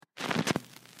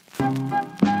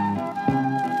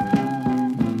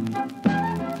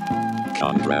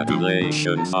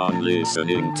Congratulations on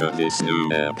listening to this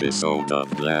new episode of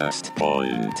Blast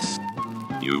Points.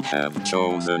 You have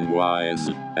chosen wise,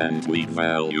 and we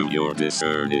value your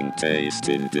discerning taste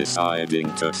in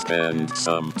deciding to spend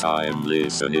some time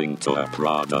listening to a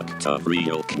product of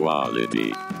real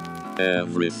quality.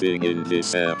 Everything in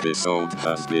this episode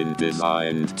has been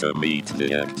designed to meet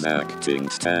the exacting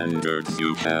standards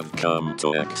you have come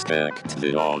to expect.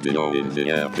 The audio in the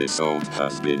episode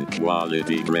has been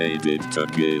quality graded to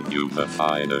give you the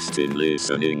finest in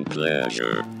listening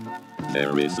pleasure.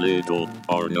 There is little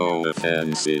or no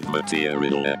offensive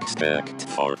material except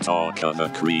for talk of the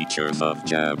creatures of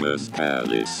Jabba's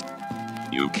palace.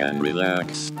 You can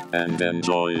relax and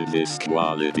enjoy this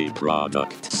quality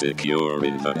product secure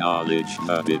in the knowledge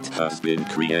that it has been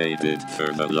created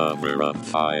for the lover of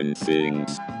fine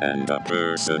things and a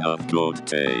person of good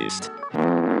taste.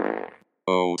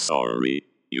 Oh, sorry.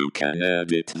 You can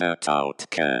edit that out,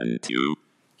 can't you?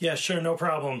 Yeah, sure, no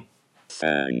problem.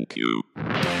 Thank you.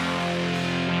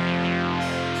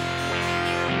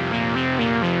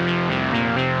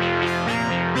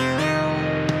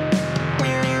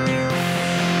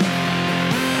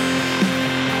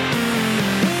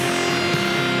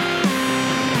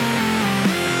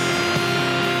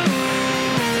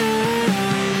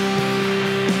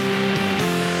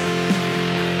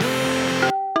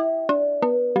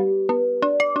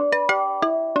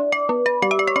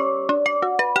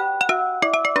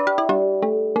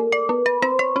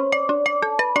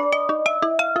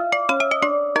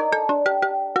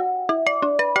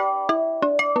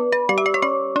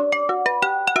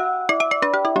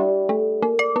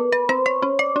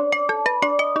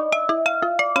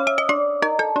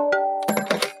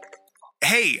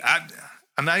 Hey,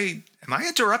 am I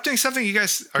interrupting something? You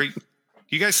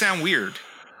guys sound weird.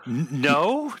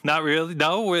 No, not really.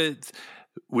 No,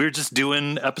 we're just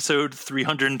doing episode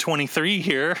 323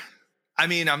 here. I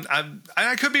mean,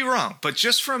 I could be wrong, but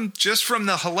just from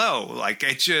the hello, like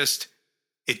it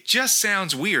just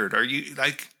sounds weird.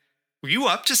 Were you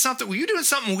up to something? Were you doing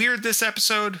something weird this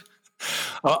episode?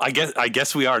 I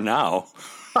guess we are now.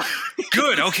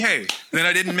 Good. Okay, then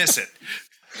I didn't miss it.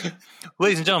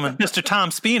 Ladies and gentlemen, Mr. Tom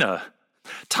Spina.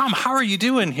 Tom, how are you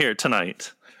doing here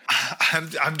tonight?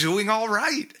 I'm doing all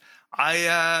right.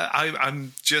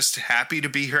 I'm just happy to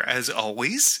be here as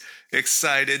always.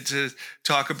 Excited to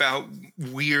talk about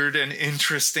weird and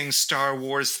interesting Star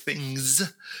Wars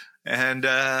things. And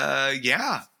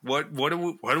yeah, what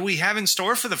do we have in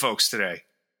store for the folks today?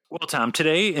 Well, Tom,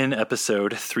 today in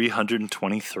episode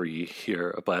 323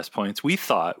 here at Blast Points, we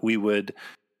thought we would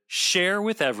share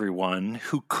with everyone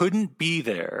who couldn't be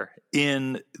there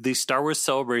in the Star Wars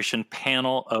Celebration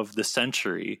panel of the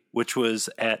century, which was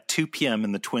at 2 p.m.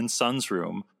 in the Twin Suns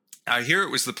room. I hear it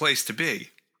was the place to be.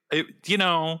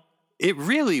 It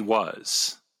really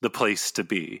was the place to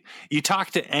be. You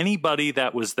talk to anybody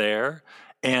that was there,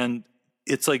 and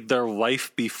it's like their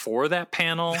life before that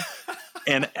panel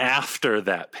and after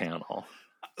that panel.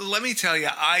 Let me tell you,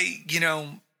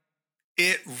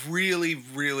 it really,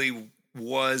 really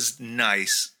was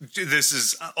nice. This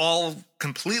is all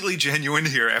completely genuine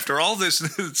here after all this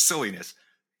silliness.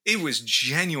 It was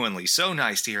genuinely so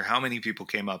nice to hear how many people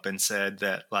came up and said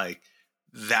that, like,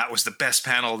 that was the best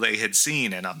panel they had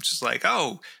seen. And I'm just like,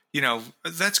 oh,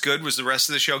 that's good. Was the rest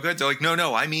of the show good? They're like,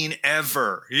 no, I mean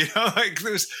ever. Like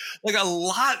there's like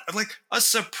a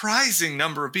surprising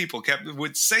number of people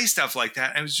would say stuff like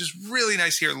that. And it was just really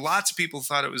nice to hear. Lots of people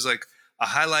thought it was like a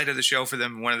highlight of the show for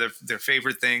them, one of their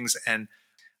favorite things. And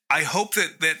I hope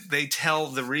that they tell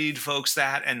the Read folks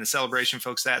that and the Celebration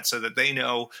folks that, so that they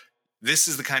know this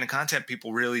is the kind of content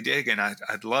people really dig. And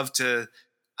I'd love to,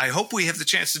 I hope we have the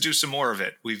chance to do some more of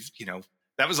it.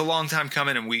 That was a long time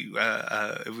coming, and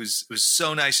it was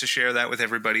so nice to share that with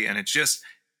everybody. And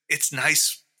it's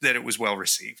nice that it was well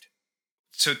received.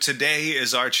 So today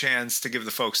is our chance to give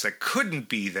the folks that couldn't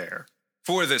be there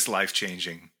for this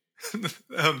life-changing,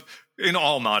 in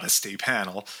all modesty,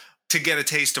 panel to get a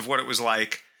taste of what it was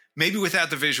like, maybe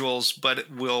without the visuals, but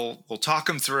we'll talk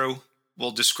them through.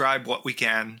 We'll describe what we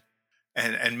can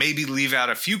and maybe leave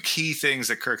out a few key things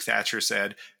that Kirk Thatcher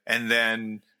said. And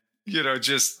then,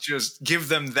 just give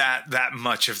them that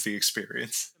much of the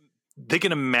experience. They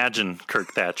can imagine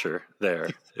Kirk Thatcher there.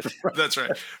 That's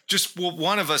right. Just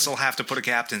one of us will have to put a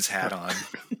captain's hat on.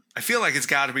 I feel like it's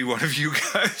got to be one of you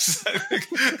guys. I think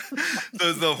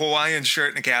the Hawaiian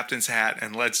shirt and a captain's hat,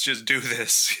 and let's just do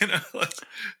this.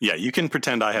 Yeah, you can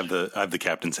pretend I have the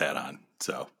captain's hat on.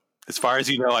 So as far as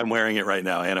you know, I'm wearing it right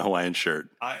now, and a Hawaiian shirt.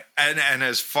 And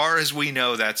as far as we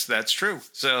know, that's true.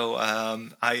 So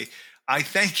I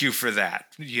thank you for that.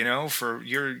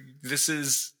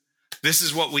 This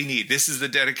is what we need. This is the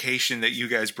dedication that you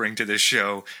guys bring to this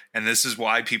show, and this is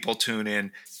why people tune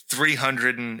in.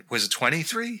 300 and was it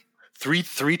 23?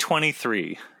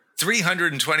 323.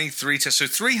 323. So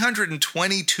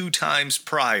 322 times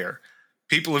prior,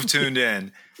 people have tuned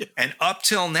in, and up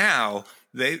till now,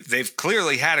 they've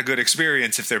clearly had a good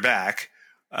experience if they're back.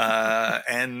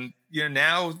 And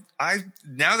now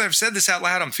that I've said this out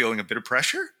loud, I'm feeling a bit of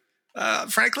pressure,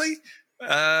 frankly,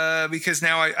 because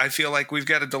now I feel like we've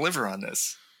got to deliver on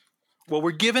this. Well,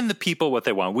 we're giving the people what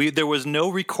they want. There was no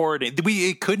recording.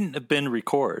 It couldn't have been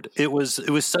record. It was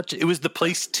the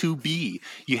place to be.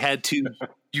 You had to.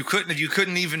 You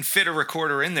couldn't even fit a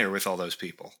recorder in there with all those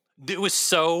people. It was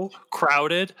so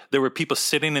crowded. There were people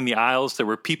sitting in the aisles. There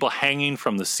were people hanging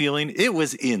from the ceiling. It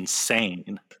was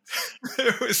insane.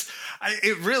 It's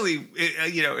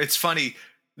funny.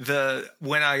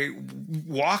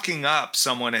 Walking up,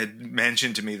 someone had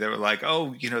mentioned to me, they were like,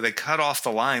 oh, they cut off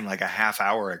the line like a half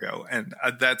hour ago. And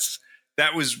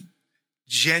that was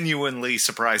genuinely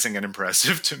surprising and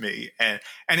impressive to me. And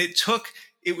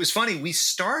it was funny. We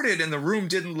started and the room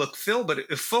didn't look full, but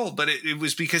it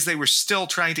was because they were still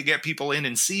trying to get people in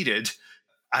and seated.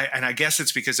 I guess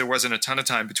it's because there wasn't a ton of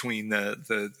time between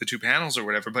the two panels or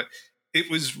whatever, but it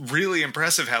was really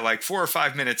impressive how like 4 or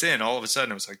 5 minutes in, all of a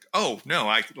sudden it was like, oh no,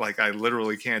 I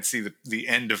literally can't see the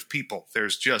end of people.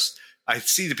 I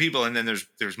see the people and then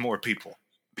there's more people.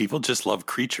 People just love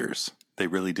creatures. They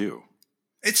really do.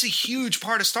 It's a huge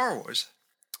part of Star Wars.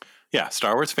 Yeah.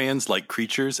 Star Wars fans like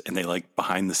creatures and they like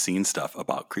behind the scenes stuff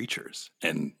about creatures.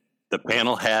 And that's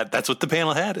what the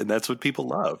panel had. And that's what people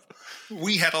love.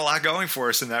 We had a lot going for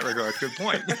us in that regard. Good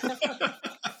point.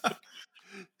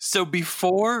 So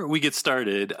before we get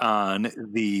started on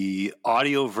the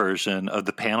audio version of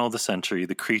the panel of the century,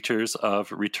 the creatures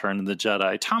of Return of the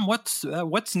Jedi, Tom, what's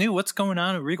new? What's going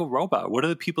on at Regal Robot? What do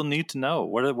the people need to know?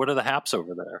 What are the haps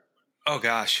over there? Oh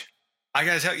gosh, I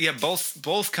gotta tell you,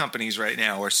 both companies right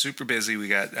now are super busy. We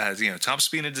got Tom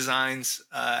Spina Designs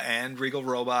and Regal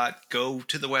Robot. Go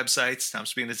to the websites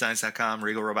TomSpinaDesigns.com,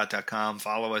 RegalRobot.com.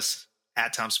 Follow us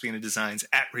at Tom Spina Designs,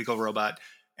 at Regal Robot,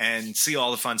 and see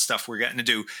all the fun stuff we're getting to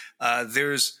do.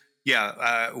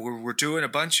 We're doing a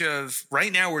bunch of,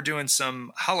 right now we're doing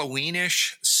some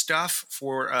Halloween-ish stuff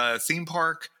for a theme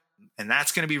park, and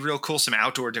that's going to be real cool. Some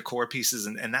outdoor decor pieces,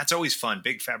 and that's always fun.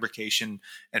 Big fabrication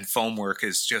and foam work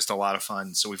is just a lot of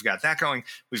fun. So we've got that going.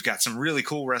 We've got some really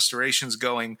cool restorations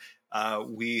going.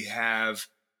 We have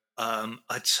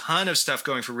a ton of stuff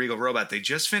going for Regal Robot. They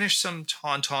just finished some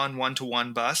Tauntaun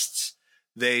 1-to-1 busts.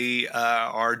 They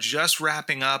are just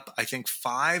wrapping up, I think,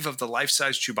 5 of the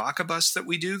life-size Chewbacca busts that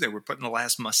we do. They were putting the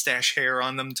last mustache hair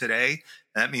on them today.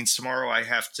 That means tomorrow I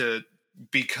have to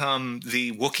become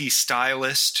the Wookiee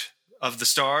stylist of the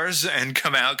stars and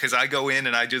come out, because I go in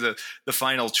and I do the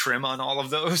final trim on all of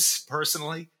those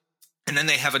personally. And then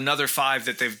they have another 5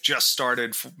 that they've just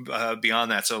started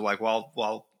beyond that. So like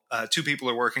while 2 people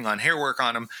are working on hair work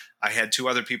on them, I had 2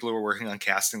 other people who were working on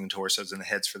casting the torsos and the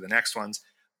heads for the next ones.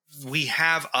 We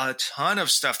have a ton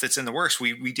of stuff that's in the works.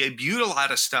 We debuted a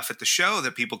lot of stuff at the show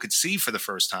that people could see for the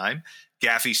first time.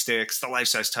 Gaffy sticks, the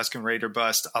life-size Tusken Raider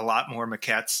bust, a lot more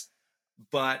maquettes.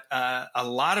 But a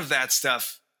lot of that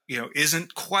stuff,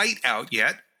 isn't quite out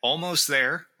yet. Almost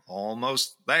there.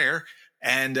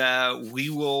 And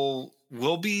we'll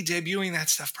be debuting that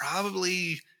stuff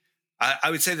probably. I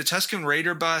would say the Tusken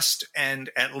Raider bust and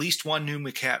at least 1 new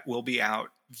maquette will be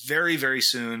out very, very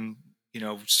soon.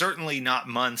 Certainly not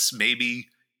months, maybe,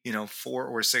 4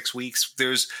 or 6 weeks.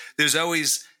 There's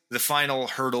always the final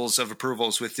hurdles of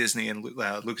approvals with Disney and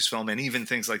Lucasfilm, and even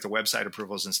things like the website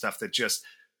approvals and stuff that just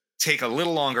take a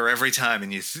little longer every time.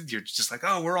 And you're just like,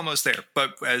 oh, we're almost there.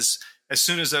 But as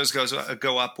soon as those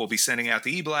go up, we'll be sending out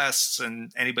the e-blasts,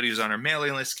 and anybody who's on our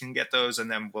mailing list can get those.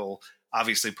 And then we'll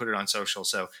obviously put it on social.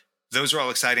 So those are all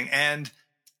exciting. And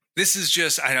this is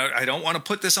just, I don't want to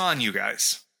put this on you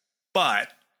guys, but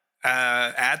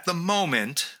at the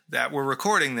moment that we're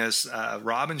recording this,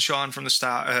 Rob and Sean from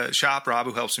the shop, Rob,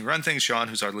 who helps me run things, Sean,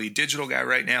 who's our lead digital guy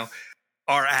right now,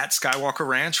 are at Skywalker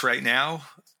Ranch right now.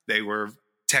 They were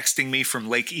texting me from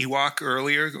Lake Ewok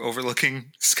earlier,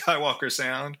 overlooking Skywalker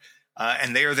Sound,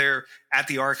 and they are there at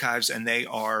the archives, and they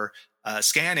are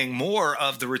scanning more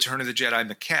of the Return of the Jedi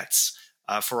maquettes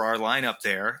for our lineup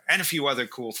there, and a few other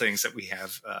cool things that we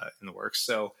have in the works.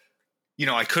 So,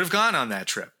 I could have gone on that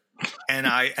trip. And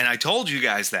I told you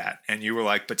guys that, and you were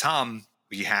like, but Tom,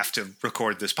 you have to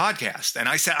record this podcast. And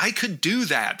I said, I could do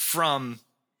that from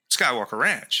Skywalker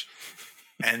Ranch.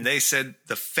 And they said,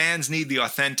 the fans need the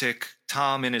authentic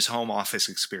Tom in his home office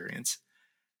experience.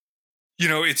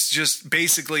 It's just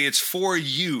basically, it's for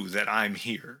you that I'm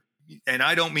here. and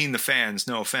I don't mean the fans,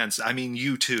 no offense. I mean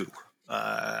you too.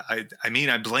 I mean,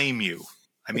 I blame you.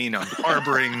 I mean, I'm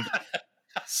harboring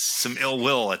some ill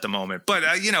will at the moment, but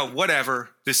whatever.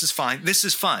 This is fine. This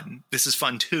is fun. This is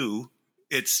fun too.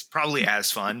 It's probably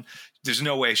as fun. There's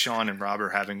no way Sean and Rob are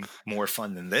having more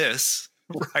fun than this,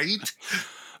 right?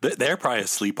 They're probably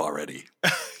asleep already.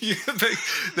 Yeah,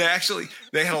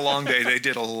 they had a long day. They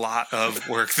did a lot of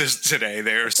work today.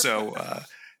 They're so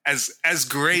as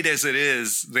great as it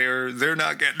is, they're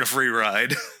not getting a free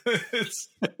ride.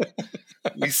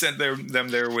 We sent them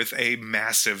there with a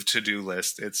massive to-do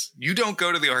list. You don't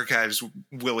go to the archives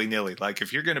willy-nilly. Like,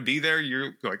 if you're going to be there,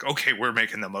 you're like, okay, we're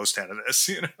making the most out of this,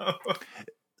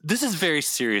 This is very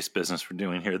serious business we're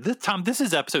doing here. Tom, this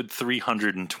is episode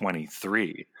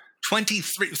 323.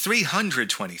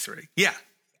 323. Yeah.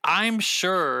 I'm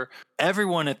sure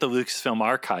everyone at the Lucasfilm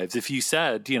Archives, if you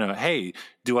said, hey,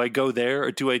 do I go there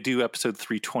or do I do episode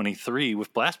 323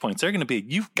 with Blast Points? They're going to be,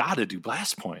 you've got to do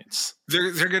Blast Points.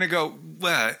 They're going to go,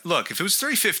 well, look, if it was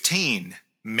 315,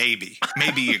 maybe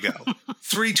you go.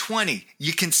 320,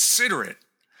 you consider it.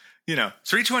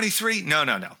 323,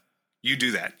 no. You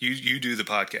do that. You do the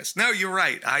podcast. No, you're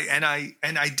right. I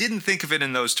didn't think of it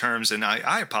in those terms, and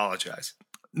I apologize.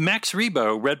 Max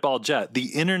Rebo, Red Ball Jet,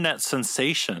 the internet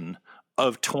sensation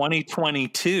of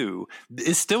 2022,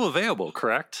 is still available,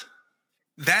 correct?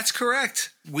 That's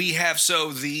correct. We have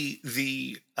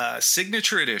the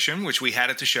signature edition, which we had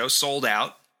at the show, sold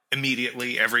out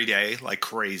immediately every day like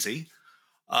crazy.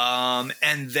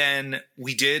 And then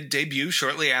we did debut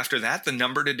shortly after that, the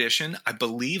numbered edition. I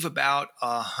believe about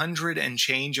 100 and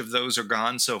change of those are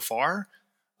gone so far.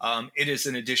 It is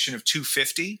an edition of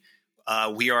 250.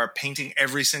 We are painting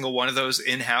every single one of those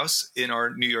in-house in our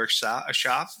New York shop.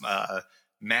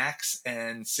 Max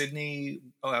and Sydney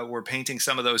were painting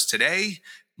some of those today.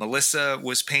 Melissa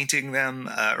was painting them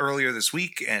earlier this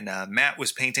week, and Matt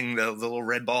was painting the little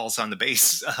red balls on the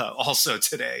base also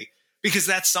today, because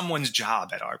that's someone's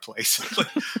job at our place.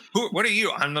 What are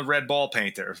you? I'm the red ball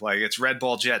painter. Like, it's Red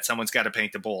Ball Jet. Someone's got to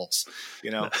paint the balls,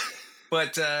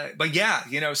 But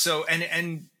yeah, so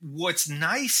and what's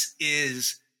nice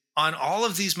is, on all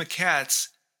of these maquettes,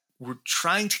 we're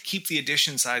trying to keep the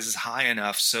edition sizes high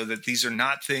enough so that these are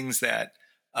not things that,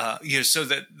 so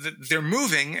that they're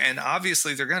moving, and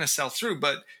obviously they're going to sell through,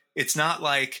 but it's not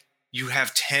like you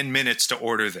have 10 minutes to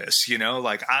order this,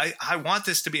 like I want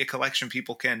this to be a collection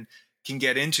people can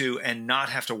get into and not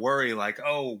have to worry like,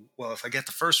 oh, well, if I get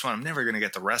the first one, I'm never going to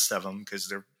get the rest of them because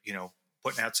they're,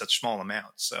 putting out such small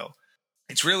amounts. So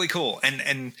it's really cool.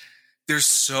 And there's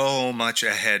so much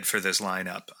ahead for this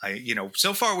lineup.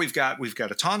 So far we've got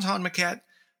a Tauntaun maquette,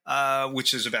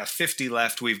 which is about 50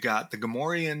 left. We've got the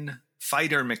Gamorrean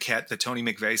fighter maquette that Tony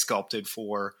McVeigh sculpted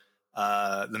for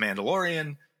The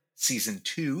Mandalorian season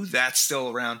 2. That's still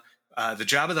around. The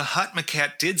Jabba the Hutt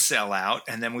maquette did sell out,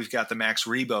 and then we've got the Max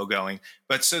Rebo going.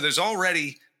 But so there's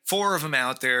already 4 of them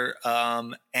out there,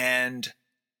 and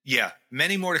yeah,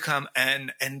 many more to come.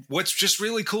 And what's just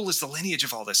really cool is the lineage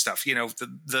of all this stuff.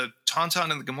 The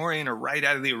Tauntaun and the Gamorrean are right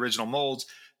out of the original molds.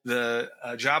 The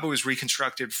Jabba was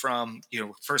reconstructed from,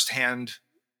 firsthand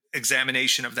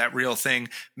examination of that real thing.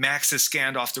 Max is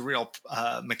scanned off the real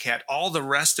maquette. All the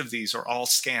rest of these are all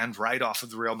scanned right off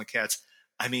of the real maquettes.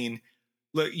 I mean,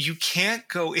 look, you can't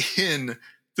go in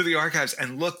to the archives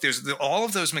and look. All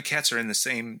of those maquettes are in the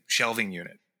same shelving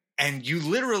unit. And you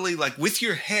literally, like, with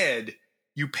your head,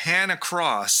 you pan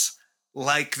across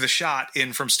like the shot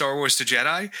in From Star Wars to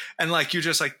Jedi, and like you're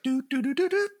just like do do do do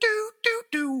do do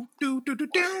do do do do do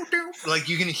do, like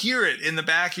you can hear it in the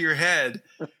back of your head,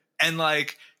 and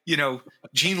like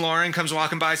Gene Lauren comes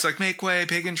walking by, it's like, make way,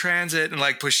 pig in transit, and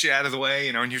like push you out of the way,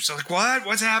 and you're just like,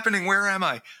 what's happening? Where am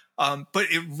I? But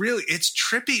it's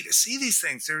trippy to see these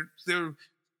things. There's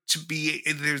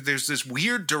this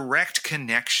weird direct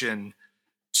connection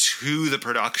to the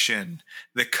production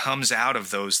that comes out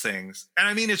of those things. And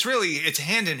I mean, it's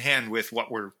hand in hand with what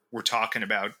we're talking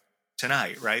about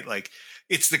tonight, right? Like,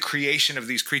 it's the creation of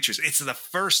these creatures. It's the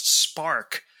first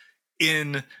spark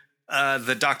in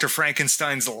the Dr.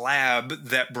 Frankenstein's lab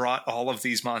that brought all of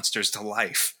these monsters to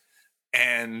life.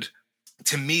 And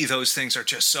to me, those things are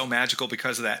just so magical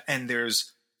because of that. And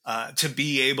there's to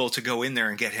be able to go in there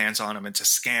and get hands on them and to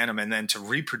scan them and then to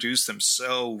reproduce them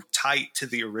so tight to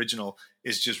the original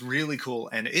is just really cool.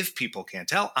 And if people can't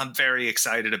tell, I'm very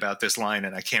excited about this line,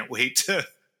 and I can't wait to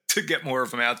get more of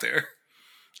them out there.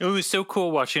 It was so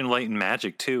cool watching Light and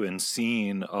Magic too, and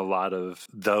seeing a lot of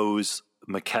those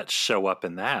maquettes show up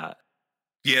in that.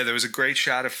 Yeah, there was a great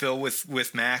shot of Phil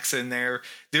with Max in there.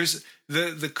 There's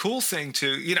the cool thing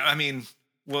too, I mean,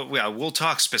 well, yeah, we'll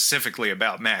talk specifically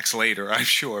about Max later, I'm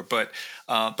sure. But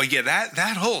yeah,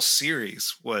 that whole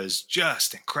series was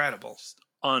just incredible.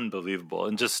 Unbelievable.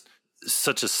 And just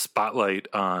such a spotlight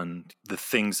on the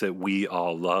things that we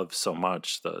all love so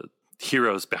much, the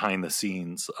heroes behind the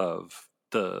scenes of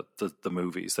the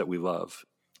movies that we love.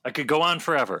 I could go on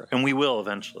forever, and we will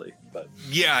eventually. But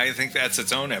yeah, I think that's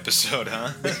its own episode,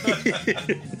 huh?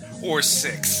 Or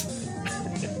 6.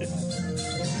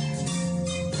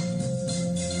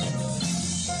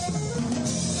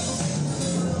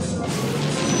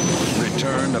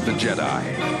 Return of the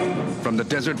Jedi. From the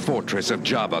desert fortress of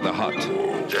Jabba the Hutt.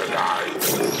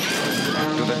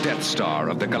 Jedi. To the Death Star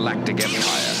of the Galactic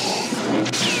Empire.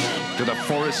 To the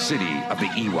forest city of the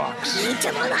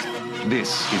Ewoks.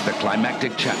 This is the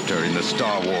climactic chapter in the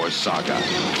Star Wars saga.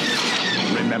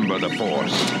 Remember the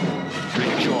Force.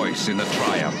 Rejoice in the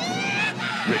triumph.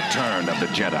 Return of the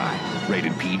Jedi.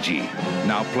 Rated PG.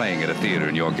 Now playing at a theater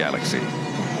in your galaxy.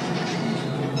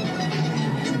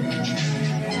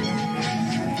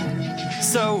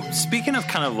 So, speaking of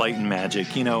kind of light and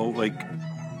magic, you know, like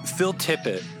Phil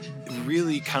Tippett,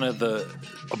 really kind of a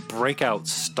breakout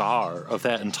star of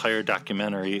that entire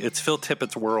documentary. It's Phil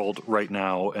Tippett's world right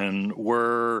now, and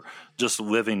we're just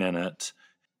living in it.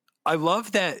 I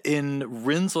love that in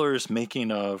Rinsler's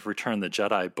making of Return of the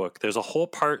Jedi book, there's a whole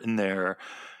part in there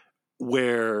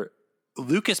where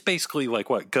Lucas basically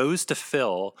goes to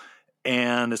Phil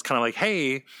and is kind of like,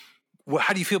 hey,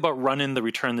 how do you feel about running the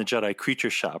Return of the Jedi creature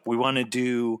shop? We want to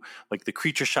do like the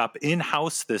creature shop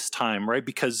in-house this time, right?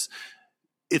 Because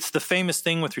it's the famous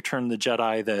thing with Return of the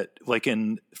Jedi that like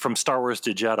from Star Wars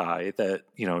to Jedi that,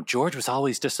 you know, George was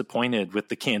always disappointed with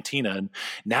the cantina. And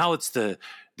now it's the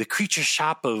creature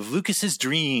shop of Lucas's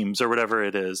dreams or whatever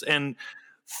it is. And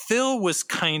Phil was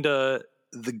kind of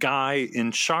the guy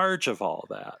in charge of all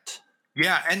that.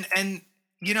 Yeah. And,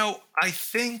 you know, I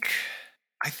think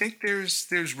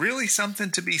there's really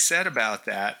something to be said about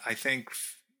that. I think,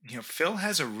 you know, Phil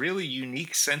has a really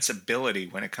unique sensibility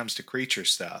when it comes to creature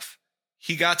stuff.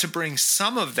 He got to bring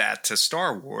some of that to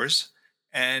Star Wars,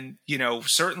 and, you know,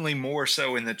 certainly more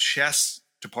so in the chess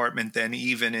department than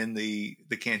even in the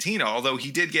cantina, although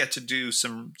he did get to do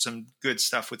some good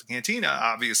stuff with the cantina,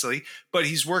 obviously, but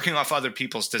he's working off other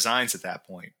people's designs at that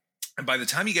point. And by the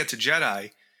time you get to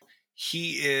Jedi,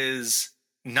 he is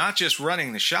not just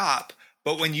running the shop,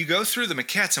 but when you go through the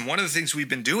maquettes, and one of the things we've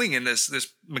been doing in this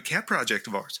maquette project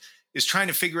of ours is trying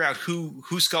to figure out who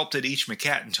sculpted each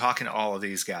maquette and talking to all of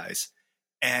these guys.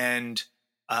 And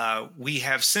we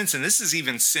have since, and this is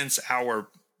even since our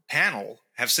panel,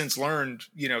 have since learned,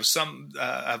 you know,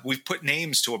 we've put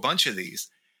names to a bunch of these.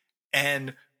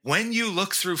 And when you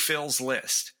look through Phil's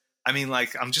list, I mean,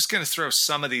 like, I'm just going to throw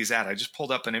some of these out. I just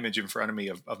pulled up an image in front of me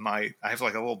of I have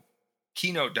like a little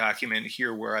keynote document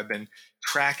here where I've been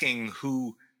tracking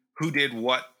who did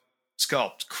what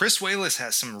sculpt. Chris Walas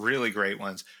has some really great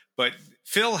ones, but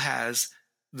Phil has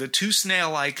the 2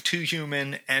 snail-like, 2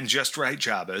 human, and just right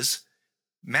Jabbas,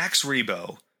 Max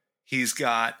Rebo. He's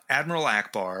got Admiral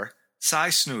Akbar,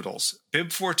 Cy Snoodles,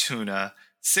 Bib Fortuna,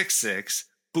 6-6,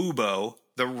 Bubo,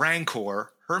 the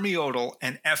Rancor, Hermiodal,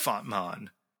 and Effantman.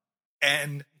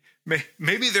 And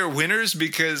maybe they're winners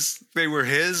because they were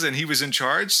his and he was in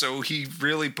charge, so he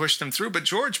really pushed them through. But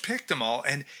George picked them all,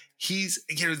 and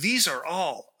these are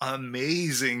all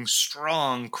amazing,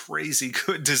 strong, crazy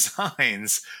good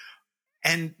designs,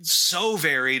 and so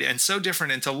varied and so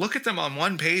different. And to look at them on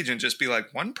one page and just be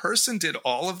like, one person did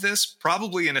all of this,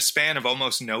 probably in a span of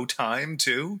almost no time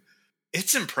too.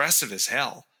 It's impressive as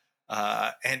hell.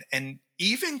 And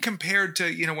even compared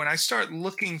to, you know, when I start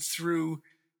looking through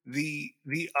the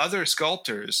other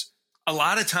sculptors, a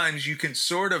lot of times you can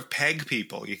sort of peg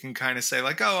people. You can kind of say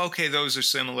like, oh, okay, those are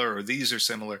similar or these are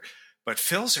similar. But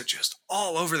Phil's are just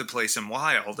all over the place and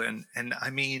wild. And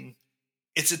I mean,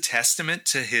 it's a testament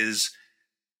to his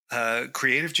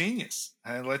creative genius.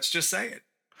 Let's just say it.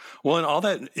 Well, and all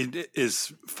that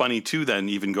is funny too. Then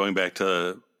even going back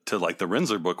to like the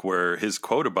Rinsler book, where his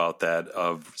quote about that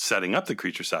of setting up the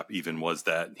creature shop even was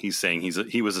that he's saying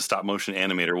he was a stop motion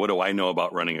animator. What do I know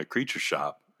about running a creature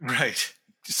shop? Right.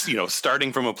 You know,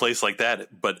 starting from a place like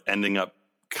that, but ending up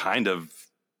kind of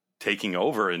taking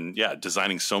over and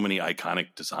designing so many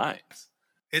iconic designs.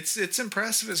 It's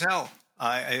impressive as hell.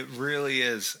 It really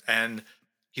is. And,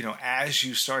 you know, as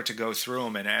you start to go through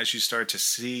them and as you start to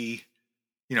see,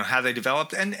 you know, how they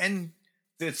developed, and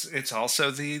it's also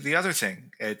the other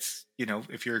thing. It's, you know,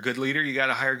 if you're a good leader, you got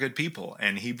to hire good people.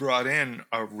 And he brought in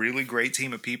a really great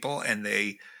team of people, and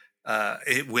they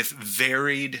with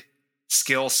varied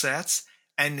skill sets.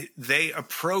 And they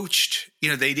approached,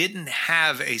 they didn't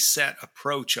have a set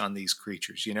approach on these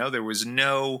creatures. There was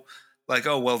no like,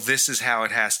 oh, well, this is how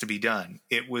it has to be done.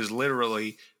 It was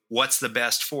literally, what's the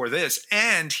best for this?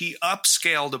 And he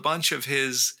upscaled a bunch of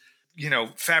his,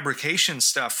 fabrication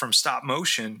stuff from stop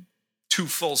motion to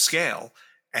full scale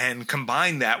and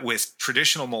combined that with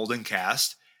traditional mold and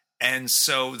cast. And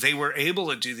so they were able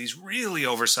to do these really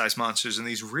oversized monsters and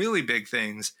these really big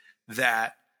things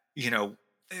that,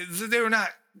 they were not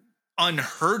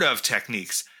unheard of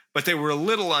techniques, but they were a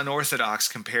little unorthodox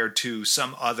compared to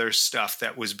some other stuff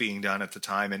that was being done at the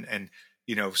time. And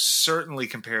certainly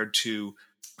compared to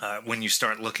when you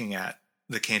start looking at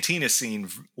the Cantina scene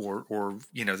or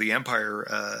the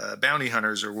Empire bounty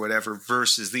hunters or whatever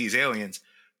versus these aliens,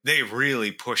 they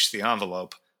really pushed the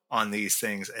envelope on these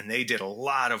things. And they did a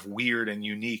lot of weird and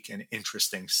unique and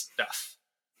interesting stuff.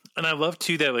 And I love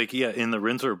too that, like, in the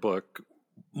Rinzler book,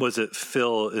 was it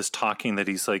Phil is talking that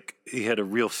he's like, he had a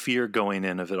real fear going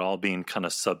in of it all being kind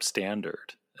of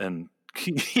substandard. And,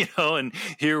 and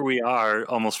here we are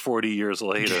almost 40 years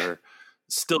later,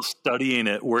 still studying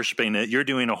it, worshiping it. You're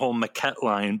doing a whole maquette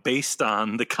line based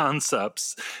on the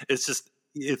concepts.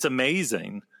 It's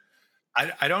amazing.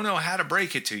 I don't know how to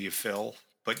break it to you, Phil,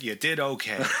 but you did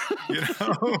okay.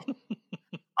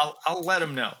 I'll let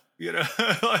him know.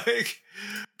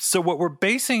 So what we're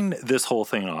basing this whole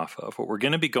thing off of, what we're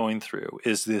going to be going through,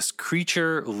 is this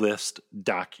creature list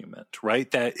document, right?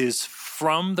 That is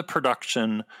from the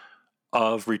production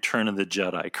of Return of the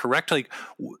Jedi, correct? Like,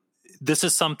 this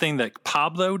is something that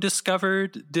Pablo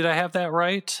discovered. Did I have that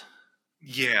right?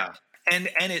 Yeah. And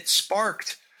it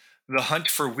sparked the hunt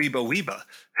for Weeba Weeba.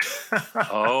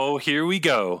 Oh, here we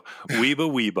go. Weeba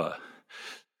Weeba.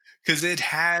 Because it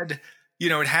had...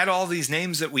 it had all these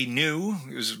names that we knew.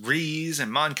 It was Reese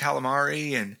and Mon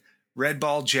Calamari and Red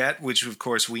Ball Jet, which of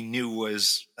course we knew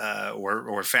was,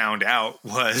 or found out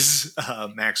was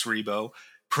Max Rebo,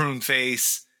 Prune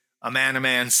Face,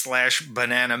 Amanaman /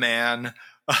 Banana Man.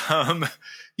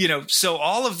 So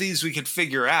all of these we could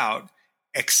figure out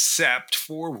except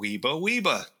for Weeba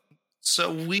Weeba.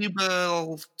 So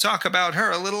we'll talk about her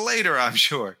a little later, I'm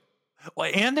sure.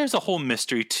 Well, and there's a whole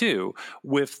mystery too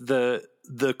with the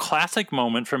classic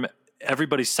moment from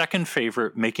everybody's second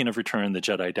favorite Making of Return of the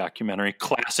Jedi documentary,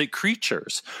 Classic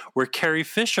Creatures, where Carrie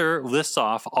Fisher lists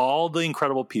off all the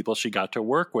incredible people she got to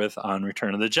work with on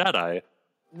Return of the Jedi.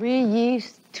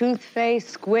 Yeast,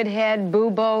 Toothface, Squidhead,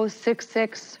 Bubo,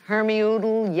 6-6,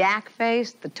 Hermioodle,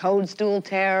 Yakface, the Toadstool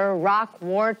Terror,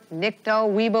 Rockwart, Nikto,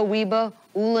 Weeba Weeba,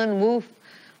 Oolan Woof.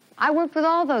 I worked with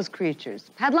all those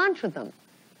creatures, had lunch with them.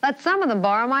 Let some of them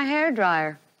borrow my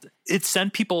hairdryer. It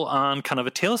sent people on kind of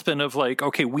a tailspin of like,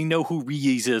 okay, we know who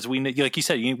Reese is. We know, like you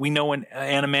said, we know an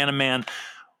Animanaman.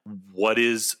 What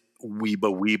is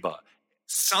Weeba Weeba?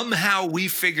 Somehow we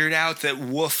figured out that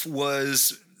Woof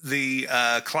was the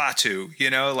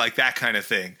Klaatu, like that kind of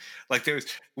thing. Like there's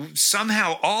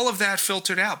somehow all of that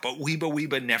filtered out, but Weeba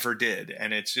Weeba never did.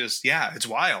 And it's just, it's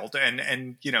wild.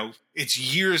 And it's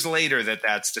years later that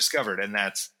that's discovered. And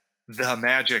that's the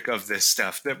magic of this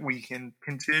stuff, that we can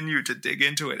continue to dig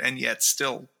into it and yet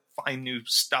still find new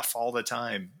stuff all the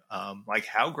time. Like,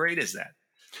 how great is that?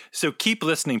 So keep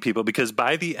listening, people, because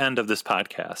by the end of this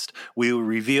podcast, we will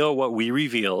reveal what we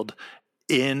revealed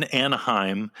in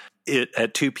Anaheim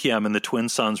at 2 p.m. in the Twin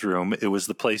Suns room. It was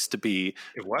the place to be.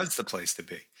 It was the place to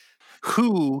be.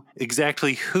 Who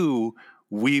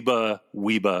Weeba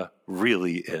Weeba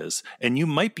really is. And you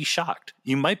might be shocked.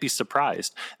 You might be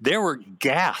surprised. There were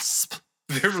gasps.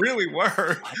 There really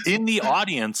were. In the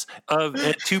audience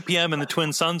at 2 p.m. in the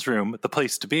Twin Suns room, the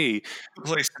place to be. The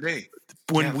place to be.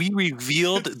 When we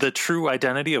revealed the true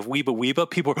identity of Weeba Weeba,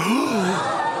 people were...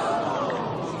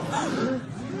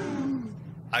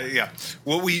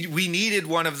 Well, we needed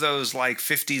one of those like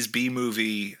 50s B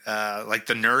movie, like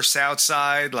the nurse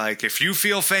outside. Like, if you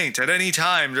feel faint at any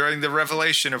time during the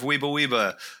revelation of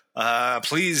Weeba Weeba,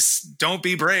 please don't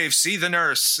be brave. See the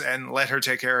nurse and let her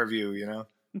take care of you,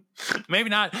 Maybe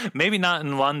not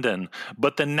in London,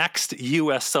 but the next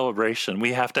U.S. celebration,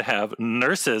 we have to have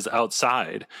nurses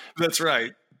outside. That's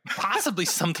right. Possibly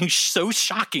something so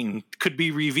shocking could be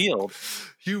revealed.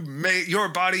 Your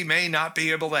body may not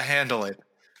be able to handle it.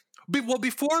 Well,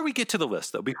 before we get to the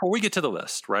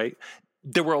list, right,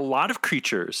 there were a lot of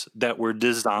creatures that were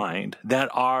designed that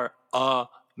are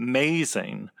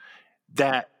amazing,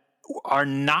 that are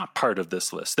not part of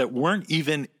this list, that weren't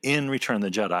even in Return of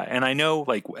the Jedi. And I know,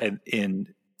 like,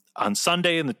 on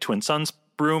Sunday in the Twin Suns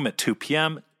room at 2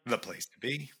 p.m., the place to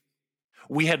be,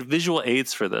 we had visual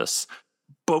aids for this,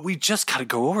 but we just got to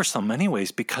go over some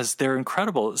anyways because they're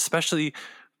incredible, especially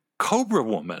Cobra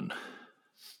Woman.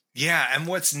 Yeah, and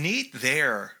what's neat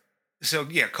there, so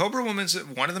yeah, Cobra Woman's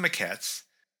one of the maquettes,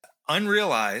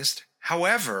 unrealized.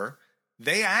 However,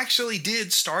 they actually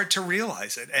did start to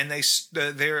realize it, and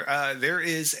there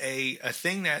is a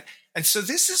thing that, and so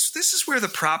this is where the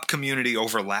prop community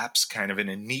overlaps kind of in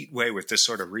a neat way with this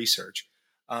sort of research.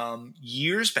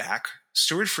 Years back,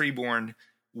 Stuart Freeborn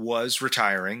was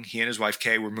retiring. He and his wife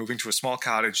Kay were moving to a small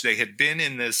cottage. They had been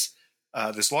in this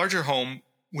larger home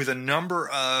with a number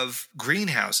of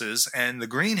greenhouses, and the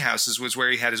greenhouses was where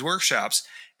he had his workshops,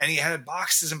 and he had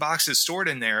boxes and boxes stored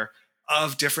in there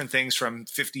of different things from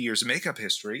 50 years of makeup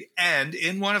history. And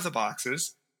in one of the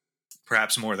boxes,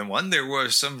 perhaps more than one, there were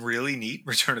some really neat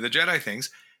Return of the Jedi things.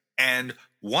 And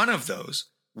one of those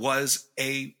was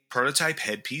a prototype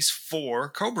headpiece for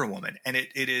Cobra Woman. And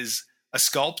it is a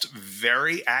sculpt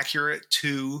very accurate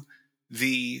to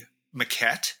the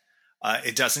maquette.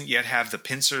 It doesn't yet have the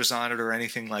pincers on it or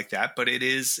anything like that, but it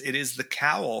is the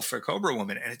cowl for Cobra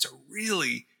Woman. And it's a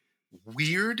really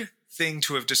weird thing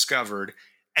to have discovered.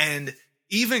 And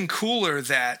even cooler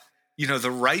that,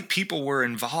 the right people were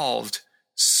involved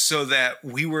so that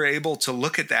we were able to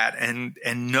look at that and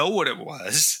know what it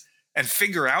was and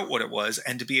figure out what it was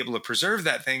and to be able to preserve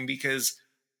that thing, because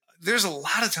there's a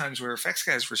lot of times where effects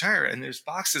guys retire and there's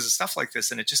boxes of stuff like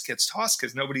this and it just gets tossed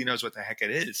because nobody knows what the heck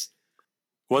it is.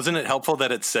 Wasn't it helpful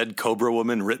that it said Cobra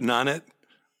Woman written on it?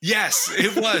 Yes,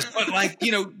 it was. But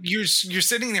you're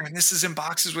sitting there and this is in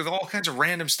boxes with all kinds of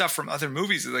random stuff from other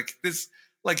movies.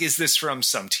 Is this from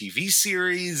some TV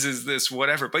series? Is this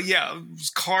whatever? But yeah,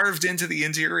 carved into the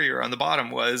interior on the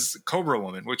bottom was Cobra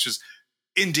Woman, which is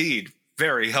indeed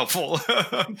very helpful.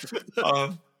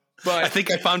 But I think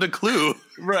I found a clue.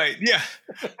 Right. Yeah.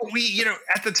 We,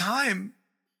 at the time,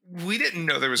 we didn't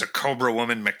know there was a Cobra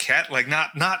Woman maquette,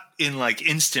 not in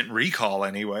instant recall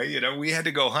anyway. We had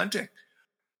to go hunting.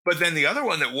 But then the other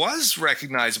one that was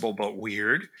recognizable but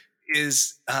weird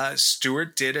is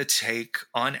Stuart did a take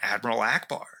on Admiral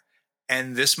Akbar.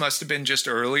 And this must have been just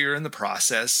earlier in the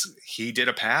process. He did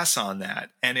a pass on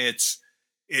that. And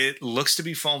it looks to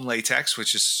be foam latex,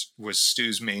 which was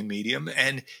Stu's main medium.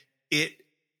 And it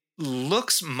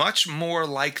looks much more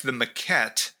like the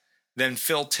maquette than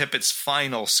Phil Tippett's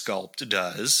final sculpt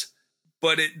does.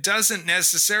 But it doesn't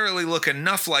necessarily look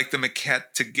enough like the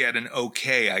maquette to get an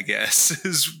okay, I guess,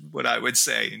 is what I would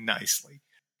say nicely.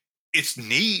 It's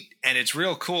neat and it's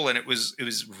real cool, and it was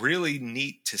really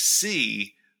neat to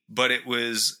see. But it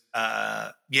was,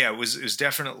 it was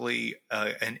definitely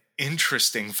an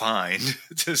interesting find,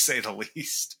 to say the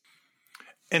least.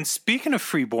 And speaking of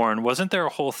Freeborn, wasn't there a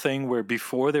whole thing where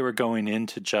before they were going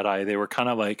into Jedi, they were kind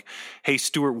of like, "Hey,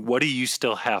 Stuart, what do you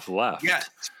still have left?" Yeah.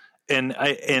 And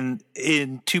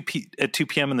at 2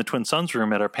 p.m. in the Twin Suns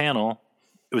room at our panel,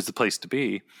 it was the place to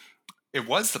be. It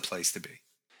was the place to be.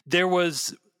 There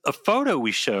was a photo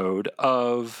we showed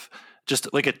of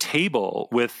just like a table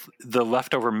with the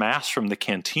leftover mass from the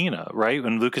cantina, right?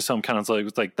 And Lucasfilm kind of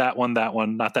was like that one,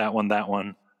 not that one, that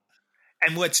one.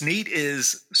 And what's neat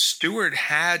is Stuart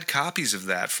had copies of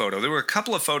that photo. There were a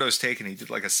couple of photos taken. He did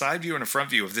like a side view and a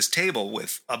front view of this table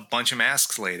with a bunch of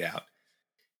masks laid out.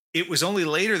 It was only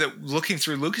later that, looking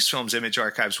through Lucasfilm's image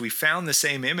archives, we found the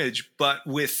same image, but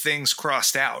with things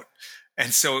crossed out.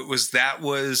 And so that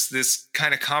was this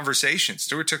kind of conversation.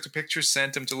 Stuart took the pictures,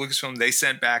 sent them to Lucasfilm. They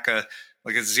sent back a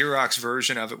Xerox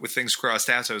version of it with things crossed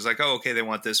out. So it was like, oh, okay, they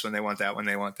want this one, they want that one,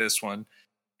 they want this one.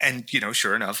 And,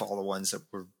 sure enough, all the ones that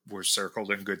were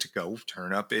circled and good to go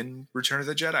turn up in Return of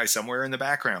the Jedi somewhere in the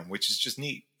background, which is just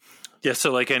neat. Yeah,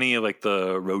 so any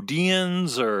the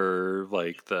Rodians or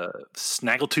the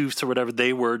Snaggletooths or whatever,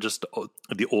 they were just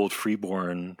the old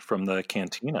Freeborn from the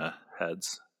Cantina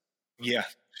heads. Yeah,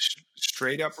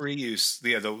 straight up reuse.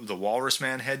 Yeah, the Walrus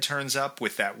Man head turns up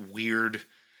with that weird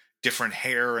different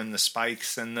hair and the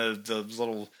spikes and the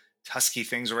little tusky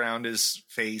things around his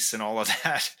face and all of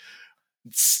that.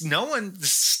 No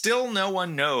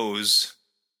one knows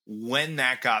when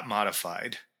that got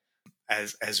modified.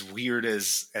 As weird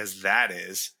as that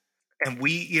is. And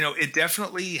it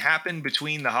definitely happened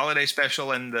between the holiday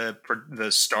special and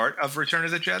the start of Return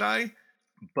of the Jedi.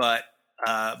 But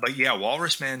yeah,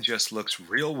 Walrus Man just looks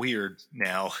real weird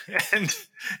now.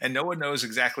 And no one knows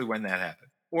exactly when that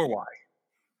happened or why.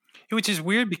 Which is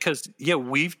weird because,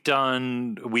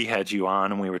 we had you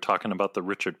on and we were talking about the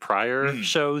Richard Pryor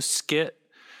show skit.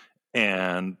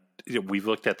 And we've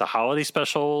looked at the holiday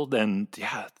special and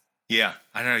yeah,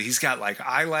 I don't know. He's got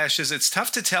eyelashes. It's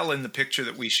tough to tell in the picture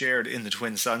that we shared in the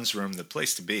Twin Suns room, the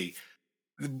place to be.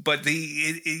 But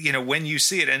when you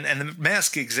see it, and the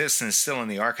mask exists and is still in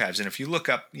the archives. And if you look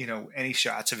up, any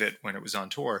shots of it when it was on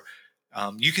tour,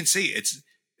 you can see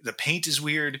The paint is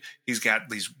weird. He's got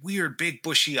these weird big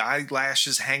bushy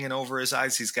eyelashes hanging over his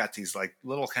eyes. He's got these like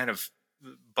little kind of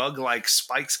bug-like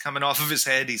spikes coming off of his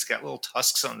head. He's got little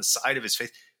tusks on the side of his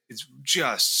face. It's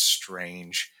just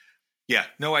strange. Yeah,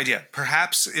 no idea.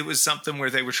 Perhaps it was something where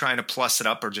they were trying to plus it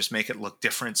up or just make it look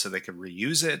different so they could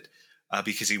reuse it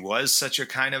because he was such a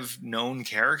kind of known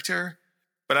character.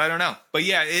 But I don't know. But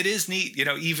yeah, it is neat. You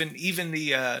know, even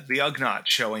the Ugnaught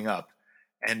showing up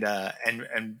and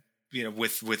you know,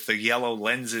 with the yellow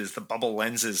lenses, the bubble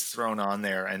lenses thrown on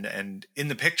there, and in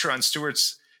the picture on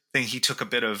Stewart's thing, he took a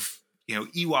bit of, you know,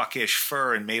 Ewok-ish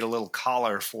fur and made a little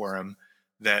collar for him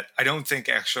that I don't think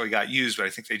actually got used, but I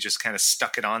think they just kind of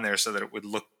stuck it on there so that it would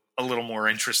look a little more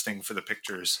interesting for the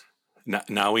pictures.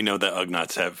 Now we know that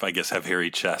Ugnaughts have hairy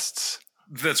chests.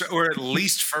 That's, or at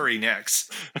least furry necks.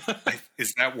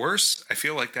 Is that worse? I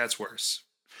feel like that's worse.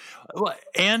 Well,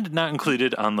 and not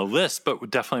included on the list,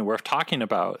 but definitely worth talking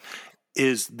about,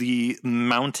 is the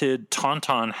mounted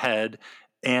Tauntaun head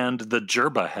and the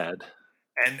Jerba head.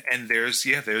 And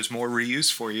there's more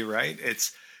reuse for you, right?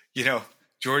 It's, you know,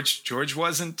 George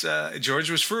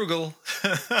was frugal.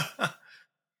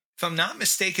 If I'm not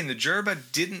mistaken, the Jerba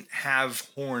didn't have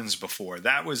horns before.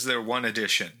 That was their one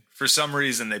addition. For some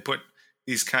reason, they put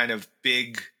these kind of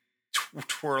big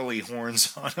twirly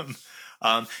horns on them.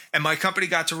 And my company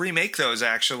got to remake those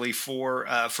actually for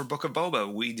Book of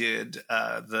Boba. We did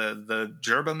the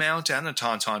Jerba mount and the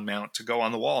Tauntaun mount to go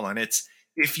on the wall. And it's,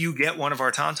 if you get one of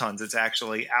our Tauntauns, it's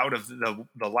actually out of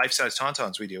the life-size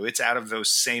Tauntauns we do. It's out of those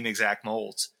same exact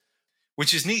molds,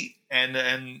 which is neat.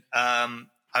 And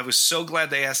I was so glad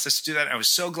they asked us to do that. I was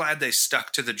so glad they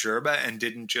stuck to the Jerba and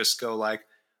didn't just go like,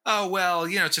 oh, well,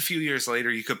 you know, it's a few years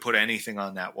later, you could put anything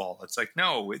on that wall. It's like,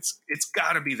 no, it's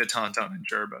got to be the Tauntaun and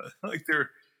Jerba. Like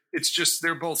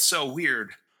they're both so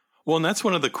weird. Well, and that's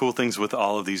one of the cool things with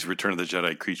all of these Return of the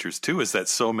Jedi creatures too, is that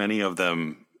so many of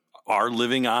them are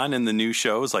living on in the new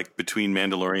shows, like between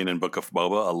Mandalorian and Book of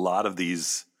Boba. A lot of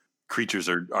these creatures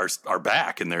are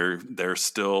back, and they're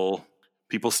still,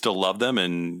 people still love them,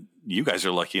 and you guys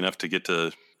are lucky enough to get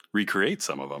to recreate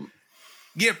some of them.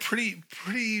 Yeah, pretty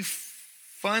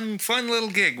fun little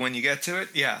gig when you get to it.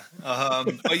 Yeah.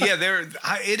 But yeah,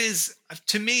 it is,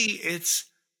 to me, it's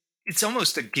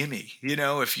almost a gimme, you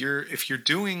know, if you're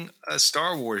doing a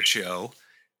Star Wars show,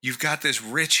 you've got this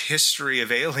rich history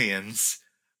of aliens.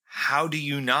 How do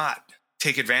you not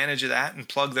take advantage of that and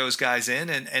plug those guys in?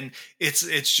 And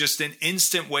it's just an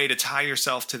instant way to tie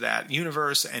yourself to that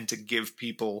universe and to give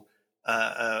people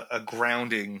a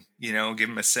grounding, you know, give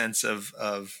them a sense of,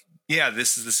 yeah,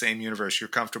 this is the same universe. You're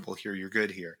comfortable here. You're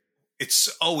good here. It's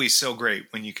always so great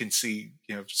when you can see,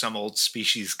 you know, some old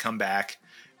species come back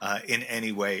in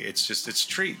any way. It's a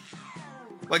treat.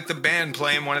 Like the band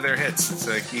playing one of their hits. It's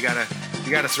like you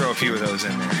gotta throw a few of those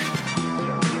in there.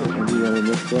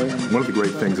 One of the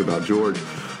great things about George,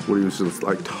 where he was just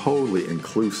like totally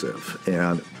inclusive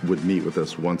and would meet with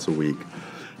us once a week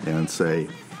and say,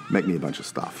 make me a bunch of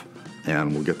stuff.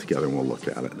 And we'll get together and we'll look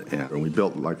at it. And we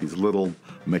built like these little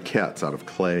maquettes out of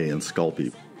clay and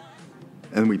Sculpey.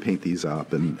 And we paint these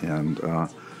up and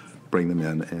bring them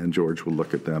in, and George would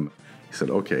look at them. He said,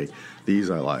 okay,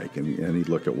 these I like. And he'd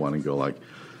look at one and go like,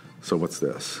 so what's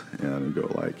this? And he'd go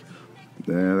like,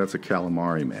 that's a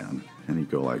calamari man. And he'd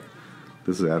go like,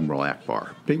 this is Admiral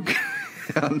Akbar. Pink.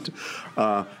 and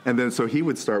then so he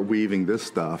would start weaving this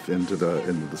stuff into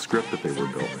the script that they were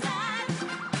building.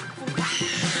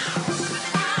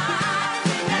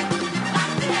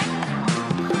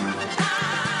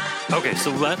 Okay,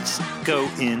 so let's go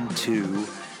into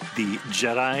the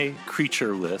Jedi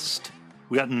creature list.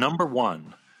 We got number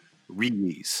 1,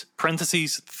 Rhys,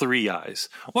 parentheses, 3 eyes.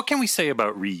 What can we say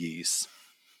about Rhys?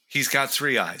 He's got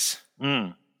 3 eyes.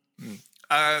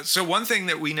 So one thing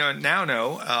that we now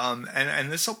know,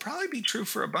 and this will probably be true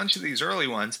for a bunch of these early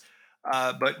ones,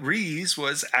 but Rhys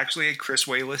was actually a Chris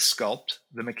Walas sculpt,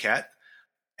 the maquette.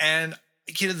 And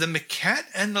you know, the maquette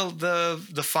and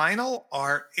the final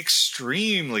are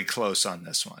extremely close on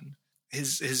this one.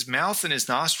 His mouth and his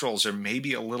nostrils are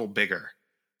maybe a little bigger.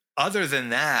 Other than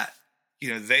that, you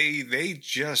know, they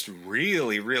just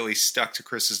really, really stuck to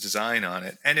Chris's design on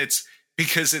it. And it's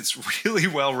because it's really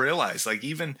well realized. Like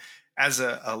even as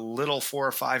a little 4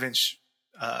 or 5 inch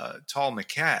tall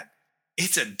maquette,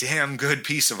 it's a damn good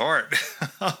piece of art.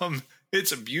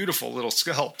 It's a beautiful little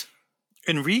sculpt.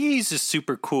 And Rhys is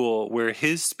super cool, where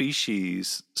his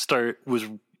species was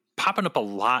popping up a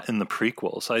lot in the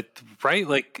prequels, right?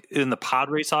 Like in the pod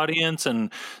race audience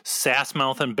and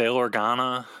Sassmouth and Bail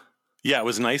Organa. Yeah, it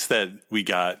was nice that we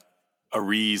got a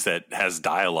Rhys that has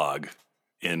dialogue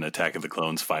in Attack of the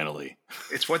Clones finally.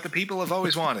 It's what the people have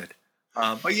always wanted.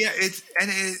 But yeah,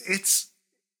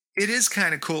 it is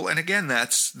kind of cool. And again,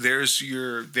 there's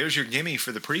your gimme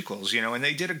for the prequels, and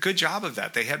they did a good job of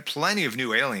that. They had plenty of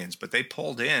new aliens, but they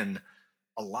pulled in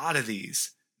a lot of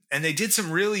these, and they did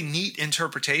some really neat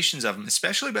interpretations of them,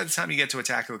 especially by the time you get to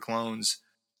Attack of the Clones.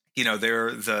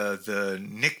 They're the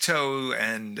Nikto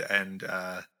and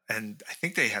I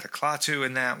think they had a Klaatu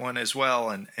in that one as well.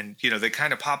 And they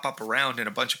kind of pop up around in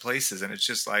a bunch of places. And it's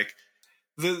just like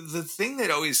the thing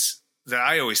that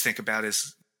I always think about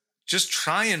is just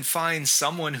try and find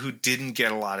someone who didn't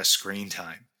get a lot of screen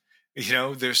time.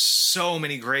 There's so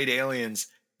many great aliens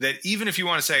that even if you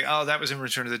want to say, oh, that was in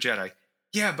Return of the Jedi.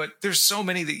 Yeah, but there's so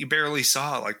many that you barely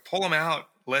saw. Like, pull them out.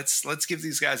 Let's give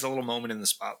these guys a little moment in the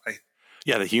spotlight.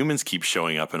 Yeah, the humans keep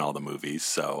showing up in all the movies,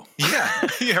 so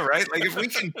yeah, right. Like if we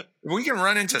can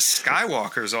run into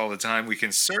Skywalkers all the time, we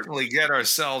can certainly get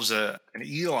ourselves an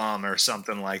Elam or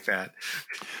something like that.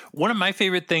 One of my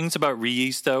favorite things about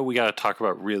Rhys, though, we got to talk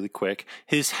about really quick: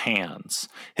 his hands.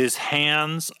 His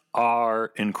hands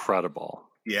are incredible.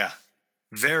 Yeah,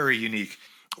 very unique.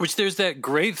 Which there's that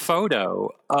great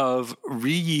photo of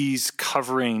Rhys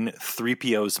covering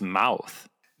 3PO's mouth.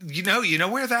 You know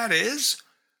where that is?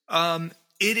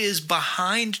 It is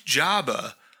behind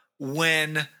Jabba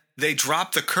when they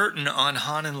drop the curtain on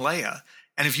Han and Leia.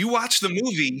 And if you watch the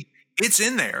movie, it's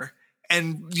in there.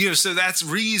 And, so that's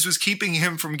Rhys was keeping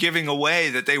him from giving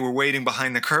away that they were waiting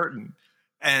behind the curtain.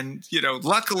 And,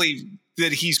 luckily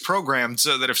that he's programmed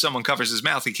so that if someone covers his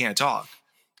mouth, he can't talk.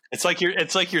 It's like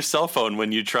your cell phone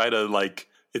when you try to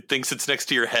it thinks it's next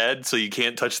to your head, so you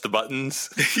can't touch the buttons.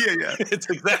 Yeah. It's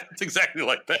exactly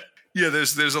like that. Yeah,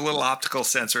 there's a little optical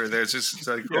sensor there. It's just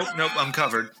like, oh, nope, I'm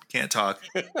covered. Can't talk.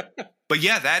 But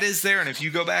yeah, that is there. And if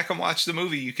you go back and watch the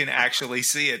movie, you can actually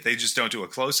see it. They just don't do a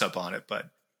close-up on it, but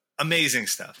amazing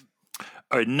stuff.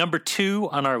 All right, number 2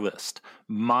 on our list,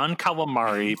 Mon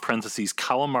Calamari, parentheses,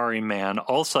 Calamari Man,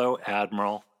 also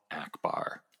Admiral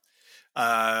Ackbar.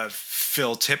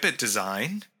 Phil Tippett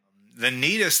design. The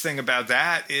neatest thing about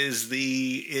that is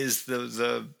the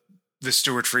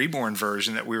Stuart Freeborn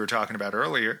version that we were talking about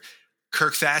earlier.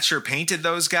 Kirk Thatcher painted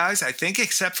those guys, I think,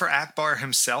 except for Ackbar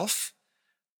himself.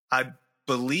 I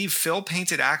believe Phil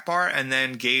painted Ackbar and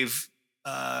then gave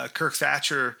Kirk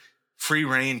Thatcher free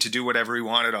reign to do whatever he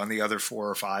wanted on the other 4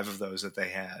 or 5 of those that they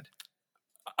had.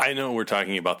 I know we're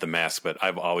talking about the mask, but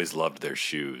I've always loved their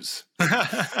shoes.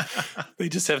 They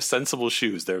just have sensible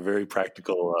shoes. They're very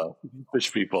practical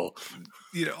fish people.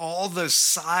 All the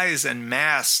size and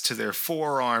mass to their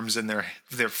forearms and their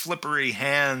flippery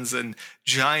hands and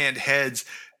giant heads.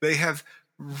 They have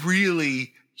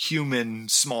really human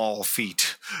small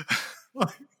feet.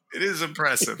 It is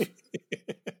impressive.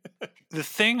 The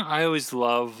thing I always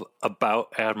love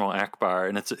about Admiral Ackbar,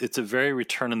 and it's a very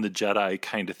Return of the Jedi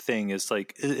kind of thing, is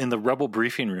like in the Rebel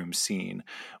briefing room scene,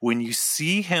 when you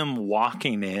see him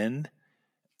walking in,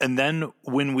 and then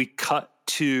when we cut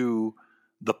to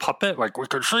the puppet, like we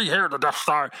can see here the Death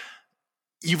Star,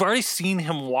 you've already seen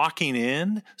him walking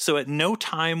in, so at no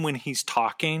time when he's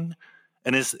talking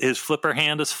and his flipper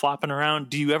hand is flopping around,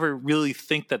 do you ever really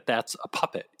think that that's a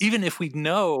puppet? Even if we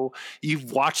know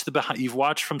you've watched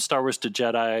from Star Wars to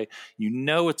Jedi,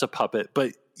 it's a puppet,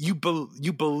 but you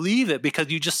believe it because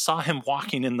you just saw him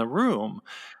walking in the room.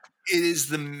 It is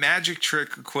the magic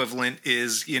trick equivalent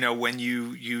is, when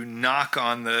you knock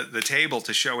on the table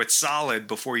to show it's solid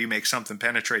before you make something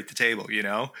penetrate the table,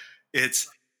 it's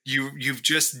you've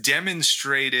just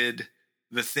demonstrated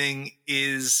the thing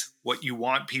is what you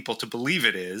want people to believe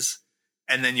it is,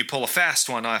 and then you pull a fast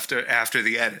one after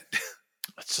the edit.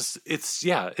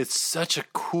 It's such a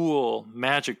cool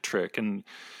magic trick. And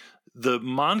the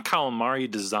Mon Calamari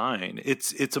design,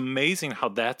 it's amazing how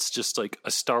that's just like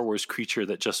a Star Wars creature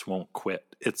that just won't quit.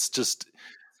 It's just,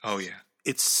 oh yeah,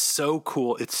 it's so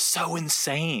cool. It's so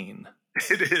insane.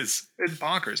 It is. It's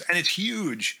bonkers, and it's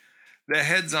huge. The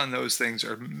heads on those things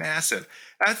are massive.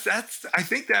 That's. I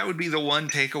think that would be the one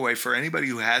takeaway for anybody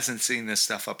who hasn't seen this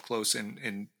stuff up close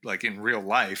in real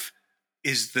life,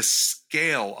 is the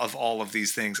scale of all of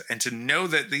these things, and to know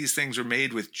that these things are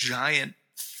made with giant,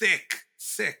 thick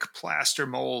plaster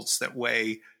molds that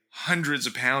weigh hundreds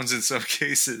of pounds in some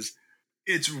cases.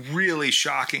 It's really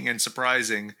shocking and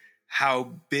surprising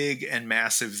how big and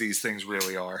massive these things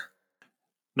really are.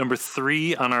 Number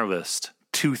 3 on our list,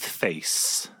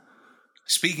 Toothface.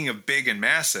 Speaking of big and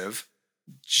massive,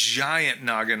 giant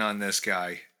noggin on this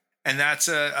guy. And that's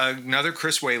another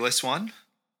Chris Walas one.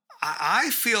 I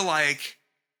feel like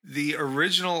the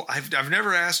original, I've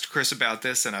never asked Chris about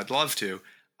this, and I'd love to.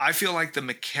 I feel like the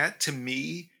maquette to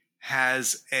me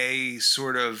has a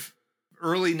sort of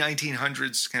early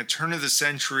 1900s, kind of turn of the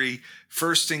century,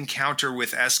 first encounter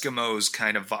with Eskimos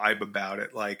kind of vibe about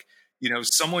it. Like,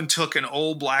 someone took an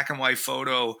old black and white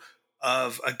photo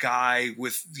of a guy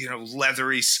with,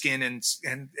 leathery skin and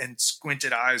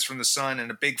squinted eyes from the sun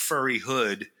and a big furry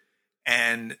hood.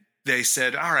 And they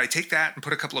said, all right, take that and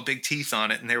put a couple of big teeth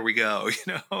on it. And there we go.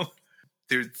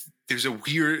 There's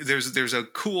a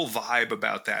cool vibe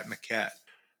about that maquette.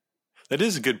 That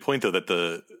is a good point, though,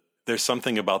 that there's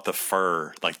something about the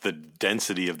fur, like the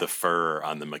density of the fur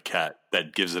on the maquette,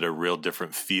 that gives it a real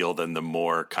different feel than the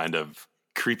more kind of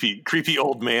creepy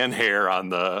old man hair on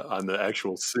the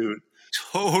actual suit.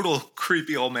 Total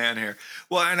creepy old man hair.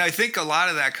 Well, and I think a lot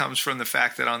of that comes from the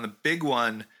fact that on the big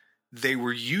one, they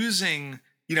were using,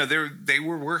 they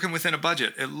were working within a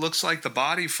budget. It looks like the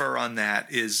body fur on that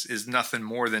is nothing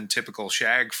more than typical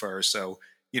shag fur. So,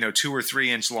 2 or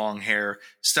 3 inch long hair,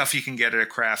 stuff you can get at a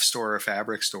craft store or a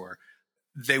fabric store.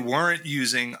 They weren't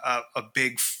using a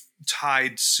big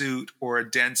tied suit or a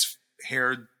dense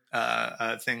hair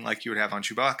thing like you would have on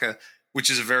Chewbacca, which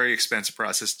is a very expensive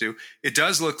process to do. It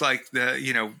does look like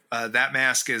that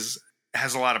mask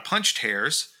has a lot of punched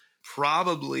hairs,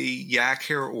 probably yak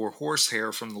hair or horse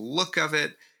hair from the look of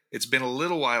it. It's been a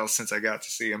little while since I got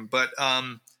to see him, but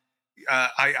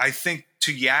I think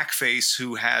to Yak Face,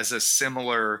 who has a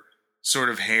similar sort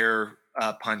of hair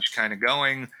punch kind of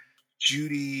going,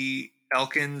 Judy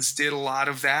Elkins did a lot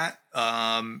of that.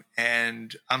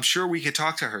 And I'm sure we could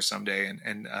talk to her someday.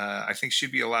 And I think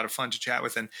she'd be a lot of fun to chat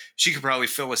with. And she could probably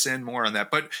fill us in more on that.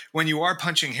 But when you are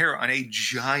punching hair on a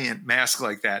giant mask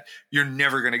like that, you're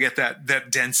never going to get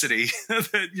that density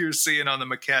that you're seeing on the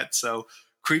maquette. So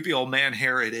creepy old man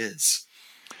hair it is.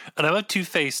 And I love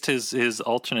Two-Faced, his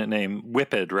alternate name,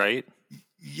 Whipped, right?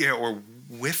 Yeah, or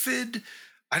Whiffed?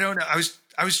 I don't know.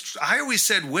 I always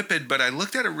said Whipped, but I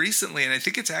looked at it recently, and I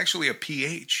think it's actually a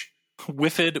PH.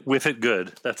 Whiffed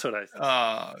good. That's what I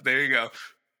said. There you go.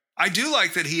 I do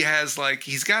like that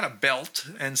he's got a belt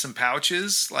and some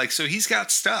pouches. Like, so he's got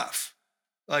stuff.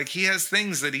 Like, he has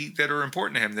things that are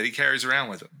important to him that he carries around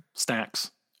with him.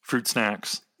 Snacks. Fruit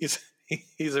snacks.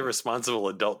 He's a responsible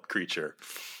adult creature.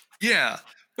 Yeah.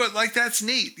 But like, that's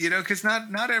neat, because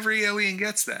not every alien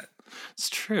gets that. It's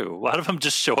true. A lot of them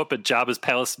just show up at Jabba's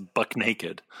palace buck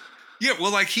naked. Yeah,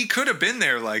 well, like, he could have been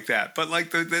there like that, but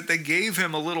like they gave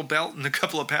him a little belt and a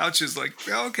couple of pouches. Like,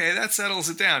 okay, that settles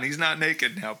it down. He's not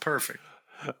naked now. Perfect.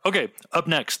 Okay, up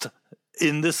next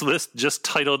in this list, just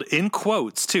titled in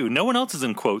quotes too. No one else is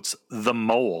in quotes. The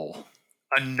Mole.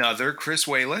 Another Chris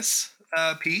Walas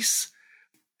piece.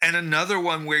 And another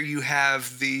one where you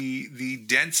have the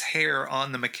dense hair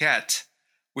on the maquette,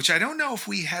 which I don't know if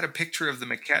we had a picture of the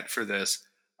maquette for this.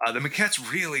 The maquette's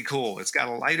really cool. It's got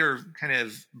a lighter kind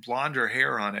of blonder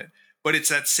hair on it, but it's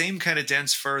that same kind of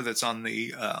dense fur that's on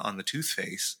the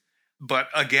Toothface. But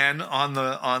again, on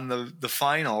the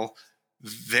final,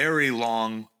 very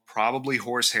long, probably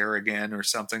horsehair again or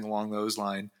something along those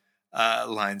lines.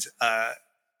 And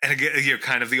again,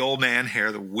 kind of the old man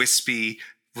hair, the wispy,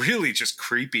 really just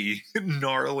creepy,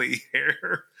 gnarly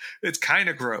hair. It's kind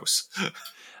of gross.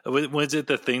 Was it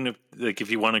the thing of, like,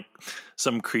 if you want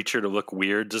some creature to look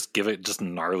weird, just give it just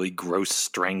gnarly, gross,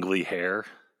 strangly hair?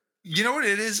 You know what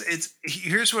it is?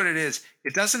 Here's what it is.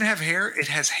 It doesn't have hair. It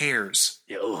has hairs.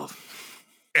 Ew.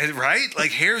 And, right?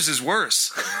 Like, hairs is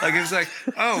worse. Like, it's like,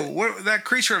 that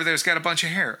creature over there's got a bunch of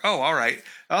hair. Oh, all right.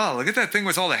 Oh, look at that thing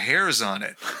with all the hairs on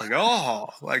it. Like,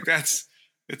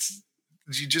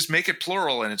 you just make it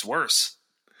plural and it's worse.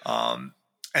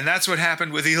 And that's what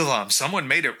happened with Elam. Someone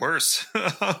made it worse.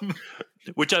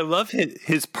 Which I love.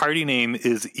 His party name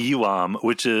is Elam,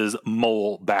 which is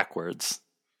mole backwards.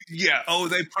 Yeah. Oh,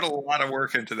 they put a lot of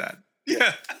work into that.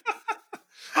 Yeah.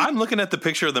 I'm looking at the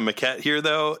picture of the maquette here,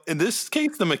 though. In this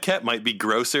case, the maquette might be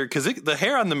grosser because the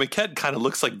hair on the maquette kind of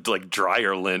looks like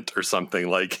dryer lint or something.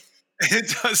 Like,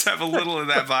 it does have a little of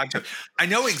that vibe to it. I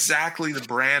know exactly the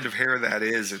brand of hair that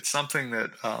is. It's something that,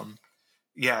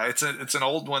 it's an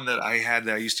old one that I had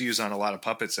that I used to use on a lot of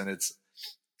puppets, and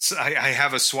I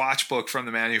have a swatch book from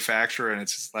the manufacturer, and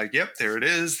it's just like, yep, there it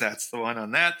is. That's the one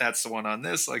on that. That's the one on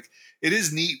this. Like, it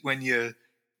is neat when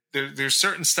there's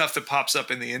certain stuff that pops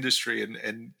up in the industry,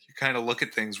 and you kind of look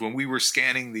at things. When we were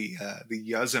scanning the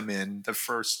Yazamin,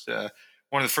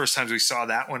 one of the first times we saw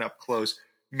that one up close,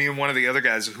 me and one of the other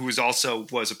guys who was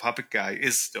a puppet guy,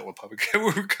 is still a puppet guy, we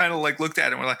were kind of like looked at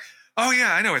it and we're like, oh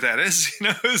yeah, I know what that is.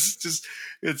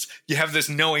 It's you have this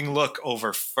knowing look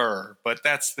over fur, but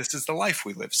this is the life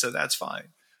we live, so that's fine.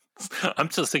 I'm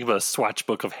just thinking about a swatch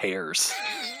book of hairs.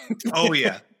 Oh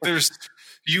yeah, there's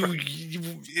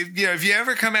If you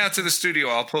ever come out to the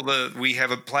studio, we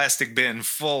have a plastic bin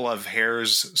full of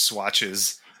Hairs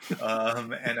swatches,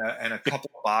 and a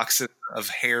couple of boxes of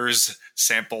Hairs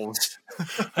samples.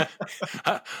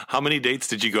 How many dates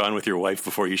did you go on with your wife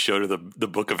before you showed her the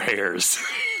book of Hairs?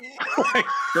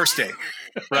 First date,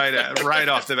 right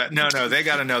off the bat. No, they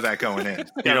got to know that going in.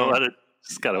 You don't let it.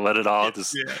 Just gotta let it all.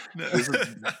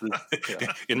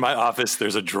 In my office,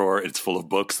 there's a drawer. It's full of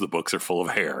books. The books are full of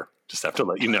hair. Just have to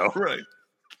let you know. Right.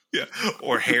 Yeah.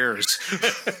 Or hairs.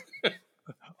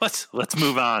 Let's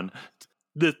move on.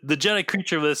 The Jedi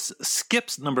creature list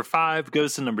skips number 5,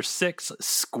 goes to number 6,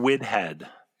 Squid Head.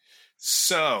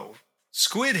 So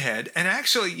Squid Head, and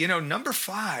actually, number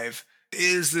 5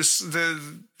 is this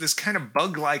kind of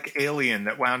bug-like alien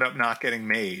that wound up not getting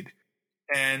made.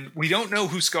 And we don't know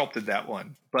who sculpted that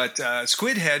one, but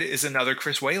Squid Head is another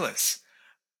Chris Walas.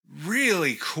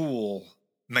 Really cool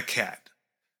maquette.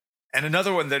 And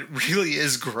another one that really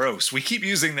is gross. We keep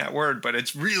using that word, but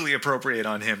it's really appropriate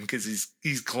on him because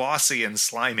he's glossy and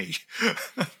slimy.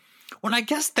 Well, I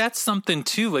guess that's something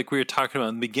too, like we were talking about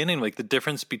in the beginning, like the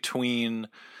difference between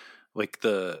like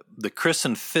the Chris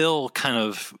and Phil kind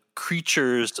of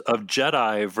creatures of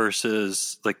Jedi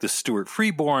versus like the Stuart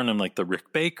Freeborn and like the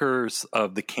Rick Bakers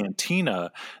of the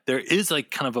Cantina. There is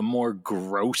like kind of a more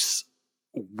gross,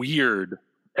 weird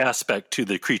aspect to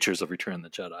the creatures of Return of the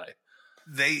Jedi.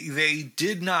 They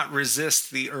did not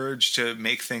resist the urge to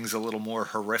make things a little more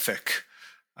horrific,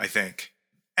 I think.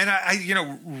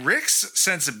 And Rick's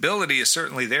sensibility is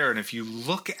certainly there. And if you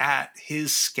look at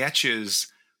his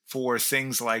sketches for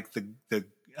things like the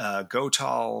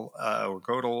Gotal or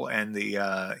Godel and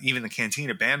the even the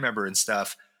Cantina band member and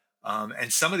stuff,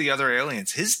 and some of the other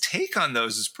aliens, his take on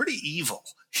those is pretty evil.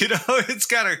 It's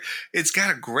got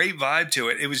a great vibe to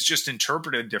it. It was just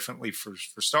interpreted differently for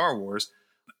Star Wars.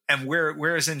 And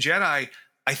whereas in Jedi,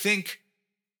 I think,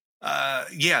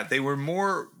 they were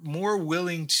more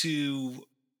willing to,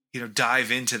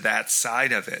 dive into that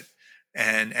side of it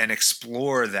and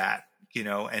explore that,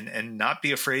 and not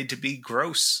be afraid to be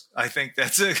gross. I think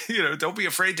that's don't be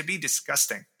afraid to be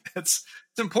disgusting. It's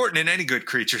important in any good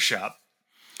creature shop.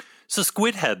 So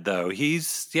Squid Head, though,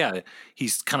 he's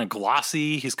kind of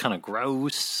glossy. He's kind of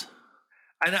gross.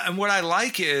 And what I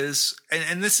like is,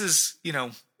 and this is,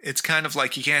 it's kind of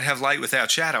like you can't have light without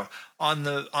shadow. On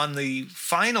the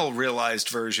final realized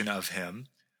version of him,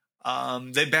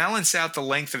 they balance out the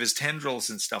length of his tendrils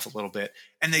and stuff a little bit,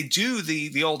 and they do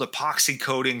the old epoxy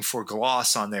coating for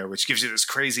gloss on there, which gives you this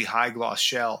crazy high gloss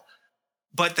shell.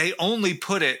 But they only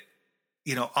put it,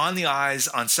 on the eyes,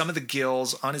 on some of the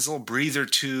gills, on his little breather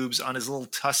tubes, on his little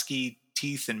tusky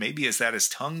teeth, and maybe is that his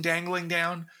tongue dangling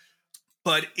down?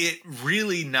 But it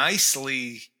really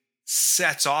nicely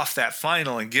sets off that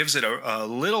final and gives it a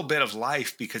little bit of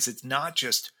life, because it's not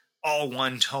just all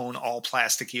one tone, all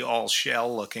plasticky, all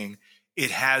shell looking.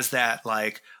 It has that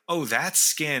like, oh, that's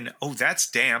skin. Oh, that's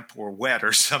damp or wet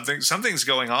or something. Something's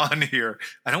going on here.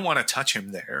 I don't want to touch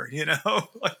him there,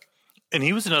 And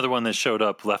he was another one that showed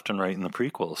up left and right in the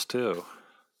prequels too.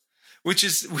 Which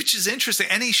is interesting.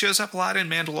 And he shows up a lot in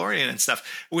Mandalorian and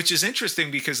stuff, which is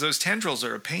interesting because those tendrils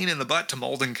are a pain in the butt to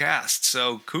mold and cast.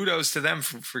 So kudos to them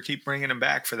for keep bringing him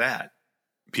back for that.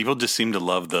 People just seem to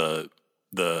love the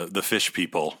fish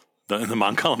people, the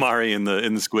Mon Calamari and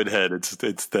the Squid Head. It's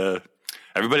the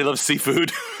everybody loves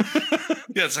seafood.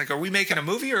 Yeah, it's like, are we making a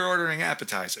movie or ordering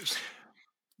appetizers?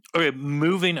 Okay,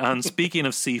 moving on. Speaking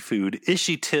of seafood,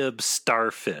 Ishitib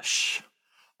Starfish.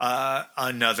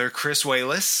 Another Chris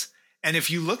Walas. And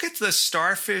if you look at the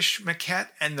Starfish maquette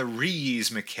and the Reese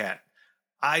maquette,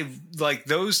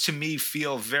 those to me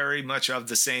feel very much of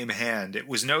the same hand. It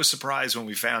was no surprise when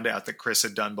we found out that Chris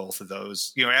had done both of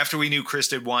those. After we knew Chris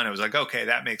did one, it was like, okay,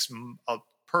 that makes a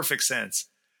perfect sense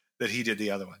that he did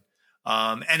the other one.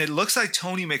 And it looks like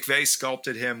Tony McVeigh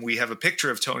sculpted him. We have a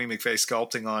picture of Tony McVeigh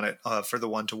sculpting on it for the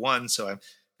 1-to-1. So I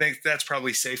think that's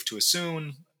probably safe to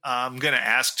assume. I'm going to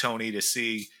ask Tony to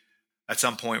see at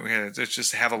some point. We're going to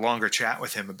just have a longer chat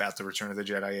with him about the Return of the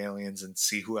Jedi aliens and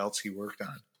see who else he worked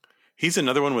on. He's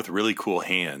another one with really cool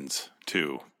hands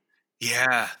too.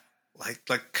 Yeah.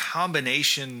 Like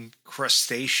combination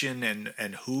crustacean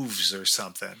and hooves or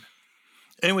something.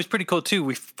 And it was pretty cool too.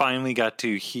 We finally got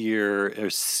to hear or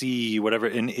see whatever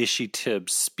in Ishitib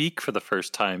speak for the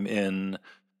first time in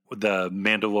the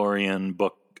Mandalorian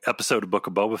episode of Book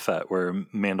of Boba Fett, where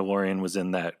Mandalorian was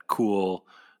in that cool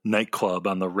nightclub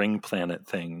on the ring planet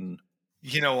thing.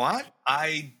 You know what?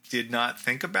 I did not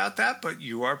think about that, but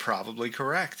you are probably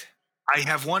correct. I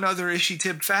have one other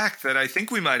Ishitib fact that I think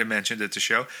we might have mentioned at the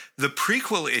show. The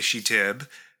prequel Ishitib,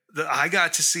 I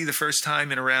got to see the first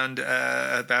time in around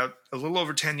about a little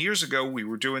over 10 years ago. We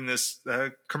were doing this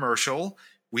commercial.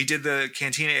 We did the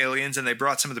Cantina aliens, and they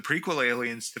brought some of the prequel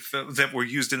aliens that were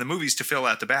used in the movies to fill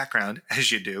out the background,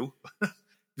 as you do.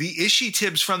 The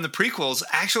Ishi-Tibs from the prequels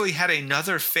actually had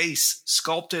another face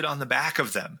sculpted on the back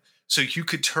of them, so you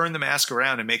could turn the mask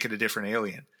around and make it a different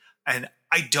alien. And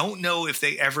I don't know if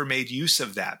they ever made use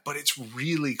of that, but it's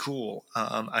really cool.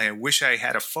 I wish I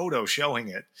had a photo showing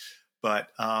it, but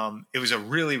it was a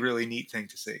really, really neat thing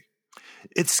to see.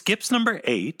 It skips number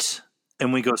 8,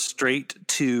 and we go straight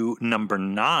to number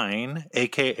 9,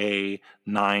 a.k.a.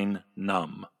 9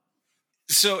 Numb.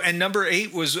 So, and number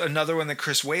 8 was another one that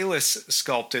Chris Walas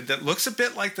sculpted that looks a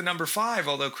bit like the number 5,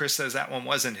 although Chris says that one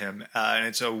wasn't him. And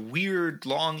it's a weird,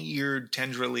 long-eared,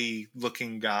 tendrily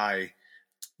looking guy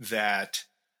that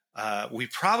we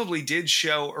probably did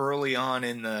show early on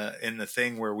in the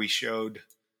thing where we showed,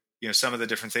 some of the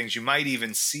different things. You might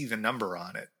even see the number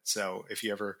on it. So if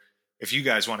you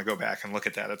guys want to go back and look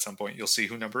at that at some point, you'll see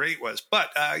who number 8 was. But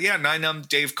 9 Numb,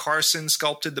 Dave Carson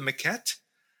sculpted the maquette.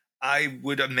 I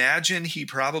would imagine he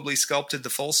probably sculpted the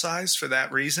full size for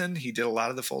that reason. He did a lot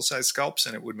of the full size sculpts,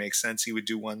 and it would make sense he would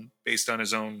do one based on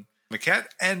his own maquette.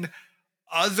 And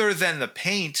other than the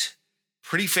paint,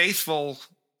 pretty faithful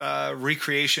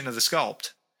recreation of the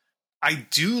sculpt. I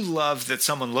do love that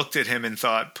someone looked at him and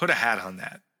thought, put a hat on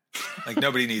that. Like,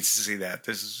 nobody needs to see that.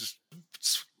 This is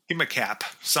just give him a cap,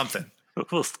 something. A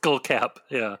little skull cap,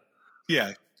 yeah.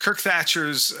 Yeah. Kirk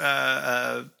Thatcher's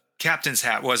captain's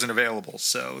hat wasn't available,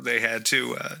 so they had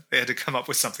to come up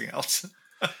with something else.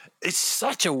 It's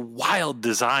such a wild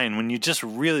design when you just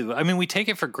really, I mean, we take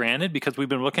it for granted because we've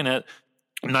been looking at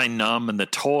 9 Numb and the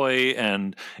toy,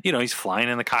 and he's flying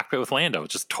in the cockpit with Lando.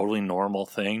 It's just a totally normal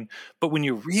thing. But when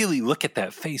you really look at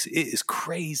that face, it is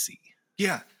crazy.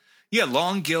 Yeah. Yeah,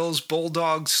 long gills,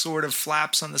 bulldog sort of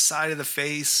flaps on the side of the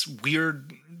face,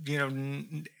 weird,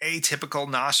 atypical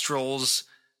nostrils,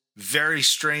 very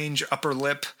strange upper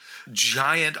lip,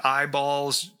 giant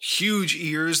eyeballs, huge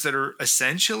ears that are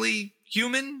essentially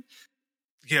human.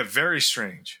 Yeah, very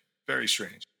strange. Very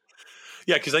strange.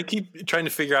 Yeah, because I keep trying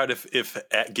to figure out if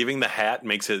giving the hat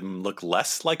makes him look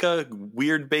less like a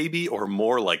weird baby or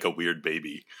more like a weird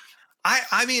baby.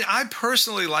 I mean, I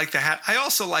personally like the hat. I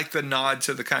also like the nod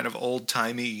to the kind of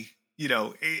old-timey,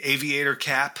 aviator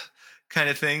cap kind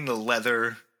of thing, the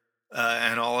leather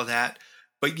and all of that.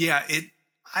 But yeah,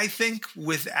 I think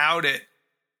without it,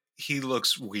 he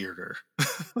looks weirder.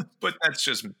 But that's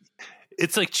just me.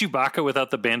 It's like Chewbacca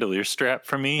without the bandolier strap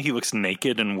for me. He looks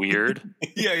naked and weird.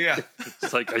 Yeah.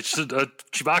 It's like,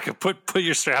 Chewbacca, put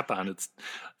your strap on.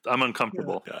 I'm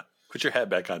uncomfortable. Yeah. Put your hat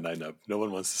back on, 9 Numb. No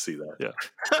one wants to see that. Yeah.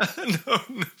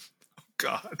 No.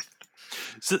 God.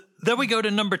 So then we go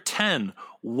to number 10,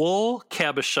 wool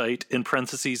cabochite, in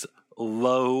parentheses,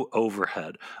 low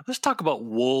overhead. Let's talk about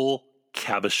wool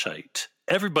cabochite.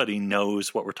 Everybody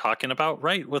knows what we're talking about,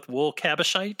 right? With wool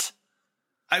cabochite?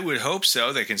 I would hope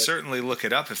so. They can certainly look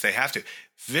it up if they have to.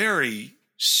 Very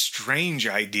strange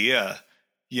idea,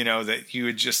 that you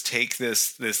would just take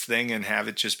this thing and have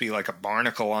it just be like a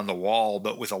barnacle on the wall,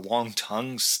 but with a long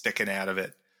tongue sticking out of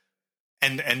it.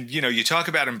 And you talk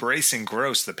about embracing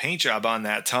gross, the paint job on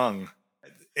that tongue.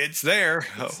 It's there.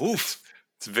 Oof.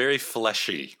 It's very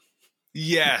fleshy.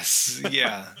 Yes.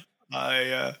 Yeah.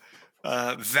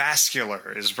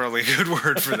 Vascular is probably a good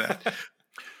word for that.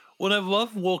 Well, I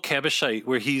love wool cabochite,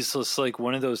 where he's just like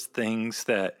one of those things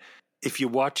that if you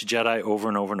watch Jedi over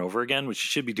and over and over again, which you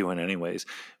should be doing anyways,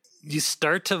 you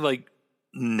start to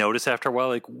notice after a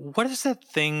while, what is that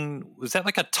thing? Was that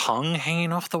like a tongue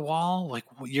hanging off the wall? Like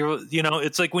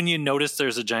it's like when you notice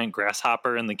there's a giant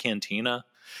grasshopper in the cantina.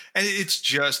 And it's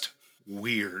just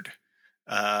weird.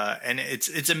 And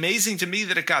it's amazing to me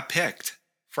that it got picked,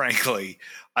 frankly.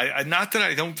 I not that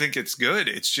I don't think it's good.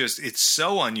 It's just, it's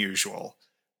so unusual.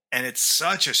 And it's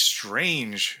such a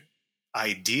strange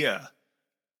idea.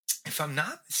 If I'm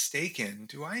not mistaken,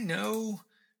 do I know?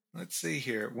 Let's see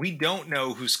here. We don't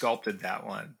know who sculpted that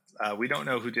one. We don't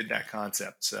know who did that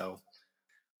concept. So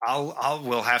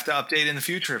we'll have to update in the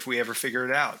future if we ever figure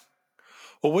it out.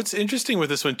 Well, what's interesting with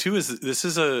this one too is this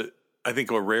is I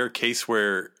think a rare case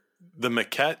where the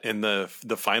maquette and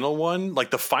the final one,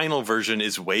 like the final version,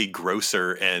 is way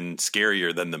grosser and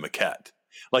scarier than the maquette.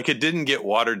 Like, it didn't get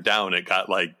watered down. It got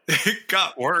it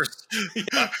got worse.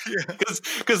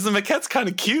 Because the maquette's kind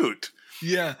of cute.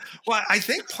 Yeah. Well, I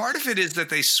think part of it is that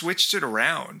they switched it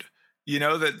around.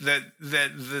 That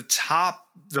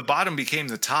the bottom became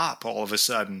the top all of a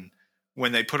sudden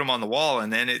when they put them on the wall,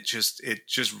 and then it just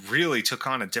really took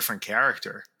on a different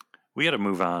character. We got to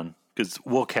move on because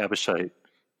wool cabochite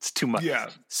It's too much. Yeah.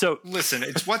 So listen,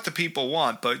 it's what the people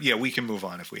want, but yeah, we can move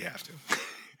on if we have to.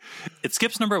 it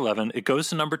skips number 11. It goes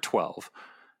to number 12.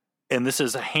 And this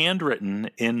is a handwritten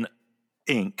in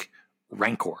ink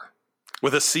Rancor.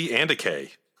 With a C and a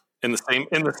K in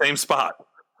the same spot.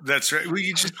 That's right. Well,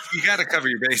 you got to cover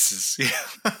your bases.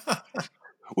 Yeah.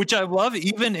 Which I love,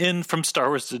 even in From Star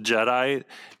Wars to Jedi,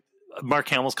 Mark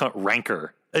Hamill's called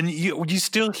Rancor. And you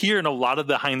still hear in a lot of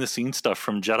behind the scenes stuff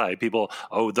from Jedi, people,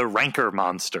 the Rancor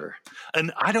monster.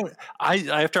 And I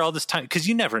after all this time, because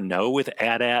you never know with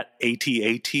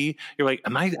AT-AT, you're like,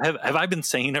 have I been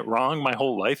saying it wrong my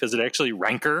whole life? Is it actually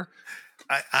Rancor?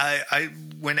 I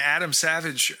when Adam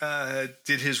Savage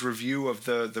did his review of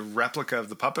the replica of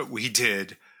the puppet we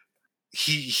did,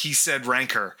 he said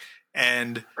Rancor.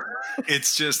 And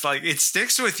it's just like, it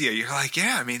sticks with you. You're like,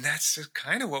 yeah, I mean, that's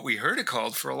kind of what we heard it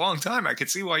called for a long time. I could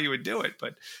see why you would do it.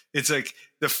 But it's like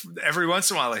every once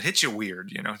in a while it hits you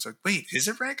weird. You know, it's like, wait, is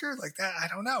it Rancor? Like that? I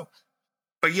don't know.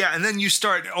 But yeah, and then you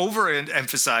start over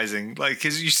emphasizing, like,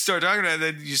 because you start talking about it,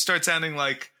 then you start sounding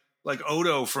like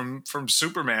Odo from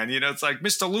Superman. You know, it's like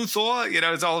Mr. Luthor. You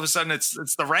know, it's all of a sudden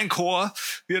it's the Rancor.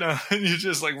 You know, and you're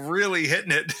just like really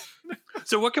hitting it.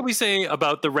 So what can we say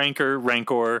about the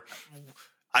Rancor?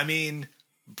 I mean,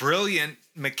 brilliant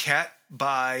maquette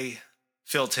by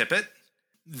Phil Tippett.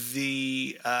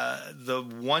 The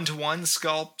 1-to-1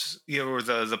 sculpt, or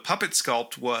the puppet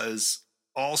sculpt was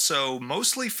also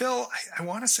mostly Phil. I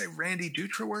want to say Randy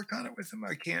Dutra worked on it with him.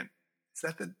 I can't. Is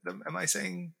that am I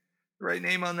saying the right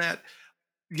name on that?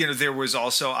 You know, there was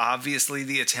also obviously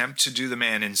the attempt to do the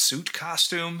man in suit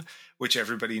costume, which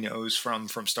everybody knows from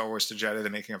Star Wars to Jedi, the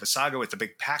making of a saga, with the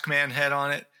big Pac-Man head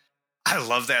on it. I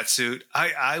love that suit.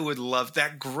 I would love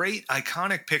that great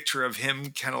iconic picture of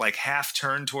him kind of like half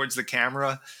turned towards the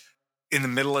camera in the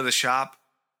middle of the shop.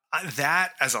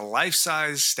 That as a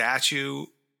life-size statue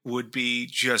would be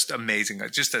just amazing.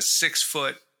 Just a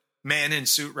 6-foot man in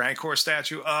suit Rancor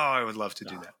statue. Oh, I would love to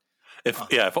do that.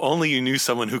 If only you knew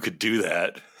someone who could do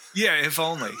that. Yeah, if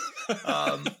only.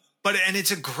 And it's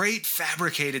a great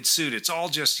fabricated suit. It's all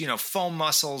just, foam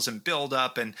muscles and build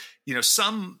up, and,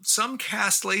 some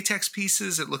cast latex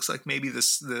pieces. It looks like maybe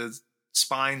the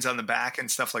spines on the back and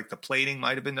stuff, like the plating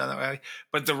might have been done that way.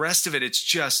 But the rest of it, it's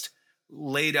just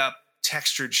laid up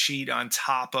textured sheet on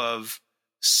top of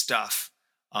stuff.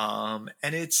 And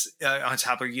it's on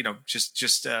top of,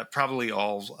 just probably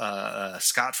all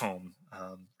Scott foam,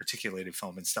 articulated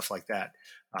foam and stuff like that.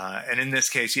 And in this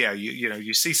case, yeah,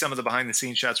 you see some of the behind the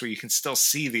scenes shots where you can still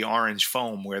see the orange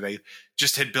foam where they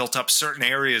just had built up certain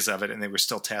areas of it and they were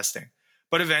still testing.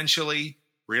 But eventually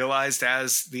realized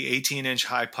as the 18-inch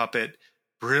high puppet,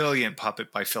 brilliant puppet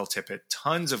by Phil Tippett,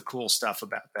 tons of cool stuff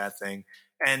about that thing.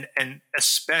 And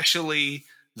especially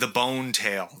the bone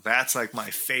tail. That's like my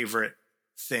favorite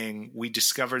thing. We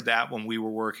discovered that when we were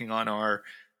working on our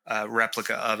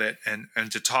replica of it, and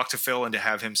to talk to Phil and to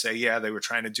have him say, yeah, they were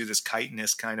trying to do this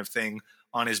chitinous kind of thing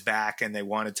on his back, and they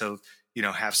wanted to,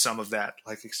 have some of that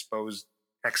like exposed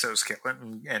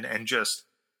exoskeleton and just,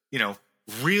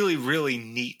 really, really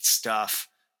neat stuff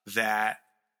that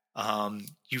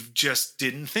you just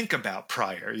didn't think about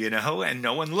prior, and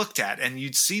no one looked at. And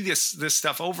you'd see this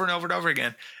stuff over and over and over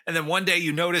again. And then one day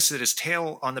you notice that his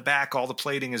tail on the back, all the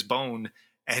plating is bone,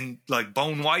 and like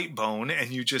white bone,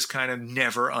 and you just kind of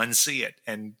never unsee it,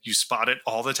 and you spot it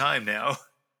all the time now.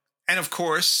 And of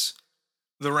course,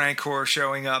 the Rancor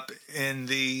showing up in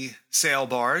the sail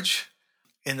barge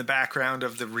in the background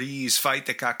of the Reese fight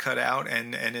that got cut out,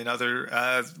 and in other,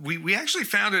 we actually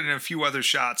found it in a few other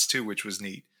shots too, which was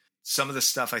neat. Some of the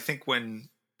stuff, I think when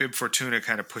Bib Fortuna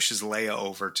kind of pushes Leia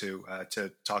over to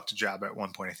talk to Jabba at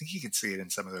one point, I think you can see it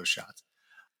in some of those shots.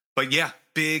 But yeah,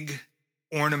 big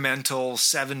ornamental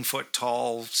 7-foot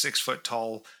tall, 6-foot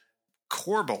tall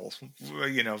corbel,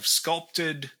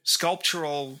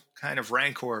 sculptural kind of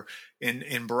Rancor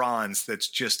in bronze that's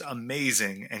just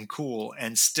amazing and cool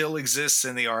and still exists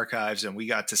in the archives. And we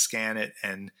got to scan it,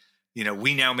 and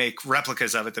we now make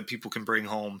replicas of it that people can bring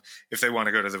home if they want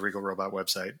to go to the Regal Robot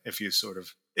website, if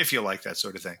you like that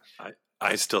sort of thing.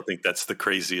 I still think that's the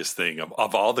craziest thing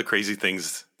of all the crazy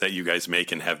things that you guys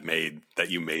make and have made,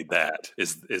 that you made that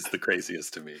is the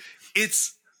craziest to me.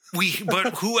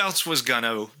 But who else was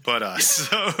gonna but us?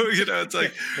 So, it's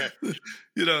like,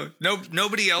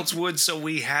 nobody else would. So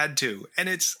we had to, and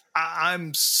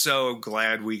I'm so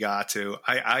glad we got to.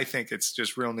 I think it's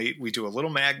just real neat. We do a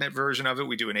little magnet version of it.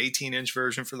 We do an 18-inch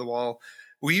version for the wall.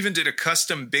 We even did a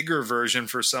custom bigger version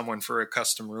for someone for a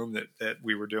custom room that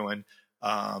we were doing.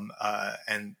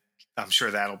 And I'm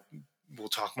sure we'll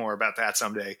talk more about that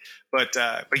someday, but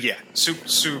yeah, super,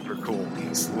 super cool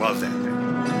piece. Love that thing.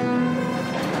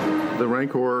 The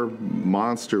Rancor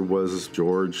monster was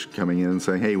George coming in and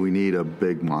saying, hey, we need a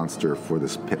big monster for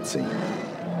this pit scene.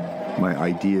 My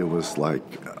idea was like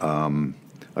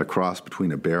a cross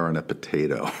between a bear and a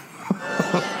potato.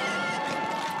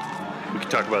 We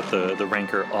could talk about the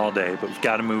Rancor all day, but we've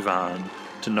got to move on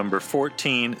to number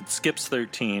 14. It skips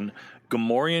 13.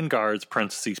 Gamorrean guards,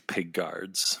 parentheses, pig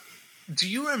guards. Do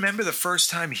you remember the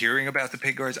first time hearing about the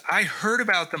pig guards? I heard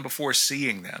about them before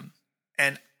seeing them,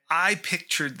 and I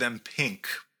pictured them pink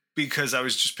because I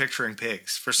was just picturing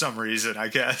pigs for some reason, I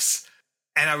guess.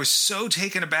 And I was so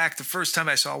taken aback the first time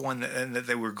I saw one that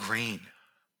they were green.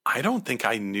 I don't think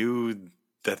I knew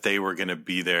that they were going to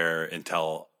be there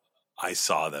until I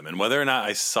saw them. And whether or not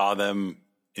I saw them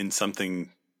in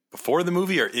something before the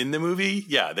movie or in the movie,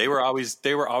 yeah, they were always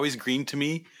green to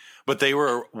me. But they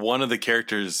were one of the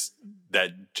characters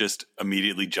that just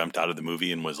immediately jumped out of the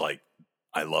movie and was like,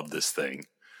 I love this thing.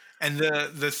 And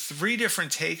the three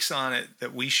different takes on it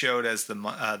that we showed as the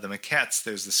maquettes,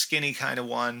 there's the skinny kind of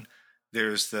one,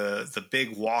 there's the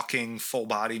big walking full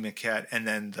body maquette, and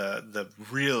then the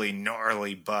really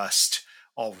gnarly bust,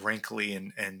 all wrinkly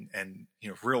and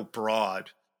real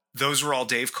broad. Those were all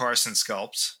Dave Carson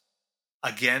sculpts.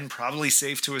 Again, probably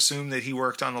safe to assume that he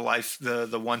worked on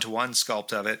the one-to-one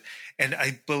sculpt of it. And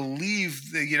I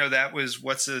believe that was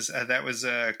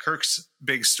Kirk's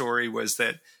big story, was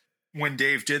that when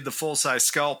Dave did the full-size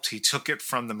sculpt, he took it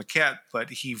from the maquette, but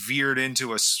he veered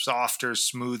into a softer,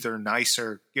 smoother,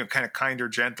 nicer, kind of kinder,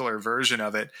 gentler version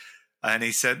of it. And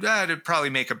he said, it'd probably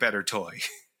make a better toy.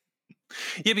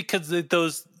 Yeah, because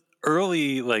those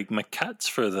early maquettes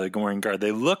for the Gamorrean Guard,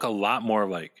 they look a lot more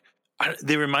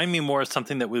they remind me more of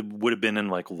something that would have been in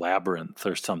Labyrinth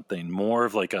or something, more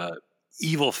of a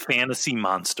evil fantasy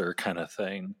monster kind of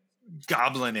thing.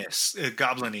 Goblin-esque,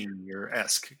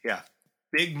 yeah.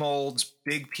 Big molds,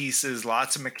 big pieces,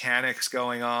 lots of mechanics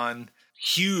going on,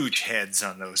 huge heads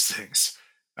on those things.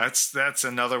 That's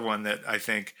another one that I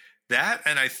think that,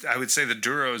 and I would say the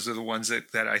Duros are the ones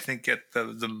that I think get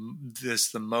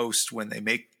the most when they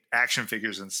make action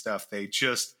figures and stuff. They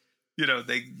just,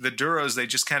 the Duros, they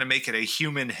just kind of make it a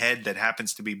human head that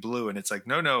happens to be blue. And it's like,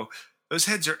 no, those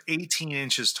heads are 18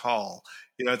 inches tall.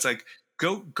 It's like,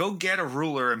 go get a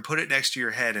ruler and put it next to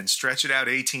your head and stretch it out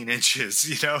 18 inches.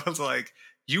 It's like,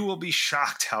 you will be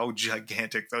shocked how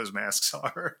gigantic those masks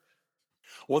are.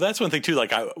 Well, that's one thing too.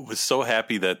 I was so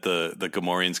happy that the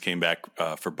Gamorreans came back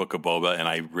for Book of Boba, and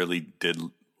I really did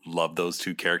love those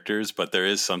two characters. But there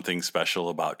is something special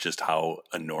about just how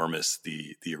enormous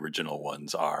the original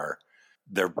ones are.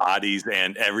 Their bodies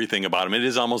and everything about them. It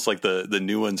is almost like the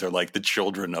new ones are like the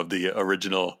children of the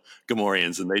original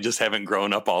Gamorreans, and they just haven't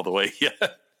grown up all the way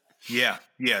yet. Yeah.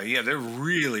 They're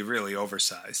really, really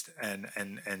oversized, and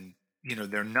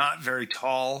they're not very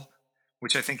tall,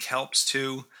 which I think helps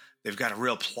too. They've got a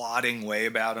real plodding way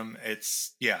about them.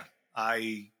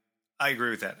 I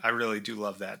agree with that. I really do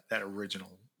love that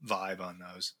original vibe on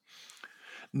those.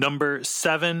 Number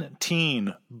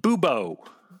 17, Bubo.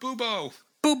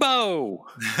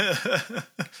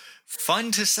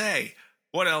 Fun to say.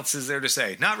 What else is there to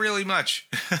say? Not really much.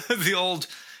 The old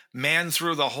man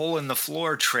through the hole in the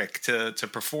floor trick to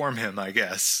perform him, I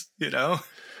guess.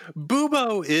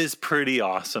 Bubo is pretty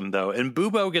awesome, though. And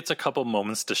Bubo gets a couple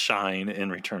moments to shine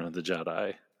in Return of the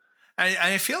Jedi.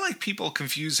 I feel like people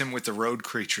confuse him with the road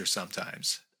creature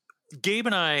sometimes. Gabe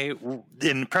and I,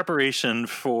 in preparation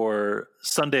for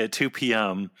Sunday at 2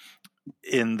 p.m.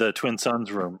 in the Twin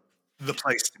Suns room, the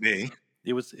place to be.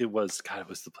 It was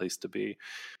the place to be.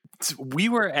 We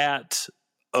were at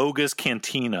Oga's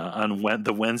Cantina on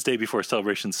the Wednesday before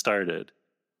Celebration started.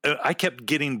 I kept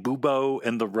getting Bubo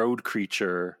and the road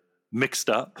creature mixed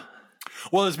up.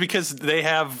 Well, it's because they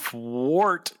have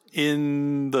Wart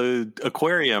in the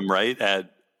aquarium, right,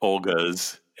 at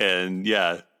Olga's. And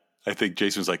yeah, I think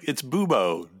Jason was like, it's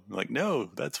Bubo. I'm like,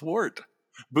 no, that's Wart.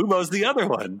 Bubo's the other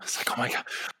one. It's like, oh my God,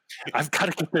 I've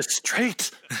got to get this straight.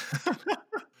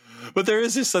 But there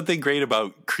is just something great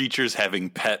about creatures having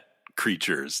pet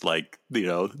creatures.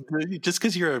 Just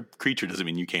because you're a creature doesn't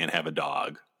mean you can't have a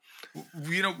dog.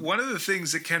 One of the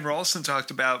things that Ken Ralston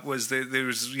talked about was that there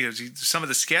was, some of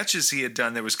the sketches he had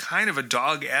done, there was kind of a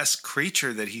dog-esque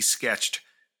creature that he sketched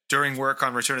during work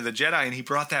on Return of the Jedi, and he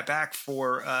brought that back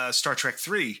for Star Trek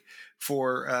 3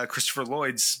 for Christopher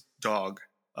Lloyd's dog,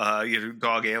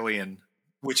 dog alien,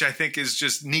 which I think is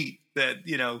just neat that,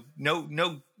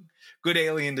 no good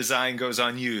alien design goes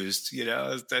unused.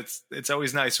 It's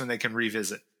always nice when they can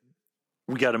revisit.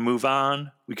 We got to move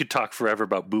on. We could talk forever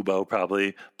about Bubo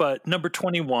probably, but number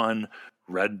 21,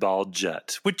 Red Ball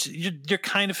Jet, which you're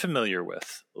kind of familiar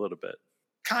with a little bit.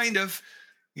 Kind of.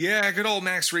 Yeah, good old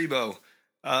Max Rebo.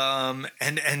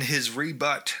 and his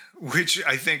rebut, which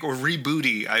I think, or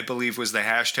rebooty, I believe was the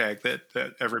hashtag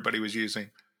that everybody was using.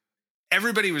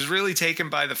 Everybody was really taken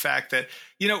by the fact that,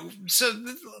 so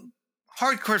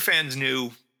hardcore fans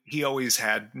knew he always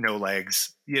had no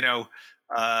legs.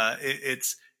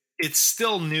 It's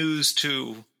still news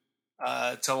to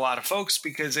a lot of folks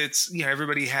because it's,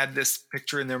 everybody had this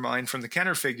picture in their mind from the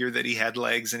Kenner figure that he had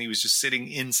legs and he was just sitting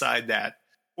inside that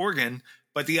organ.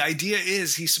 But the idea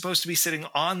is he's supposed to be sitting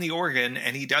on the organ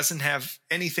and he doesn't have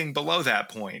anything below that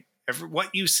point.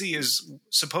 What you see is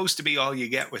supposed to be all you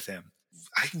get with him.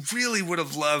 I really would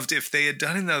have loved if they had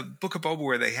done in the Book of Boba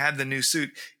where they had the new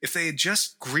suit, if they had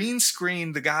just green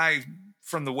screened the guy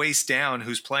from the waist down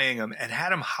who's playing him and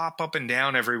had him hop up and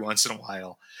down every once in a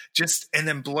while, and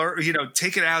then blur,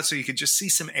 take it out so you could just see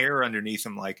some air underneath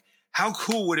him. Like, how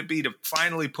cool would it be to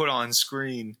finally put on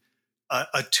screen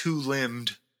a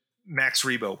two-limbed Max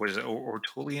Rebo? What is it?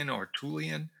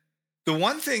 Ortulian? The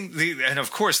one thing, and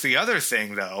of course the other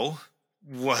thing though,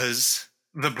 was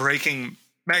the breaking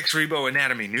Max Rebo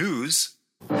anatomy news.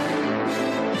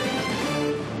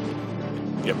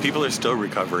 Yeah, people are still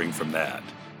recovering from that.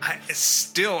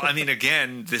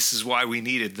 Again, this is why we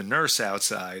needed the nurse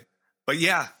outside. But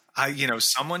yeah,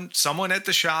 someone at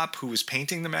the shop who was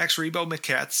painting the Max Rebo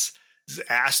maquettes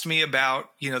asked me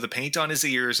about, the paint on his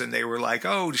ears, and they were like,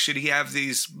 oh, should he have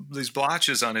these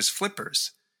blotches on his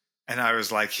flippers? And I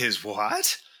was like, his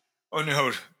what?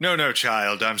 Oh, no,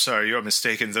 child, I'm sorry, you're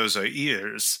mistaken, those are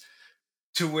ears.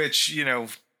 To which,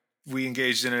 we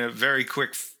engaged in a very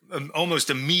quick, almost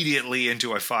immediately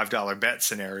into a $5 bet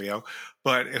scenario.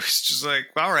 But it was just like,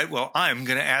 all right, well, I'm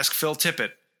going to ask Phil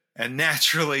Tippett. And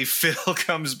naturally, Phil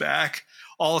comes back,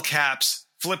 all caps,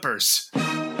 flippers.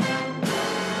 Are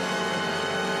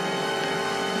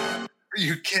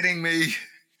you kidding me?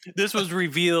 This was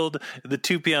revealed the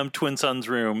 2 p.m. Twin Suns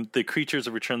room, the Creatures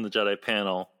of Return of the Jedi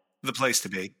panel. The place to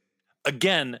be.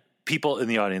 Again, people in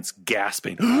the audience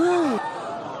gasping.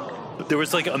 There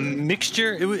was like a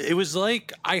mixture. It was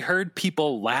like I heard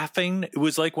people laughing. It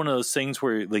was like one of those things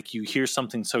where like you hear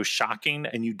something so shocking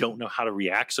and you don't know how to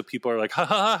react. So people are like, ha,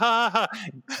 ha, ha, ha, ha,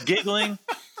 giggling.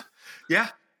 Yeah.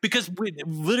 Because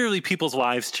literally people's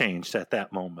lives changed at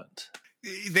that moment.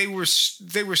 They were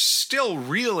still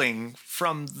reeling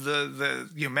from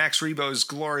the Max Rebo's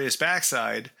glorious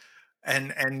backside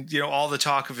and all the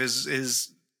talk of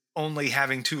his only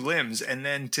having two limbs, and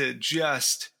then to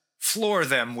just floor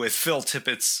them with Phil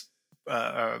Tippett's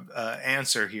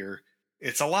answer here.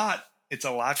 It's a lot. It's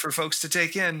a lot for folks to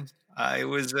take in.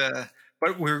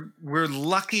 But we're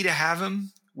lucky to have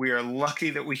him. We are lucky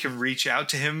that we can reach out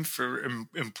to him for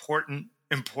important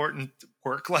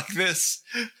work like this.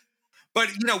 But,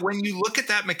 when you look at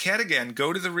that maquette again,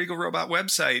 go to the Regal Robot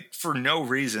website for no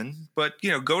reason, but,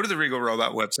 go to the Regal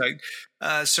Robot website,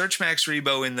 search Max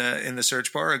Rebo in the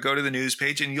search bar, or go to the news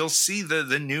page, and you'll see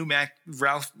the new Max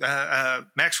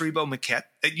Rebo maquette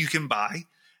that you can buy.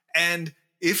 And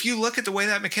if you look at the way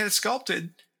that maquette is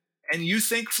sculpted and you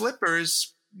think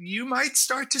flippers, you might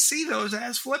start to see those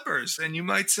as flippers. And you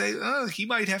might say, oh, he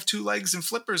might have two legs and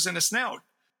flippers and a snout.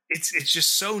 It's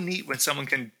just so neat when someone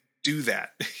can do that,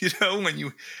 when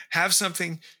you have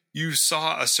something you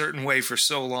saw a certain way for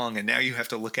so long and now you have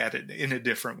to look at it in a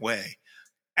different way.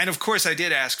 And of course I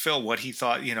did ask Phil what he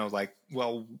thought,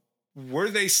 well,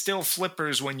 were they still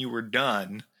flippers when you were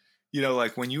done?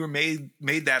 When you were made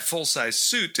that full-size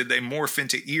suit, did they morph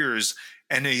into ears?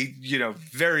 And he,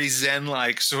 very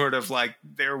zen-like, sort of like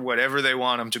they're whatever they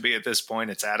want them to be at this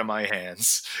point. It's out of my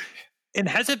hands. And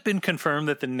has it been confirmed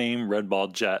that the name Red Ball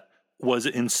Jet was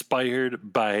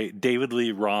inspired by David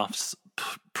Lee Roth's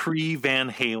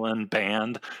pre-Van Halen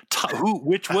band,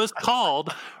 which was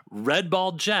called Red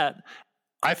Ball Jet?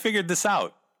 I figured this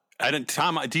out.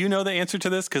 Tom, do you know the answer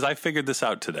to this? Because I figured this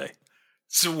out today.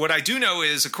 So what I do know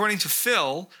is, according to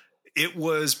Phil, it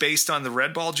was based on the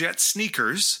Red Ball Jet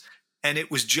sneakers, and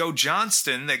it was Joe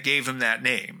Johnston that gave him that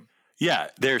name. Yeah,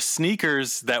 they're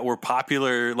sneakers that were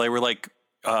popular. They were like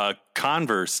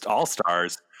Converse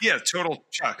All-Stars. Yeah, total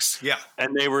Chucks. Yeah.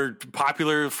 And they were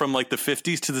popular from like the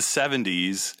 50s to the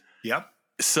 70s. Yep.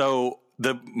 So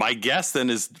my guess then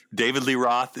is David Lee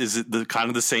Roth is the kind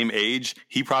of the same age.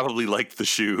 He probably liked the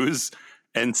shoes,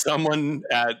 and someone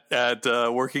at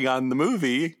working on the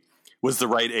movie was the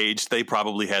right age. They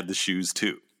probably had the shoes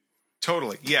too.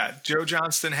 Totally. Yeah. Joe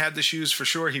Johnston had the shoes for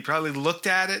sure. He probably looked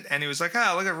at it and he was like,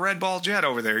 oh, look at Red Ball Jet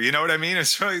over there. You know what I mean?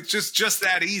 It's really just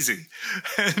that easy.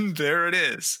 And there it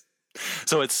is.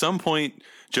 So at some point,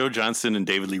 Joe Johnston and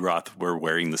David Lee Roth were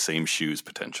wearing the same shoes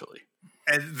potentially.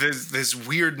 and there's this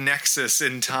weird nexus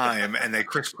in time, and they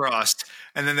crisscrossed,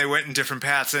 and then they went in different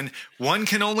paths. And one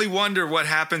can only wonder what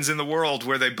happens in the world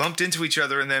where they bumped into each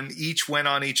other and then each went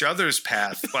on each other's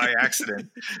path by accident.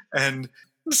 And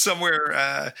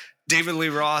somewhere David Lee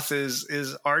Roth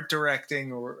is art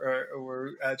directing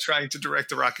or trying to direct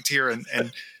The Rocketeer,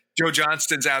 and Joe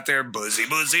Johnston's out there, buzzy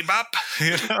bop.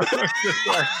 You know?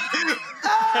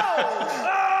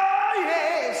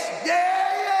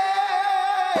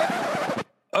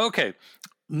 Okay,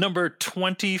 number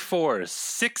 24,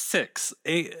 6'6",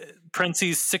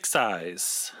 parentheses 6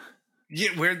 eyes. Yeah,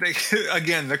 where they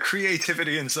again the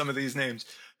creativity in some of these names.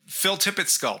 Phil Tippett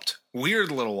sculpt,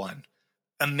 weird little one.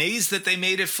 Amazed that they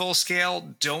made it full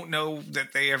scale. Don't know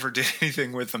that they ever did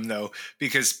anything with them though,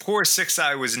 because poor 6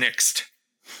 Eye was nixed.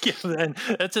 Yeah, and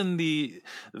that's in the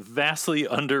vastly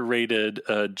underrated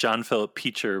John Philip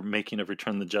Peacher Making of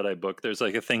Return of the Jedi book. There's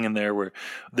like a thing in there where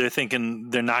they're thinking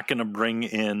they're not going to bring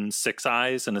in 6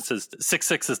 Eyes, and it says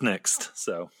 6'6" is nixed.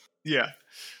 So yeah,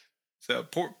 so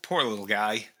poor little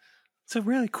guy. It's a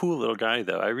really cool little guy,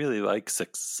 though. I really like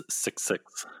 6'6".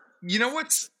 You know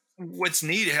what's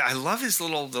neat? I love his the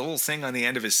little thing on the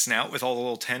end of his snout with all the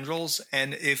little tendrils.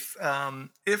 And if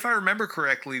I remember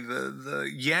correctly,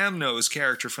 the Yam Nose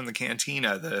character from the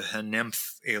Cantina, the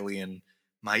Hnemth alien,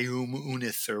 Mayum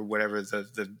Unith or whatever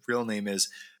the real name is,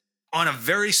 on a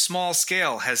very small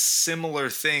scale has similar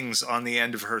things on the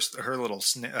end of her little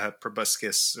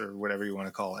proboscis or whatever you want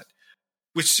to call it,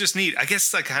 which is just neat. I guess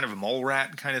it's like kind of a mole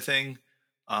rat kind of thing.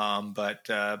 But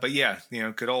yeah,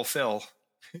 good old Phil.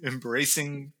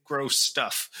 Embracing gross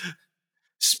stuff.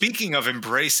 Speaking of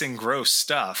embracing gross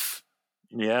stuff.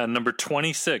 Yeah, number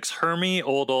 26, Hermie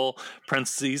Odal,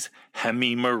 parentheses,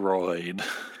 hemimoroid.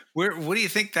 What do you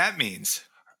think that means?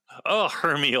 Oh,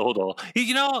 Hermie Odal.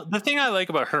 The thing I like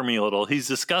about Hermie Odal, he's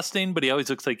disgusting, but he always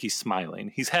looks like he's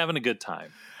smiling. He's having a good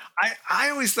time. I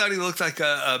always thought he looked like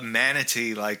a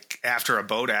manatee, like after a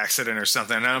boat accident or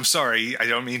something. And I'm sorry, I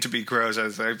don't mean to be gross.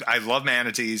 I love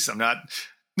manatees. I'm not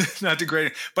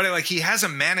degrading, but he has a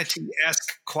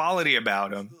manatee-esque quality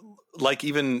about him. Like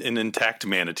even an intact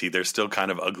manatee, they're still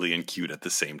kind of ugly and cute at the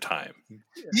same time.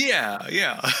 Yeah.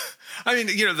 I mean,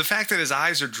 the fact that his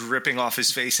eyes are dripping off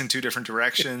his face in 2 different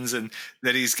directions and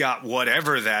that he's got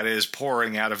whatever that is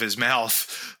pouring out of his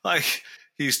mouth, like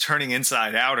he's turning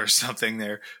inside out or something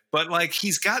there. But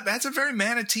that's a very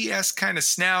manatee-esque kind of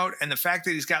snout. And the fact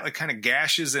that he's got kind of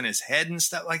gashes in his head and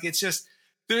stuff, it's just,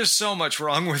 there's so much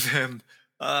wrong with him.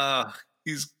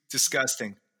 He's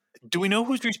disgusting. Do we know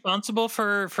who's responsible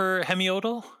for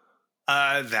Hemiodal?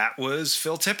 That was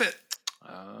Phil Tippett.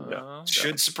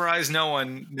 Should surprise no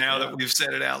one now that we've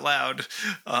said it out loud.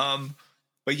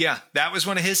 But yeah, that was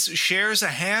one of his. Shares a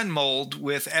hand mold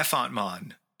with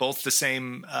Effantmon, both the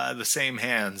same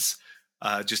hands,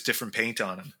 just different paint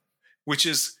on them. Which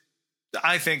is,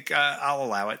 I think, I'll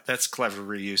allow it. That's clever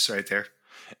reuse right there.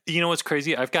 You know what's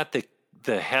crazy? I've got the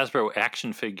Hasbro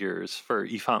action figures for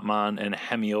Effantmon and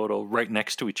Hemiodal right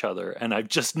next to each other, and I've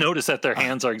just noticed that their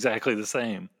hands are exactly the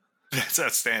same. That's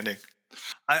outstanding.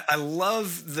 I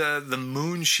love the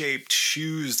moon-shaped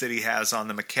shoes that he has on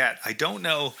the maquette. I don't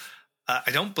know. I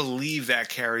don't believe that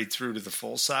carried through to the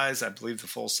full size. I believe the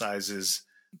full size is,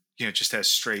 just has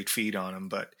straight feet on him,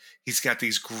 but he's got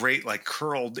these great,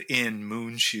 curled in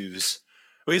moon shoes.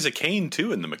 Well, he's a cane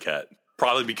too in the maquette.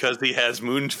 Probably because he has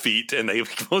moon feet and they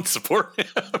won't support him.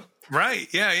 Right.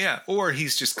 Yeah. Or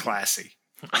he's just classy.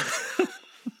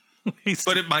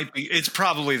 But it's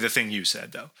probably the thing you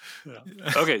said, though. Yeah.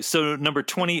 Okay, so number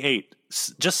 28,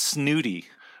 just Snooty,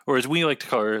 or as we like to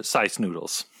call her, Cy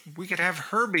Snoodles. We could have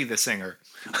her be the singer.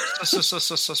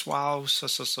 Wow.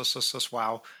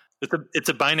 Wow. It's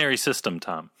a binary system,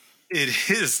 Tom. It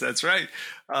is. That's right.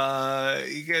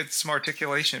 You get some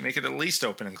articulation. Make it at least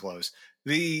open and close.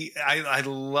 I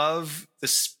love the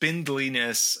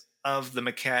spindliness of the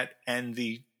maquette, and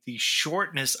the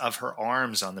shortness of her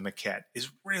arms on the maquette is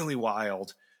really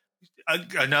wild.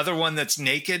 Another one that's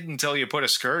naked until you put a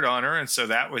skirt on her, and so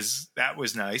that was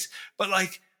nice. But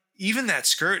even that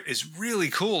skirt is really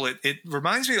cool. It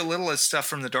reminds me a little of stuff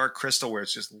from the Dark Crystal, where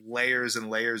it's just layers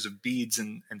and layers of beads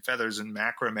and feathers and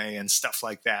macrame and stuff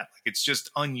like that. It's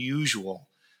just unusual.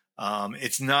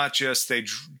 It's not just they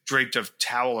draped a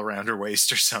towel around her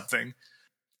waist or something.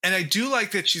 And I do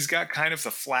like that she's got kind of the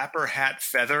flapper hat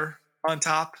feather on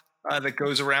top that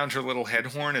goes around her little head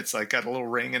horn. It's got a little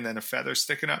ring and then a feather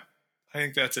sticking up. I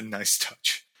think that's a nice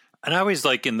touch. And I always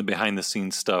like in the behind the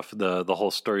scenes stuff, the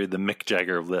whole story of the Mick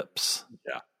Jagger lips.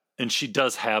 Yeah. And she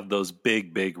does have those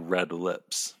big, big red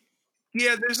lips.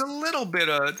 Yeah, there's a little bit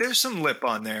of, there's some lip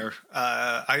on there.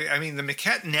 I mean, the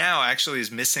maquette now actually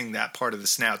is missing that part of the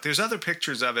snout. There's other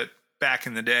pictures of it back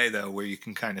in the day, though, where you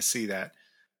can kind of see that.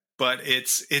 But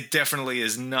it definitely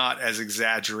is not as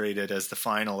exaggerated as the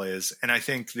final is. And I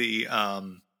think the,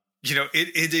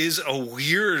 it is a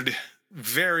weird,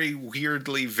 very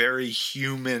weirdly, very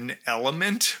human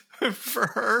element for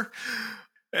her.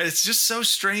 It's just so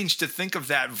strange to think of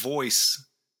that voice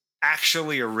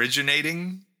actually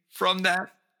originating from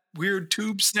that weird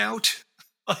tube snout.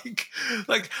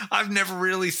 like I've never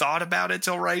really thought about it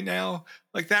till right now.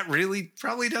 Like, that really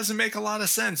probably doesn't make a lot of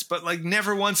sense, but like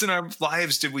never once in our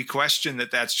lives did we question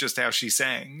that that's just how she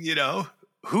sang, you know?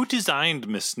 Who designed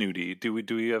Miss Snooty? Do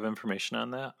we have information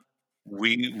on that?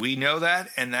 We know that,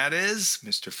 and that is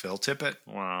Mr. Phil Tippett.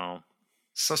 Wow.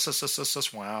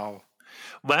 Wow.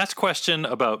 Last question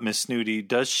about Miss Snooty.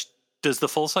 Does the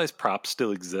full-size prop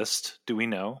still exist? Do we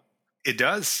know? It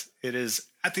does. It is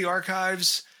at the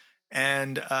archives,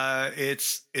 and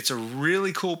it's a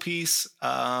really cool piece.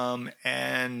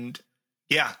 And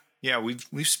yeah,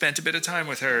 we've spent a bit of time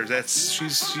with her.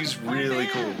 She's really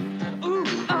cool.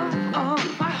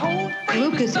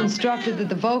 Lucas instructed that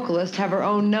the vocalist have her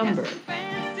own number.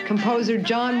 Composer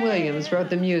John Williams wrote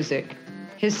the music.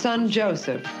 His son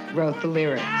Joseph wrote the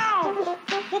lyrics.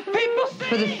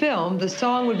 For the film, the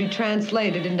song would be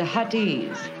translated into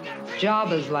Huttese,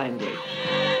 Java's language.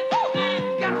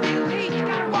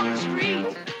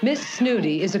 Miss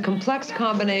Snooty is a complex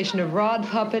combination of rod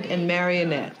puppet and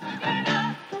marionette.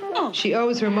 She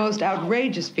owes her most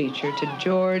outrageous feature to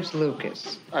George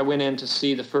Lucas. I went in to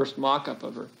see the first mock-up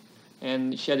of her,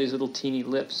 and she had these little teeny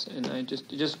lips, and it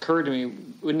just occurred to me,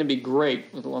 wouldn't it be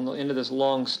great with on the end of this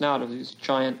long snout of these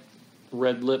giant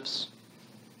red lips,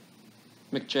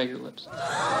 Mick Jagger lips.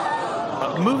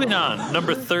 Moving on,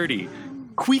 number 30,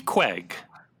 Queequeg.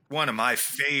 One of my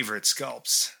favorite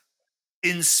sculpts.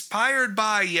 Inspired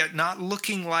by, yet not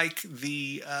looking like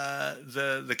the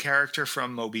character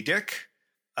from Moby Dick.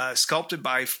 Sculpted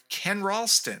by Ken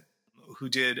Ralston, who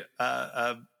did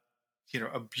a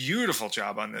beautiful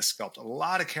job on this sculpt. A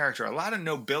lot of character, a lot of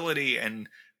nobility and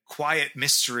quiet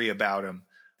mystery about him.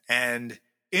 And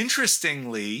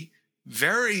interestingly,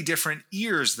 very different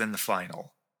ears than the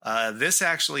final. This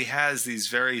actually has these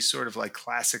very sort of like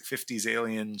classic 50s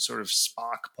alien sort of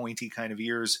Spock pointy kind of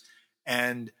ears.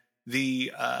 And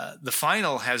the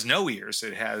final has no ears.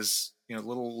 It has,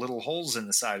 little holes in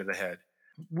the side of the head,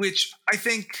 which I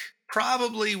think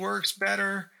probably works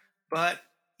better, but,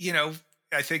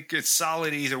 I think it's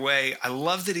solid either way. I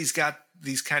love that he's got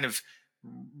these kind of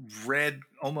red,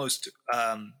 almost,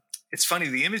 it's funny,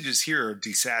 the images here are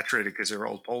desaturated because they're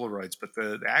old Polaroids, but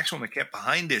the actual maquette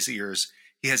behind his ears,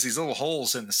 he has these little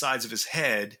holes in the sides of his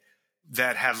head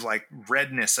that have like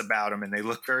redness about them, and they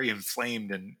look very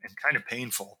inflamed and kind of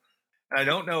painful. And I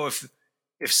don't know if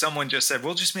someone just said,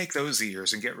 we'll just make those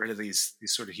ears and get rid of these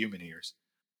sort of human ears.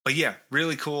 But yeah,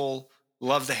 really cool.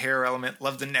 Love the hair element.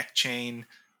 Love the neck chain.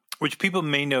 Which people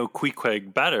may know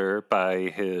Queequeg better by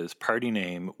his party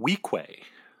name, Weequay.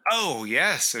 Oh,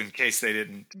 yes, in case they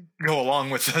didn't go along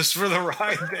with us for the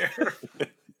ride there.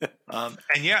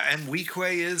 And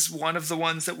Weequay is one of the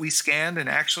ones that we scanned, and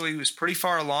actually was pretty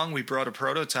far along. We brought a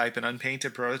prototype, an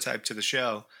unpainted prototype, to the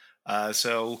show.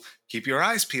 So keep your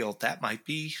eyes peeled. That might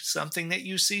be something that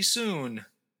you see soon.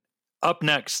 Up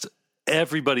next,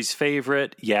 everybody's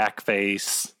favorite, Yak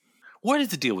Face. What is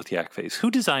the deal with Yak Face? Who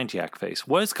designed Yak Face?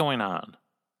 What is going on?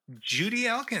 Judy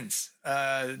Elkins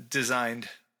designed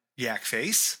Yak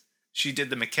Face. She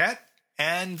did the maquette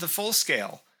and the full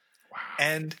scale. Wow.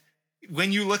 And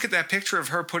when you look at that picture of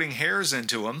her putting hairs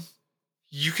into him,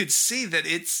 you could see that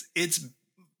it's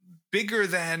bigger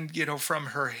than, from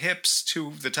her hips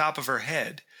to the top of her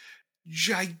head.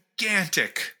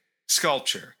 Gigantic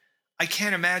sculpture. I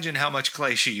can't imagine how much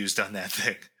clay she used on that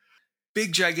thing.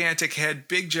 Big, gigantic head,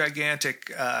 big,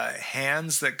 gigantic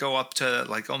hands that go up to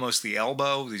like almost the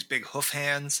elbow, these big hoof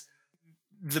hands.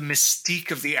 The mystique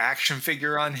of the action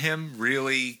figure on him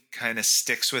really kind of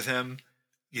sticks with him.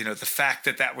 The fact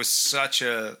that was such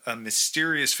a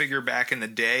mysterious figure back in the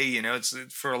day, it's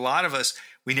for a lot of us,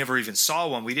 we never even saw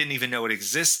one. We didn't even know it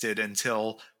existed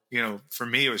until, for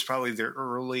me, it was probably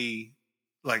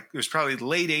it was probably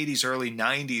late 80s, early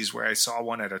 90s where I saw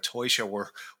one at a toy show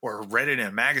or read it in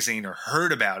a magazine or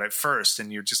heard about it first.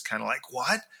 And you're just kind of like,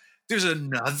 what? There's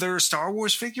another Star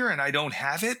Wars figure and I don't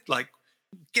have it? Like,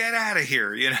 get out of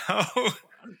here, And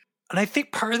I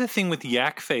think part of the thing with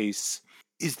Yak Face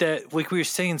is that, like we were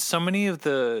saying, so many of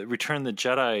the Return of the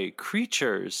Jedi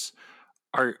creatures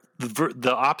are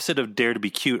the opposite of dare to be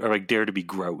cute, or like dare to be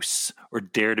gross or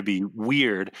dare to be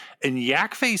weird. And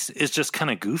Yak Face is just kind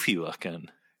of goofy looking.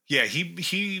 Yeah,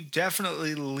 he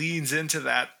definitely leans into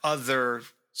that other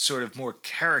sort of more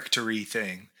character-y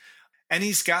thing. And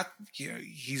he's got,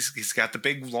 he's got the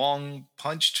big long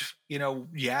punched,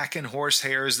 yak and horse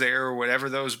hairs there, or whatever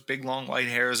those big long white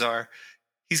hairs are.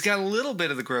 He's got a little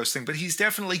bit of the gross thing, but he's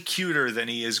definitely cuter than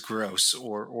he is gross,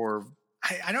 or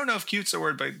I don't know if cute's the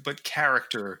word, but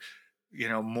character,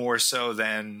 more so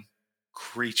than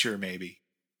creature maybe.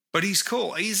 But he's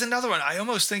cool. He's another one. I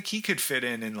almost think he could fit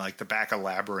in like the back of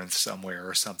Labyrinth somewhere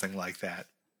or something like that.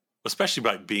 Especially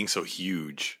by being so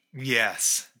huge.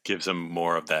 Yes. Gives him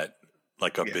more of that,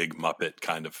 like a big Muppet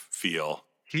kind of feel.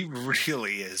 He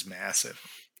really is massive.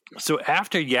 So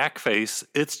after Yak Face,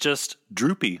 it's just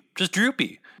Droopy. Just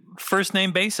Droopy. First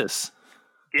name basis.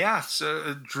 Yeah,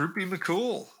 so Droopy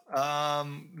McCool.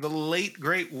 The late,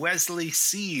 great Wesley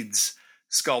Seeds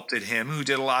sculpted him, who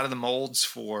did a lot of the molds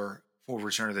for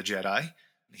Return of the Jedi.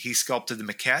 He sculpted the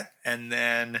maquette, and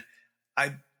then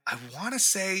I want to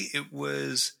say it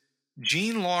was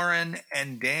Gene Lauren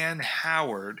and Dan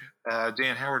Howard,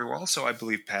 who also, I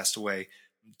believe, passed away,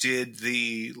 did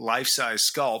the life-size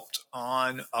sculpt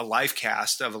on a life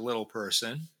cast of a little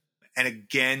person, and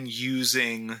again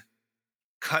using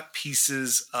cut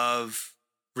pieces of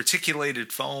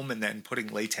reticulated foam and then putting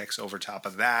latex over top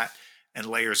of that and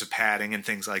layers of padding and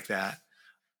things like that.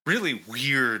 Really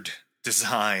weird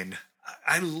design.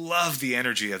 I love the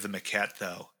energy of the maquette,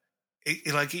 though.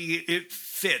 It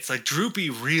fits. Like,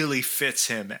 Droopy really fits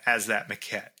him as that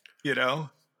maquette,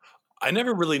 I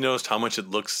never really noticed how much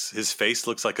his face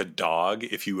looks like a dog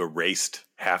if you erased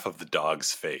half of the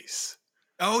dog's face.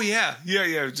 Oh, yeah. Yeah.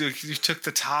 You took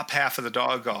the top half of the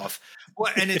dog off.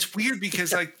 Well, and it's weird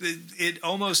because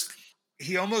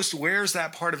he almost wears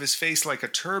that part of his face like a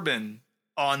turban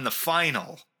on the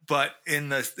final. But in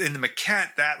the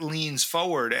maquette, that leans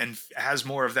forward and has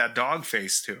more of that dog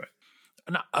face to it.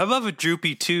 And I love a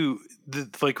Droopy too.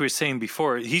 Like we were saying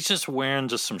before, he's just wearing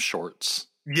just some shorts.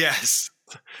 Yes,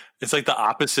 it's like the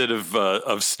opposite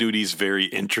of Snooty's very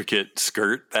intricate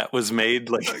skirt that was made.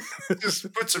 Like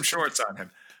just put some shorts on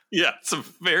him. Yeah, some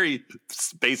very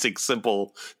basic,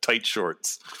 simple, tight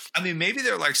shorts. I mean, maybe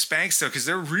they're like Spanx though, because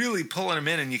they're really pulling him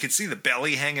in, and you can see the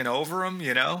belly hanging over him.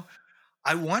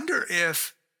 I wonder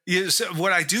if. So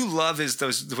what I do love is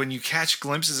those when you catch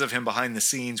glimpses of him behind the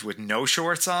scenes with no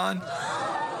shorts on,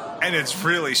 and it's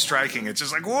really striking. It's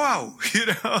just like, whoa,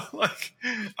 like,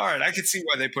 all right, I can see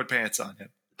why they put pants on him.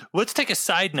 Let's take a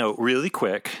side note really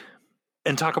quick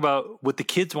and talk about what the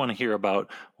kids want to hear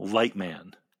about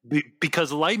Lightman.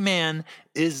 Because Lightman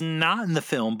is not in the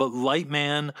film, but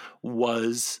Lightman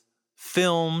was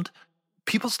filmed.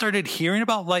 People started hearing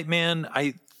about Lightman.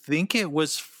 I think it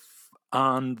was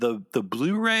on the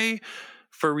Blu-ray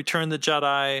for Return of the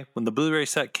Jedi. When the Blu-ray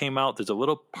set came out, there's a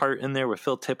little part in there with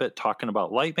Phil Tippett talking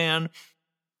about Lightman.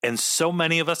 And so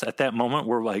many of us at that moment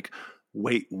were like,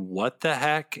 wait, what the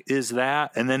heck is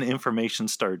that? And then information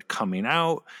started coming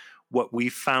out. What we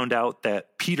found out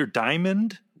that Peter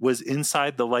Diamond was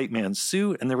inside the Lightman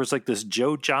suit, and there was like this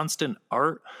Joe Johnston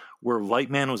art where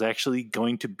Lightman was actually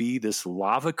going to be this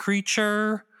lava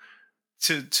creature.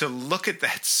 To look at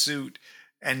that suit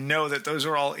and know that those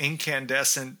are all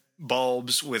incandescent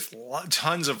bulbs with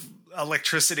tons of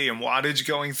electricity and wattage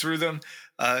going through them.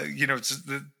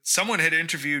 Someone had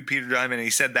interviewed Peter Diamond, and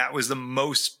he said that was the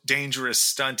most dangerous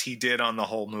stunt he did on the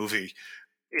whole movie.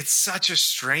 It's such a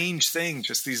strange thing,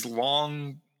 just these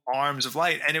long arms of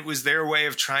light. And it was their way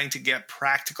of trying to get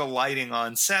practical lighting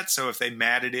on set. So if they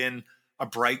matted in a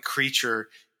bright creature,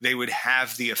 they would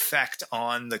have the effect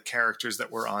on the characters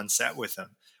that were on set with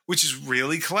them, which is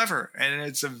really clever. And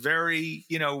it's a very,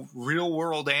 real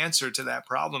world answer to that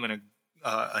problem, and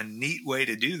a neat way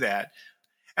to do that.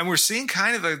 And we're seeing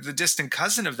kind of the distant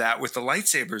cousin of that with the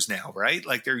lightsabers now, right?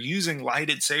 Like they're using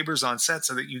lighted sabers on set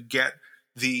so that you get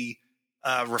the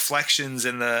reflections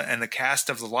and the cast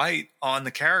of the light on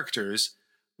the characters,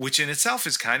 which in itself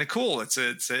is kind of cool. It's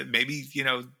maybe,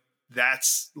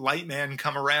 that's Lightman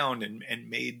come around and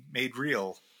made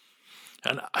real.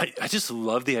 And I just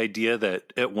love the idea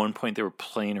that at one point they were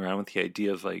playing around with the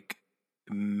idea of like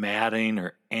matting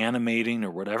or animating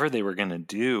or whatever they were going to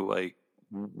do, like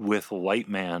with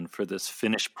Lightman for this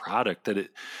finished product, that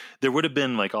there would have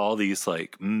been like all these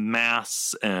like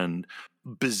masks and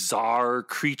bizarre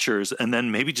creatures, and then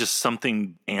maybe just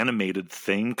something animated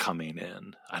thing coming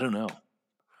in. I don't know.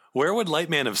 Where would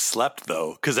Lightman have slept,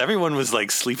 though? Because everyone was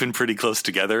like sleeping pretty close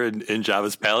together in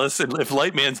Jabba's palace. And if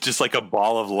Lightman's just like a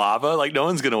ball of lava, like no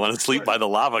one's going to want to sleep by the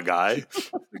lava guy.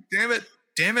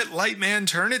 damn it, light man,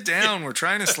 turn it down. We're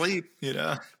trying to sleep, you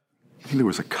know. I think there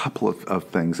was a couple of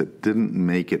things that didn't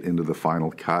make it into the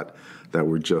final cut that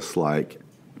were just like,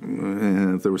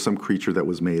 there was some creature that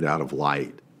was made out of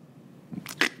light.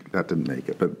 That didn't make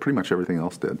it, but pretty much everything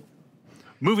else did.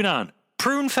 Moving on.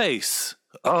 Prune Face.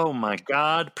 Oh my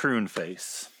God, Prune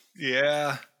Face.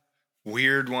 Yeah.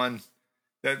 Weird one.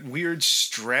 That weird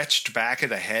stretched back of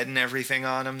the head and everything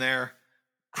on him there.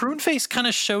 Prune Face kind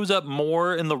of shows up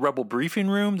more in the Rebel briefing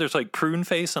room. There's like Prune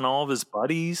Face and all of his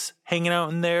buddies hanging out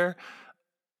in there.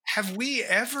 Have we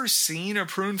ever seen a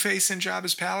Prune Face in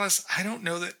Jabba's palace? I don't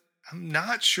know that. I'm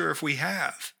not sure if we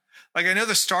have. Like, I know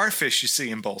the starfish you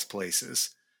see in both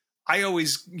places. I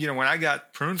always, when I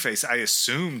got Prune Face, I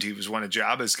assumed he was one of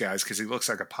Jabba's guys because he looks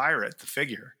like a pirate, the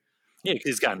figure. Yeah,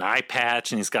 he's got an eye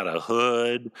patch and he's got a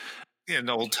hood. An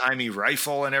old-timey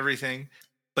rifle and everything.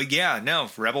 But yeah, no,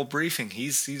 Rebel briefing.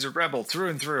 He's a rebel through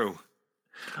and through.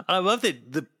 I love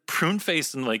that the Prune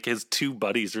Face and like his 2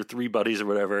 buddies or 3 buddies or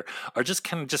whatever are just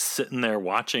kind of just sitting there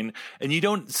watching, and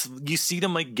you see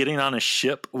them like getting on a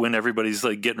ship when everybody's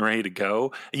like getting ready to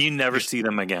go, and you never see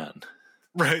them again.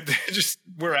 Right?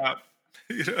 We're out.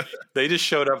 They just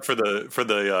showed up for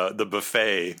the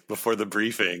buffet before the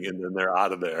briefing, and then they're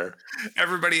out of there.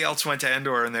 Everybody else went to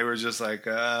Endor, and they were just like,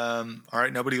 all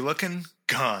right, nobody looking,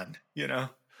 gone,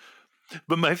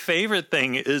 But my favorite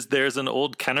thing is there's an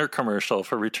old Kenner commercial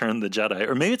for Return of the Jedi,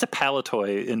 or maybe it's a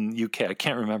Palatoy in UK, I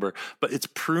can't remember, but it's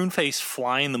Prune Face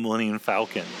flying the Millennium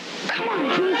Falcon. Come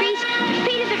on, Prune Face, the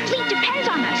fate of the fleet depends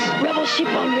on us. Rebel ship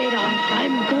on radar.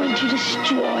 I'm going to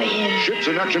destroy him. Ships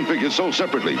and action figures sold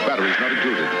separately. Batteries not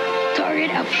included. Target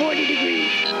at 40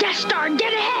 degrees. Death Star,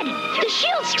 get ahead. The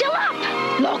shield's still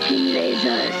up. Locking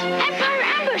lasers. Empire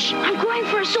ambush. I'm going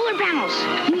for solar panels.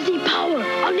 Using power.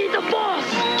 I'll need the boss.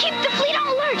 Keep the fleet on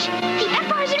alert. The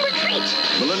Empire's in retreat.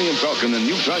 Millennium Falcon and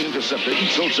Utah Interceptor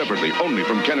each sold separately, only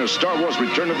from Kenner's Star Wars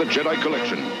Return of the Jedi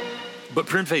collection. But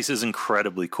Prune Face is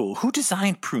incredibly cool. Who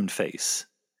designed Prune Face?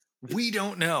 We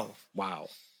don't know. Wow.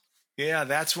 Yeah,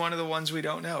 that's one of the ones we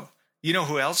don't know. You know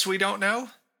who else we don't know?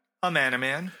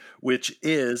 Amanaman. Which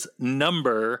is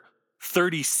number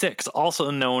 36, also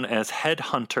known as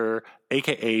Headhunter,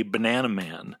 a.k.a. Banana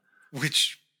Man.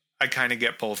 Which I kind of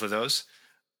get both of those.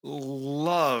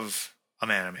 Love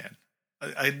Amanaman.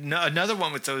 Another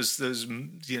one with those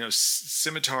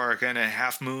scimitar kind of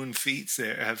half moon feet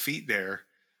there.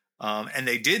 And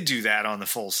they did do that on the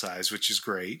full size, which is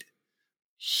great.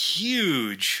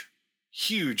 Huge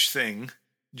thing.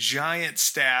 Giant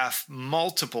staff,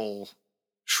 multiple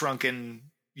shrunken,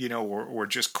 or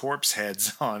just corpse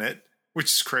heads on it, which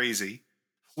is crazy.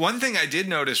 One thing I did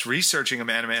notice researching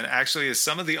Amanaman actually is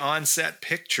some of the on-set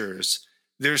pictures.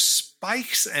 There's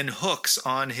spikes and hooks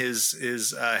on his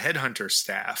headhunter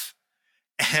staff,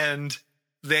 and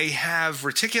they have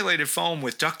reticulated foam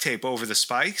with duct tape over the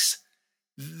spikes.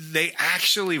 They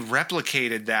actually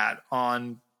replicated that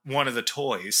on one of the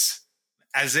toys,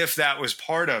 as if that was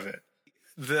part of it.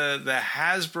 The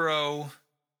Hasbro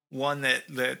one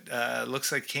that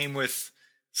looks like came with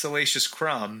Salacious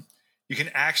Crumb, you can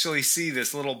actually see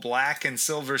this little black and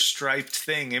silver striped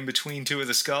thing in between 2 of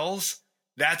the skulls.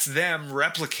 That's them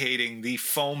replicating the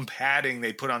foam padding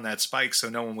they put on that spike so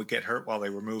no one would get hurt while they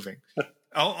were moving.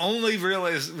 I'll only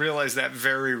realize that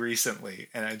very recently,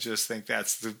 and I just think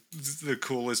that's the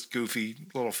coolest, goofy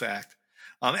little fact.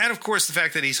 And of course, the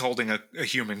fact that he's holding a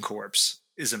human corpse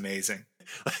is amazing.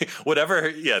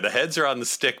 Whatever, the heads are on the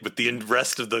stick, but the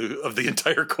rest of the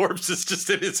entire corpse is just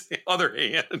in his other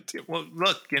hand. Well,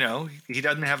 look, he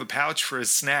doesn't have a pouch for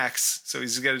his snacks, so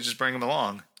he's got to just bring them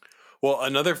along. Well,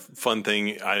 another fun thing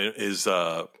is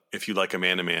if you like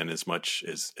Amanaman as much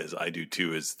as I do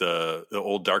too, is the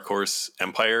old Dark Horse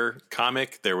Empire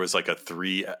comic. There was like a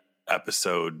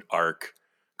 3-episode arc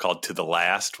called To the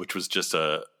Last, which was just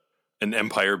an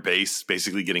Empire base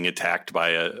basically getting attacked by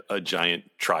a giant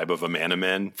tribe of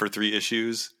Amanamen for 3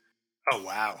 issues. Oh,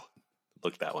 wow.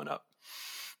 Look that one up.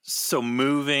 So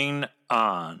moving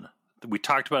on. We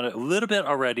talked about it a little bit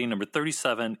already. Number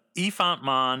 37, Ephant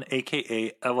Mon,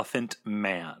 a.k.a. Elephant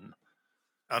Man.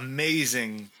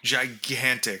 Amazing,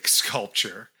 gigantic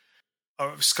sculpture.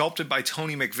 Sculpted by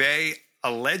Tony McVeigh,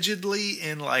 allegedly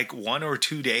in like 1 or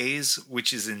 2 days,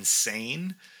 which is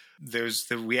insane.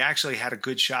 We actually had a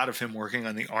good shot of him working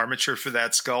on the armature for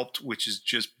that sculpt, which is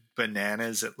just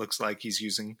bananas. It looks like he's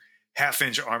using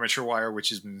 1/2-inch armature wire,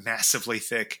 which is massively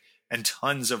thick, and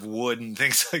tons of wood and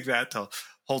things like that to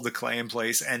hold the clay in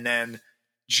place. And then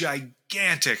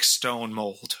gigantic stone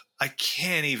mold. I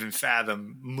can't even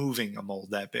fathom moving a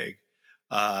mold that big.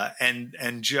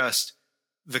 And just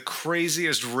the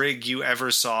craziest rig you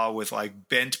ever saw with like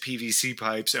bent PVC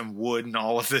pipes and wood and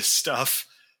all of this stuff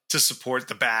to support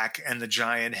the back and the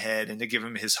giant head and to give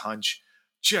him his hunch.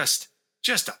 Just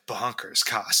a bonkers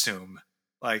costume.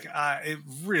 Like, it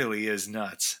really is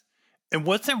nuts. And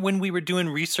wasn't when we were doing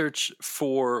research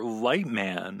for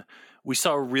Lightman, we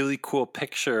saw a really cool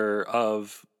picture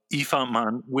of Yifan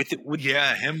Man with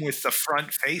him with the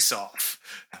front face off.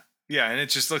 Yeah, and it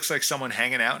just looks like someone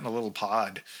hanging out in a little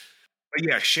pod. But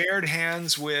yeah, shared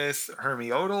hands with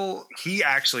Hermiodal. He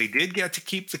actually did get to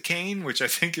keep the cane, which I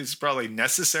think is probably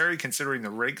necessary considering the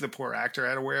rig the poor actor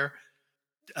had to wear.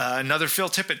 Another Phil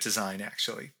Tippett design,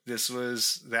 actually.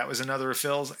 That was another of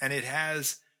Phil's, and it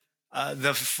has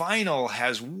the final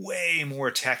has way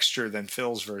more texture than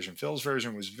Phil's version. Phil's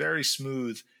version was very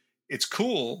smooth. It's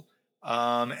cool,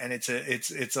 and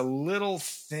it's a little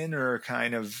thinner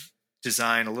kind of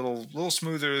design, a little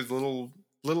smoother, a little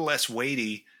less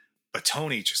weighty. But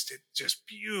Tony just did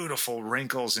beautiful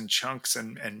wrinkles and chunks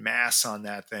and mass on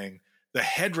that thing. The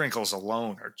head wrinkles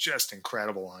alone are just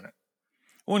incredible on it.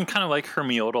 Well, and kind of like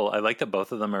Hermiodal, I like that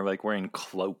both of them are like wearing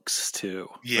cloaks too.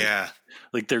 Yeah,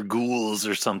 like they're ghouls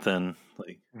or something.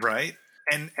 Like right,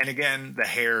 and again the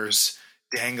hairs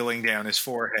dangling down his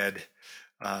forehead.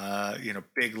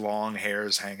 Big long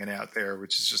hairs hanging out there,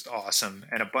 which is just awesome,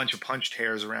 and a bunch of punched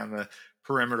hairs around the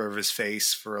perimeter of his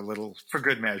face for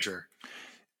good measure.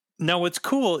 Now, what's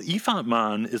cool, Yifan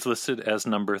Man is listed as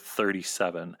number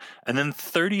 37. And then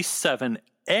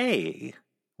 37A,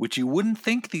 which you wouldn't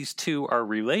think these two are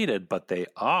related, but they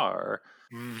are.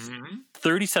 Mm-hmm.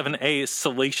 37A is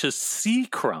Salacious C.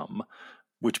 Crumb,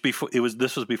 which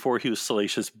this was before he was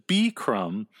Salacious B.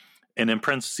 Crumb, and in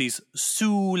parentheses,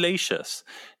 Sulacious.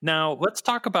 Now, let's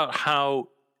talk about how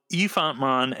Yifan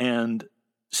Man and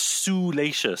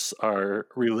Sulacious are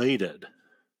related.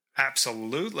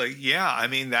 Absolutely. Yeah. I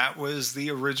mean, that was the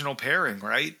original pairing,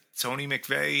 right? Tony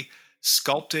McVeigh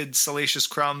sculpted Salacious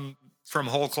Crumb from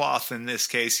whole cloth in this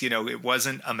case. It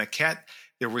wasn't a maquette.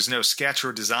 There was no sketch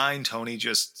or design. Tony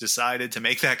just decided to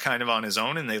make that kind of on his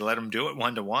own, and they let him do it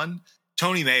 1-to-1.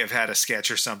 Tony may have had a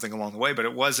sketch or something along the way, but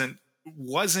it wasn't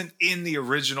in the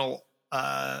original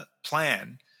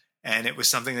plan. And it was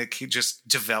something that just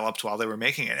developed while they were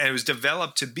making it. And it was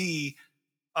developed to be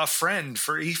a friend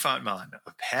for Yifan Man,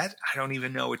 a pet. I don't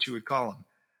even know what you would call him.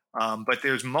 But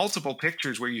there's multiple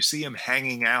pictures where you see him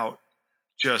hanging out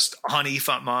just on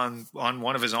Yifan Man on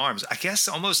one of his arms. I guess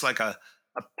almost like a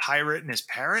pirate and his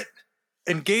parrot.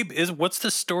 And Gabe, what's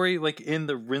the story like in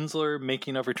the Rinsler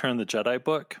Making of Return of the Jedi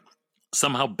book?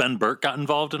 Somehow Ben Burtt got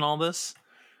involved in all this?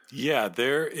 Yeah,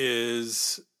 there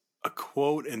is a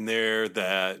quote in there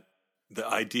that the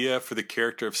idea for the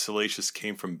character of Salacious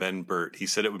came from Ben Burtt. He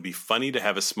said it would be funny to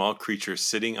have a small creature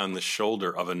sitting on the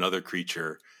shoulder of another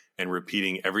creature and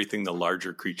repeating everything the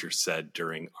larger creature said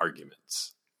during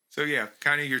arguments. So yeah,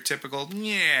 kind of your typical,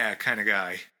 yeah, kind of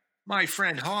guy. My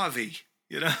friend Harvey,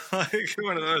 like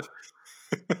one of those.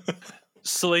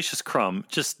 Salacious Crumb,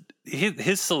 just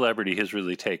his celebrity has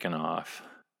really taken off.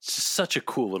 It's just such a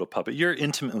cool little puppet. You're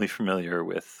intimately familiar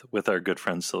with our good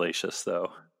friend Salacious,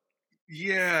 though.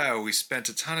 Yeah, we spent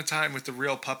a ton of time with the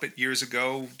real puppet years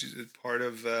ago, part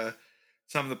of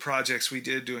some of the projects we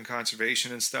did doing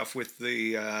conservation and stuff with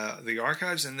the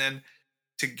archives, and then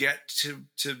to get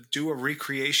to do a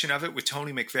recreation of it with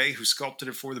Tony McVeigh, who sculpted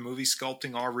it for the movie,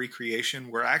 sculpting our recreation.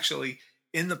 We're actually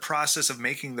in the process of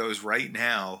making those right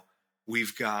now.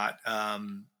 We've got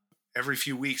every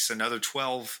few weeks another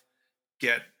 12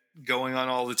 get going on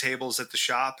all the tables at the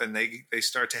shop, and they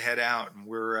start to head out, and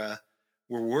we're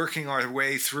working our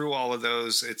way through all of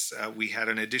those. It's we had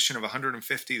an edition of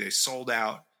 150. They sold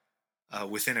out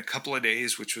within a couple of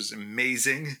days, which was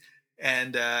amazing.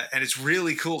 And it's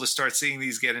really cool to start seeing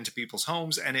these get into people's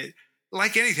homes. And it,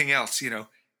 like anything else,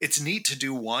 it's neat to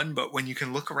do one, but when you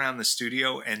can look around the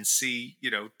studio and see,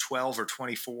 12 or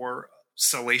 24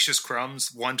 Salacious Crumbs,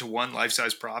 1-to-1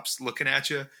 life-size props looking at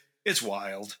you, it's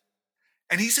wild.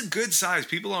 And he's a good size.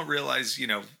 People don't realize,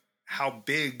 how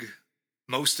big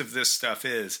most of this stuff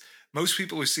is. Most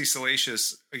people who see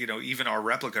Salacious, even our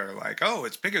replica, are like, "Oh,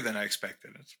 it's bigger than I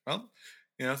expected." Well,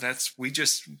 we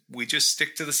just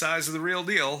stick to the size of the real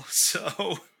deal.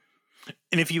 So,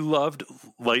 and if you loved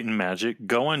Light and Magic,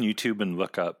 go on YouTube and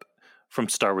look up From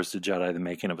Star Wars to Jedi: The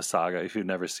Making of a Saga if you've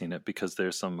never seen it, because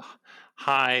there's some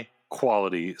high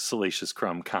quality Salacious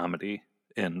Crumb comedy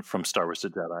in From Star Wars to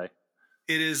Jedi.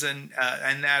 It is, and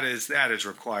that is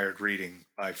required reading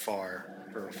by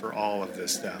far for all of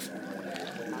this stuff.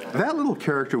 That little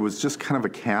character was just kind of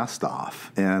a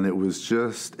cast-off, and it was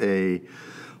just a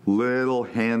little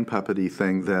hand puppety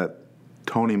thing that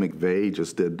Tony McVeigh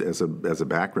just did as a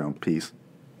background piece.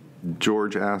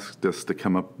 George asked us to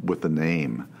come up with a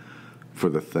name for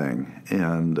the thing,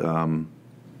 and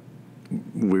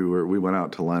we went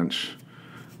out to lunch,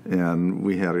 and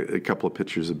we had a couple of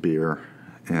pitchers of beer,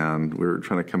 and we were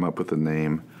trying to come up with a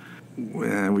name,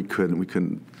 and we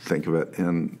couldn't think of it,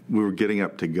 and we were getting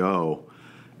up to go,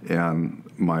 and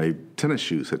my tennis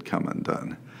shoes had come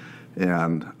undone,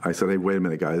 and I said, "Hey, wait a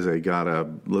minute, guys!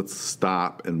 Let's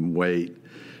stop and wait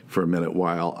for a minute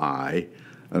while I,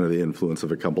 under the influence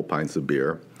of a couple pints of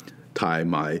beer, tie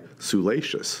my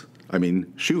shoelaces."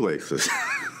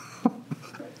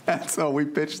 And so we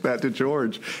pitched that to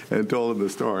George and told him the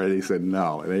story, and he said,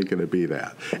 "No, it ain't going to be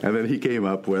that." And then he came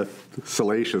up with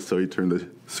salacious, so he turned the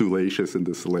shoelacious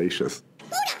into salacious.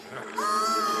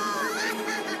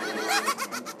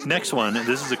 Next one,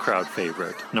 this is a crowd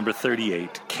favorite, number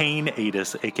 38,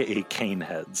 Cane-Atis, a.k.a.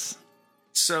 Caneheads.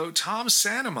 So Tom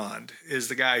Santamond is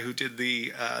the guy who did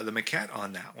the maquette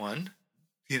on that one.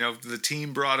 You know, the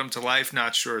team brought him to life.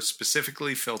 Not sure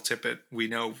specifically. Phil Tippett, we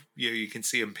know you can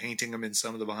see him painting him in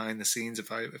some of the behind the scenes,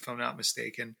 if I'm not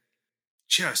mistaken.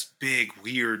 Just big,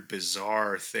 weird,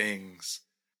 bizarre things.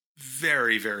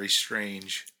 Very, very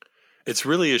strange. It's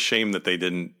really a shame that they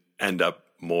didn't end up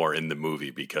more in the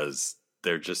movie because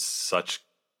they're just such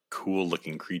cool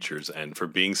looking creatures, and for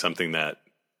being something that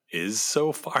is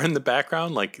so far in the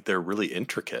background, like they're really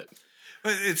intricate.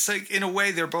 But it's like, in a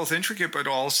way, they're both intricate, but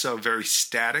also very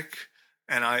static.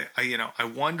 And I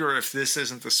wonder if this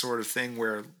isn't the sort of thing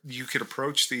where you could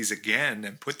approach these again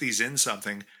and put these in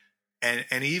something, and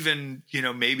even,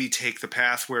 maybe take the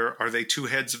path where, are they two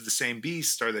heads of the same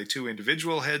beast? Are they two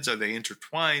individual heads? Are they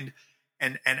intertwined?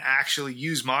 And actually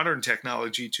use modern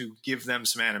technology to give them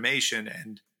some animation.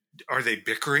 And are they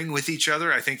bickering with each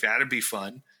other? I think that'd be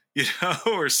fun,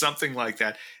 or something like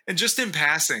that. And just in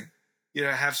passing,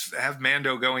 have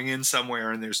Mando going in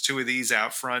somewhere and there's two of these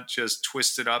out front just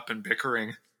twisted up and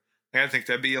bickering. I think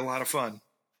that'd be a lot of fun.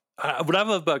 What I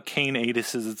love about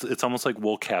Cane-Atis is it's almost like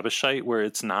Wool Cabashite, where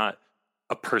it's not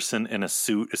a person in a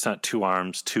suit. It's not 2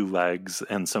 arms, 2 legs,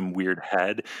 and some weird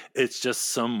head. It's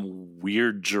just some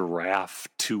weird giraffe,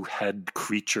 2-head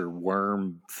creature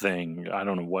worm thing. I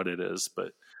don't know what it is,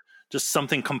 but just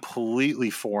something completely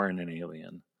foreign and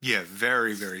alien. Yeah,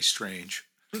 very, very strange.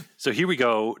 So here we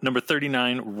go. Number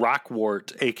 39,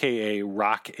 Rockwort, a.k.a.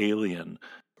 Rock Alien.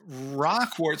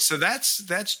 Rockwort. So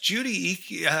that's Judy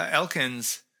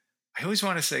Elkins. I always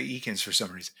want to say Eakins for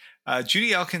some reason.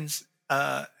 Judy Elkins,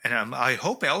 and I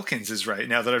hope Elkins is right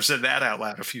now that I've said that out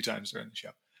loud a few times during the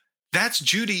show. That's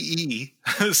Judy E.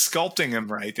 sculpting him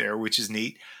right there, which is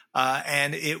neat.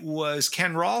 And it was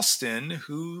Ken Ralston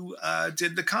who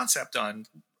did the concept on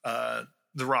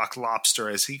the Rock Lobster,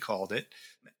 as he called it.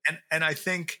 And I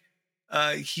think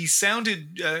he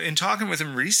sounded, in talking with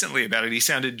him recently about it, he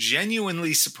sounded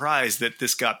genuinely surprised that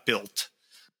this got built.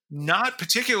 Not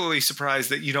particularly surprised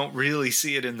that you don't really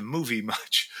see it in the movie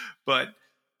much, but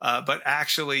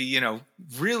actually,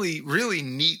 really, really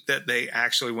neat that they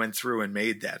actually went through and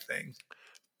made that thing.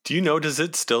 Do you know, does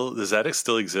that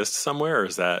still exist somewhere, or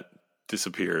is that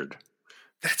disappeared?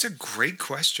 That's a great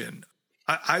question.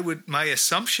 My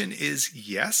assumption is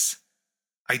yes.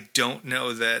 I don't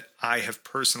know that I have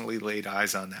personally laid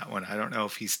eyes on that one. I don't know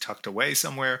if he's tucked away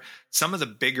somewhere. Some of the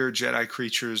bigger Jedi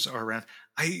creatures are around.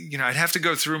 I'd have to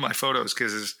go through my photos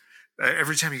because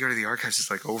every time you go to the archives, it's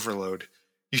like overload.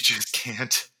 You just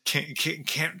can't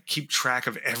keep track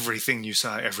of everything you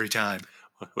saw every time.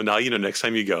 Well, now next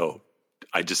time you go,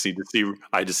 I just need to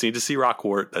see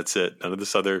Rockwort. That's it. None of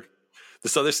this other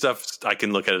stuff. I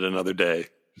can look at it another day.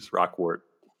 Just Rockwort.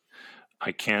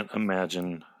 I can't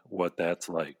imagine what that's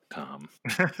like, Tom.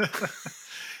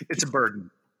 It's a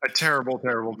burden. A terrible,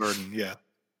 terrible burden. Yeah.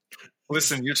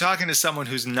 Listen, you're talking to someone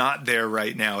who's not there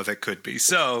right now that could be.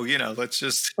 So, let's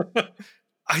just...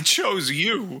 I chose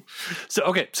you.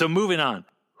 So moving on.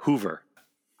 Hoover.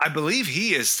 I believe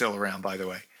he is still around, by the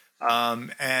way.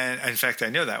 And in fact, I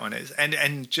know that one is.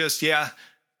 And just,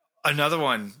 another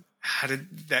one. How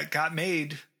did that got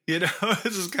made?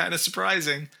 This is kind of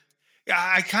surprising.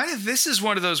 This is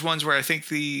one of those ones where I think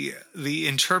the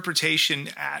interpretation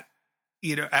at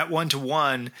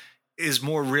 1-to-1 is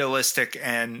more realistic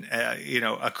and,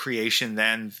 a creation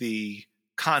than the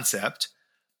concept.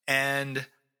 And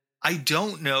I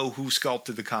don't know who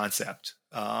sculpted the concept.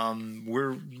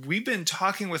 We've been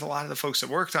talking with a lot of the folks that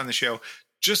worked on the show,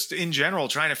 just in general,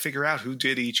 trying to figure out who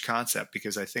did each concept,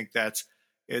 because I think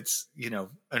it's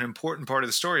an important part of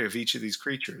the story of each of these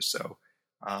creatures. So,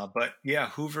 but yeah,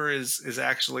 Hoover is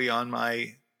actually on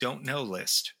my don't know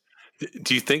list.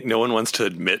 Do you think no one wants to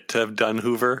admit to have done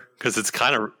Hoover? Because it's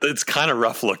kind of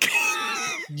rough looking.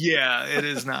 Yeah, it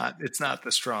is not. It's not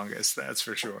the strongest, that's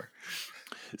for sure.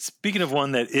 Speaking of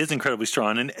one that is incredibly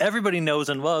strong and everybody knows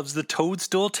and loves, the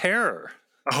Toadstool Terror.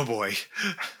 Oh, boy.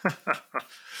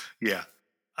 Yeah.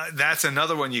 That's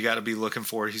another one you got to be looking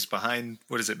for. He's behind,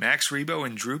 what is it, Max Rebo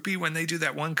and Droopy when they do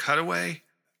that one cutaway.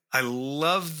 I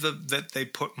love that they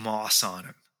put moss on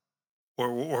him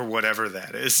or whatever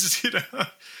that is. You know,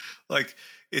 like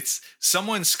it's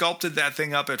someone sculpted that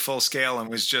thing up at full scale and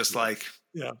was just like,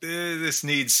 this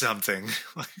needs something.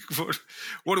 Like,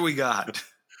 what do we got?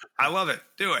 I love it.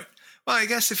 Do it. Well, I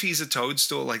guess if he's a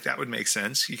toadstool, like that would make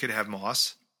sense. You could have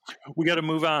moss. We got to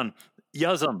move on.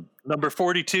 Yuzum, number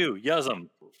 42. Yuzum.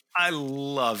 I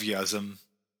love Yuzum.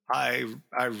 I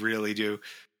really do.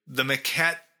 The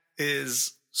maquette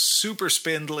is super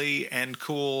spindly and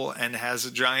cool and has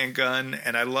a giant gun.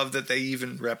 And I love that they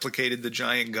even replicated the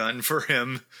giant gun for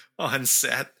him on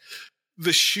set.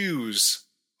 The shoes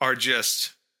are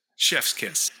just chef's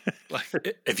kiss.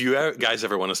 Like, if you guys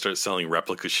ever want to start selling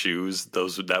replica shoes,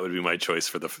 that would be my choice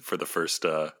for the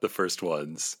first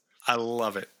ones. I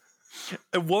love it.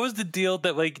 What was the deal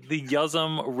that like the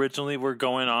Yuzum originally were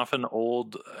going off an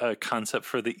old concept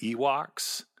for the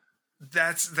Ewoks?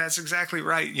 That's exactly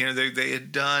right. You know, they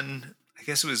had done, I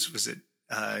guess it was it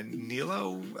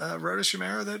Nilo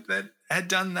Rota-Shimaro that had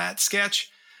done that sketch.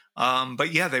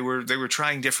 But yeah, they were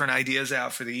trying different ideas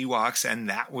out for the Ewoks, and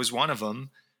that was one of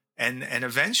them. And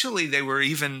eventually they were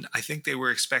even, I think they were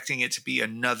expecting it to be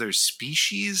another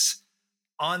species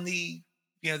on the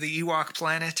Ewok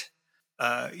planet.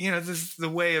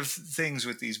 The way of things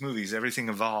with these movies, everything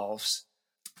evolves.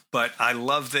 But I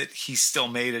love that he still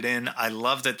made it in. I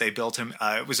love that they built him.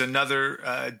 It was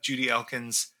another Judy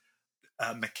Elkins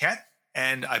maquette,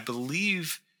 and I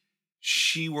believe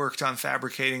she worked on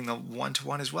fabricating the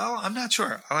one-to-one as well. I'm not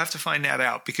sure. I'll have to find that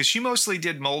out because she mostly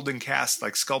did mold and cast,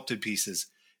 like sculpted pieces.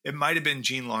 It might have been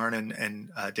Gene Larnon and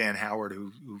Dan Howard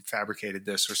who fabricated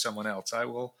this, or someone else. I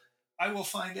will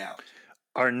find out.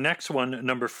 Our next one,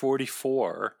 number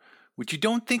 44, which you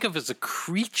don't think of as a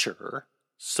creature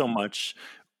so much,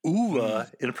 Uva,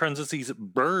 in parentheses,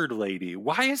 Bird Lady.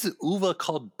 Why is Uva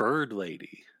called Bird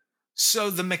Lady? So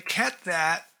the maquette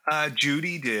that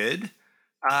Judy did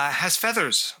has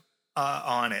feathers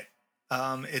on it.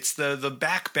 It's the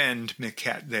backbend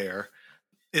maquette there.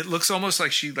 It looks almost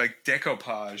like she like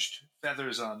decoupaged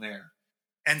feathers on there.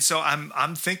 And so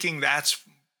I'm thinking that's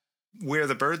where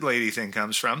the Bird Lady thing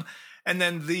comes from. And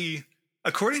then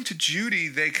according to Judy,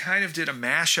 they kind of did a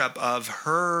mashup of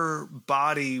her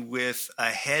body with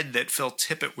a head that Phil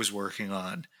Tippett was working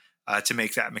on to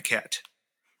make that maquette.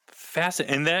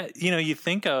 Fascinating. And that, you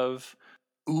think of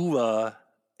Uva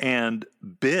and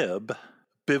Bib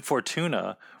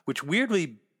Fortuna, which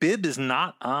weirdly, Bib is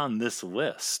not on this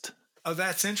list. Oh,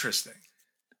 that's interesting.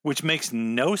 Which makes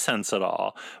no sense at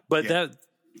all. But yeah.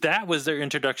 That was their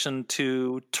introduction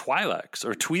to Twi'leks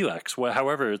or Twi'leks,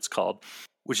 however it's called,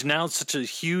 which now is such a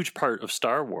huge part of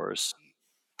Star Wars.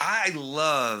 I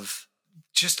love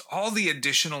just all the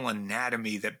additional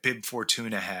anatomy that Bib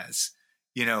Fortuna has.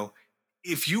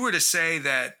 If you were to say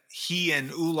that he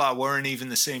and Ula weren't even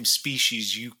the same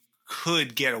species, you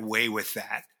could get away with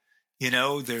that.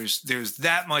 There's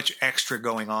that much extra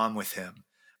going on with him.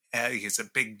 He has a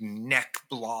big neck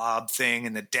blob thing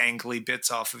and the dangly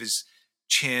bits off of his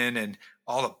chin and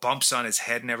all the bumps on his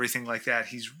head and everything like that.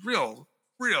 He's real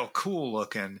cool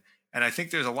looking. And I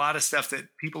think there's a lot of stuff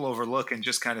that people overlook and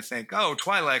just kind of think, oh,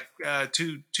 Twi'lek,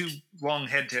 two long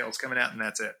head tails coming out and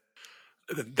that's it.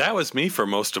 That was me for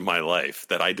most of my life,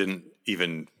 that I didn't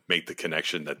even make the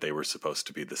connection that they were supposed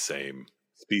to be the same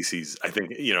species. I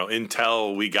think,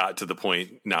 until we got to the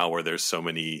point now where there's so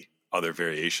many other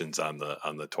variations on the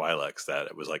Twi'leks that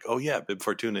it was like, oh yeah, Bib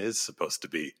Fortuna is supposed to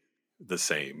be the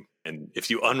same. And if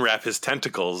you unwrap his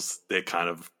tentacles, they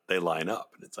line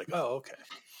up and it's like, oh, okay.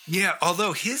 Yeah.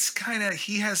 Although he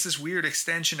has this weird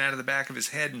extension out of the back of his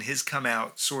head and his come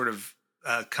out sort of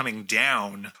coming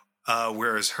down,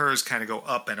 whereas hers kind of go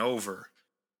up and over.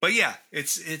 But yeah,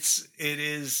 it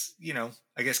is,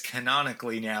 I guess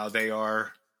canonically now they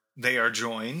are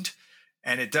joined,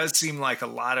 and it does seem like a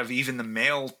lot of even the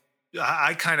male,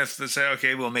 I kind of say,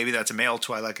 okay, well maybe that's a male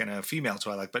Twi'lek and a female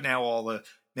Twi'lek, but now all the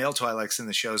male Twi'leks in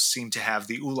the shows seem to have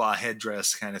the Ula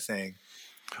headdress kind of thing.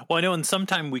 Well, I know, and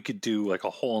sometime we could do like a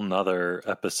whole nother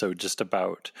episode just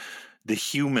about the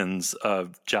humans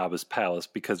of Jabba's palace,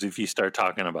 because if you start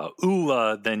talking about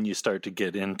Ula, then you start to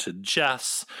get into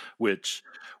Jess, which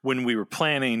when we were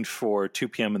planning for 2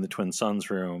 p.m. in the Twin Suns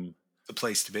room, the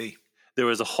place to be. There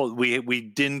was a whole, we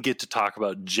didn't get to talk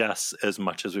about Jess as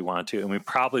much as we wanted to, and we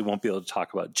probably won't be able to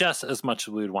talk about Jess as much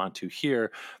as we would want to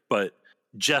here, but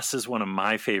Jess is one of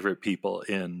my favorite people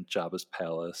in Jabba's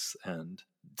palace, and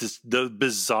the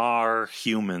bizarre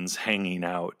humans hanging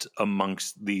out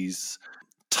amongst these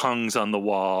tongues on the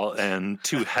wall and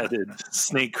two-headed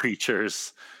snake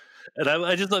creatures. And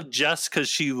I just love Jess because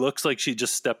she looks like she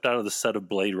just stepped out of the set of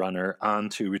Blade Runner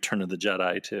onto Return of the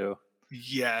Jedi too.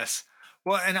 Yes.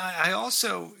 Well, and I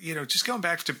also, just going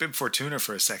back to Bib Fortuna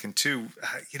for a second too,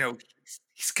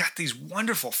 he's got these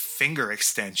wonderful finger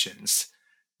extensions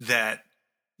that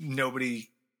nobody,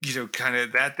 kind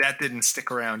of that didn't stick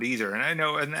around either. And I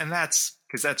know, and that's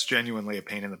because that's genuinely a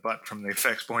pain in the butt from the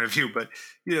effects point of view. But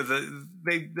they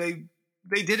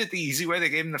did it the easy way. They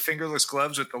gave him the fingerless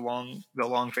gloves with the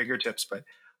long fingertips. But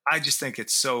I just think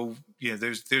it's so,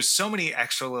 there's so many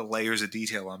extra little layers of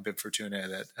detail on Bib Fortuna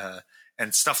that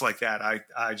and stuff like that.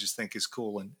 I just think is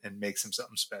cool and makes him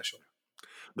something special.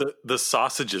 The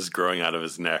sausages growing out of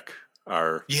his neck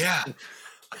are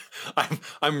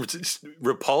I'm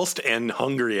repulsed and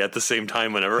hungry at the same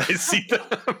time whenever I see them.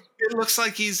 It looks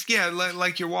like he's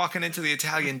like you're walking into the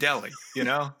Italian deli,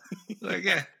 like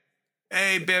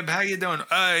hey Bib, how you doing?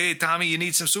 Hey Tommy, you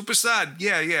need some super sod?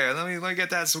 Yeah. Let me get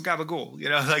that some gabagool.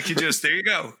 Like you just there you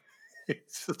go.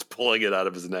 He's just pulling it out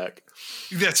of his neck.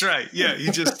 That's right. Yeah,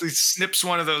 he snips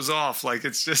one of those off like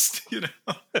it's just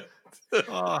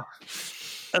Oh.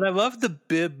 And I love the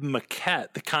Bib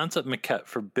maquette, the concept maquette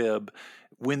for Bib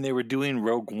when they were doing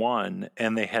Rogue One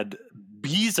and they had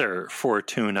Beezer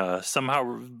Fortuna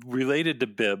somehow related to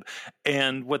Bib,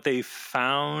 and what they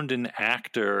found an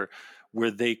actor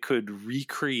where they could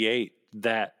recreate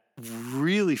that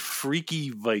really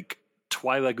freaky, like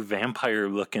Twilight vampire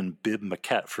looking Bib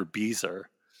maquette for Beezer.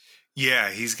 Yeah,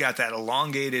 he's got that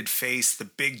elongated face, the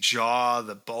big jaw,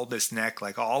 the bulbous neck,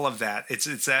 like all of that. It's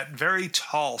that very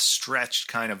tall, stretched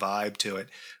kind of vibe to it.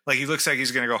 Like he looks like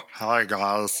he's going to go, "Hi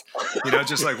guys,"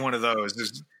 just like one of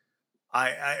those.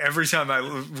 Every time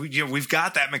we've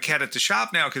got that maquette at the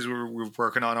shop now because we're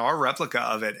working on our replica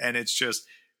of it, and it's just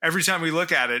every time we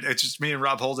look at it, it's just me and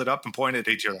Rob hold it up and point at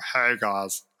each other. "Hi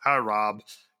guys, hi Rob."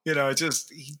 It's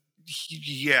just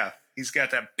he's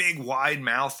got that big wide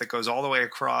mouth that goes all the way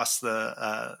across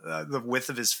the width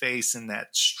of his face, and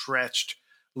that stretched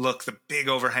look, the big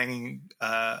overhanging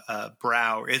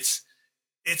brow.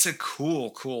 It's a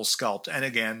cool sculpt. And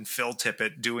again, Phil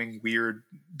Tippett doing weird,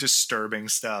 disturbing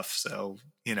stuff. So,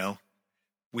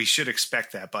 we should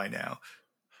expect that by now.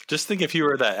 Just think if you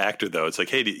were that actor, though, it's like,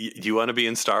 hey, do you want to be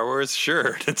in Star Wars?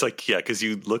 Sure. It's like, yeah, because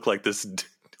you look like this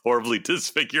horribly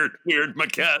disfigured, weird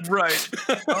maquette. Right.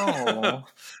 Oh.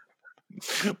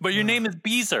 But your name is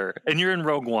Beezer, and you're in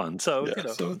Rogue One. So,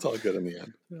 so it's all good in the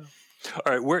end. Yeah.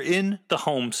 All right, we're in the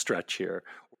home stretch here.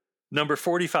 Number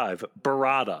 45,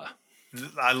 Barada.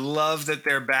 I love that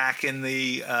they're back in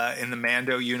the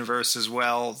Mando universe as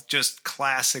well. Just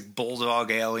classic bulldog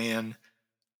alien.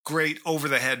 Great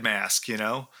over-the-head mask,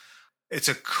 It's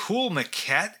a cool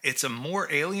maquette. It's a more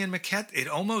alien maquette. It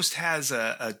almost has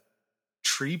a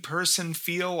tree person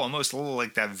feel, almost a little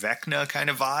like that Vecna kind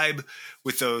of vibe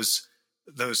with those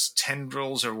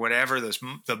tendrils or whatever,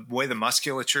 the way the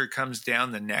musculature comes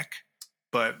down the neck.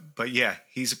 But yeah,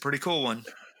 he's a pretty cool one.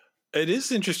 It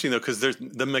is interesting though, because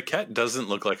the maquette doesn't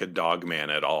look like a dog man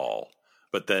at all.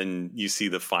 But then you see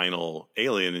the final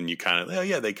alien and you kind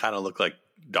of, they kind of look like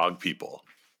dog people.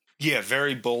 Yeah,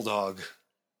 very bulldog.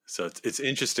 So it's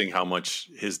interesting how much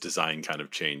his design kind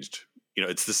of changed.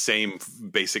 It's the same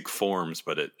basic forms,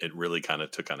 but it really kind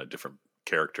of took on a different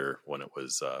character when it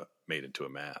was made into a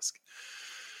mask.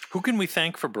 Who can we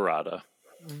thank for Barada?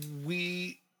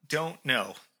 We don't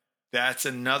know. That's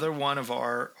another one of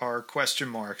our question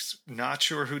marks. Not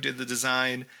sure who did the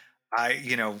design.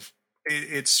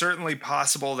 It's certainly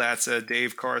possible that's a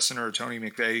Dave Carson or a Tony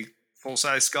McVeigh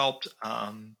full-size sculpt.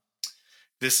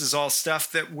 This is all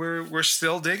stuff that we're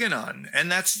still digging on.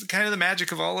 And that's kind of the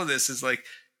magic of all of this is like,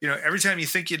 every time you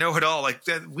think you know it all, like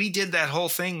that, we did that whole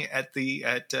thing at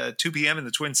 2 p.m. in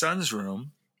the Twin Suns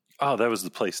room. Oh, that was the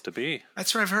place to be.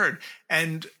 That's what I've heard.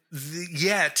 And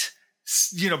yet,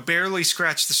 barely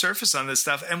scratched the surface on this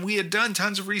stuff. And we had done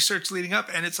tons of research leading up,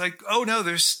 and it's like, oh no,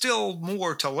 there's still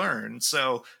more to learn.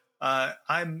 So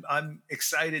I'm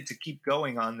excited to keep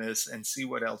going on this and see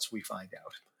what else we find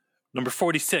out. Number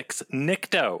 46,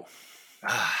 Nikto.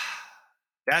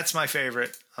 That's my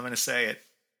favorite. I'm going to say it.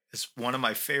 It's one of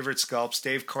my favorite sculpts.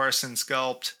 Dave Carson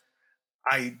sculpt.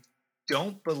 I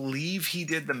don't believe he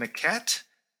did the maquette.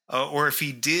 Or if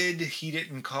he did, he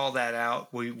didn't call that out.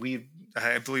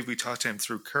 I believe we talked to him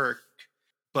through Kirk,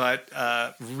 but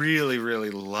really, really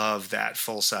love that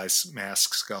full-size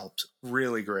mask sculpt.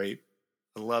 Really great.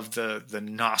 I love the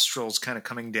nostrils kind of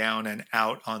coming down and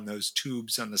out on those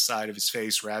tubes on the side of his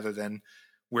face rather than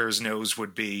where his nose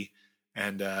would be,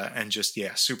 and just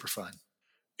super fun.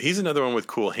 He's another one with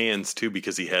cool hands too,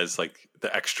 because he has like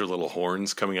the extra little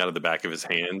horns coming out of the back of his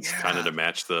hands, kind of to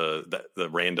match the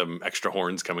random extra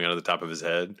horns coming out of the top of his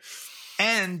head.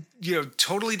 And,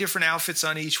 totally different outfits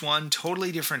on each one,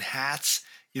 totally different hats.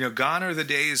 Gone are the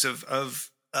days of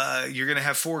you're going to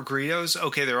have 4 Greedos.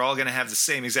 Okay, they're all going to have the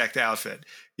same exact outfit.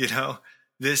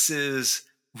 This is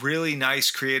really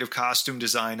nice creative costume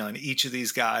design on each of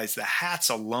these guys. The hats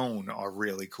alone are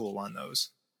really cool on those.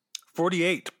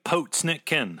 48, Pote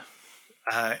Snitkin.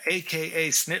 A.K.A.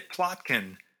 Snit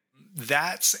Plotkin.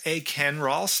 That's a Ken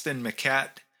Ralston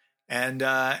maquette. And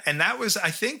that was,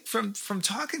 I think, from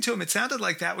talking to him, it sounded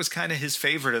like that was kind of his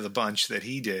favorite of the bunch that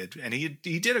he did. And he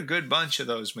did a good bunch of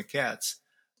those maquettes.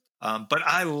 But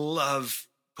I love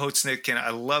Pote Snitkin.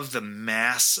 I love the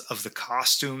mass of the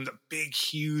costume, the big,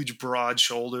 huge, broad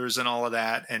shoulders and all of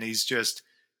that. And he's just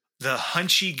the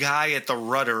hunchy guy at the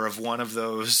rudder of one of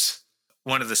the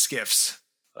skiffs.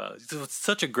 It's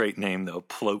such a great name, though,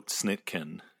 Pote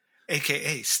Snitkin.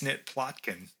 A.K.A. Snit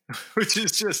Plotkin,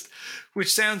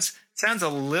 which sounds a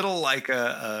little like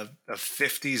a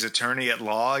 50s attorney at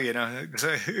law,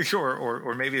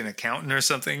 or maybe an accountant or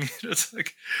something. It's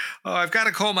like, oh, I've got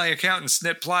to call my accountant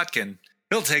Snit Plotkin.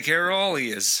 He'll take care of all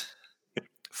he is.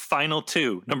 Final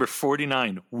 2, number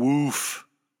 49, Woof.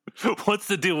 What's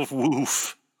the deal with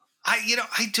Woof?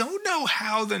 I don't know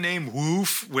how the name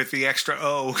Woof with the extra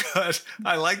O, but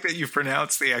I like that you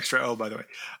pronounced the extra O, by the way.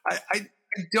 I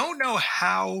don't know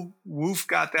how Woof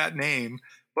got that name,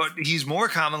 but he's more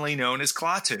commonly known as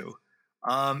Klaatu.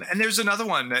 And there's another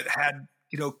one that had,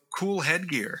 cool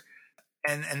headgear.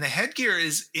 And the headgear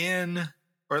is in,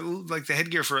 or like the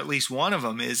headgear for at least one of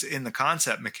them is in the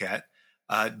concept maquette,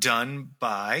 done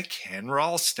by Ken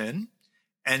Ralston.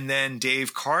 And then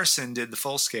Dave Carson did the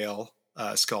full scale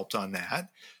sculpt on that.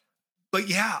 But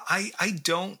yeah, I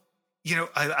don't,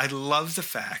 I love the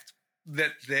fact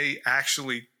that they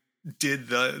actually did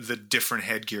the different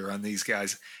headgear on these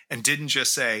guys and didn't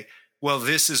just say, well,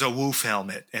 this is a Woof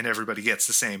helmet and everybody gets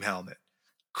the same helmet.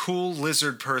 Cool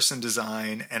lizard person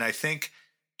design. And I think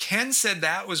Ken said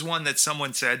that was one that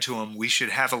someone said to him, we should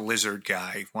have a lizard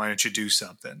guy. Why don't you do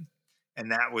something?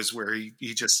 And that was where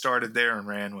he just started there and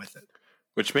ran with it.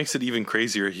 Which makes it even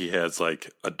crazier. He has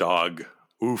like a dog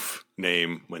Oof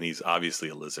name when he's obviously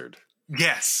a lizard.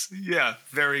 Yes. Yeah.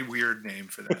 Very weird name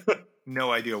for that.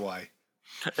 No idea why.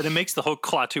 And it makes the whole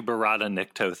Klaatu Barada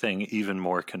Nikto thing even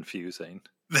more confusing.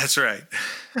 That's right.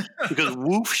 Because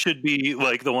Woof should be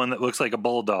like the one that looks like a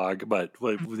bulldog, but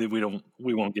we won't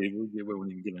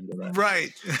even get into that.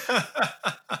 Right.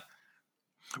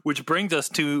 Which brings us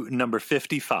to number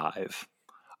 55,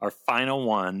 our final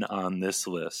one on this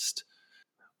list.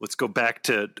 Let's go back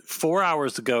to 4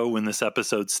 hours ago when this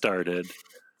episode started.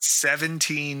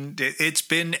 It's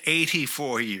been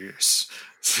 84 years.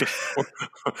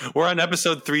 We're on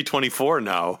episode 324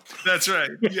 now. That's right.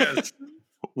 Yes.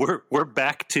 We're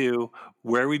back to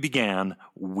where we began,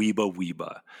 Weeba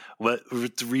Weeba.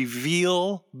 Let's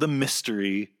reveal the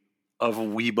mystery of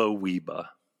Weeba Weeba.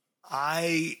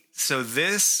 I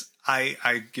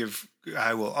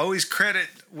will always credit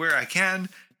where I can.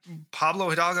 Pablo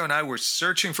Hidalgo and I were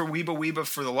searching for Weeba Weeba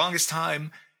for the longest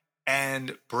time,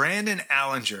 and Brandon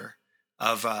Allinger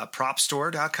of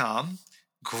propstore.com,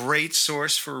 great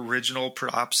source for original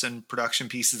props and production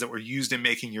pieces that were used in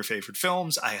making your favorite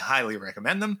films. I highly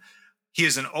recommend them. He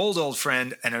is an old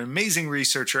friend and an amazing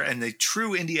researcher and the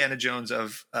true Indiana Jones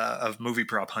of movie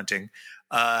prop hunting.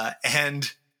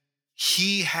 And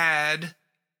he had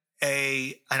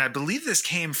and I believe this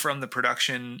came from the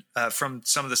production, from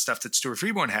some of the stuff that Stuart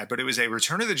Freeborn had, but it was a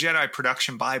Return of the Jedi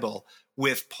production Bible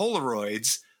with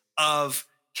Polaroids of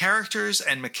characters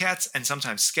and maquettes and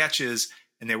sometimes sketches.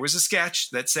 And there was a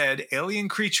sketch that said Alien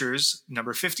Creatures,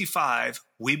 number 55,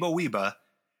 Weeba Weeba.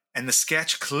 And the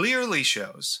sketch clearly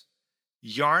shows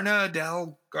Yarna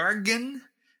Del Gargan,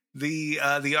 the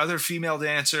other female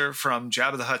dancer from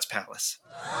Jabba the Hutt's palace.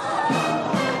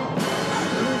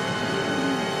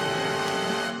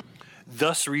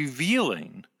 Thus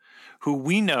revealing who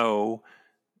we know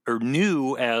or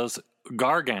knew as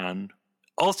Gargan,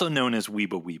 also known as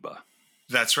Weeba Weeba.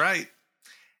 That's right.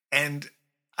 And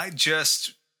I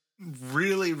just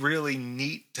really, really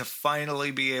neat to finally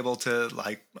be able to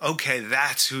okay,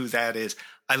 that's who that is.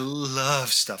 I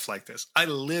love stuff like this. I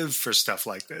live for stuff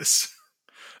like this.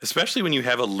 Especially when you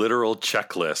have a literal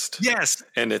checklist. Yes.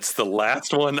 And it's the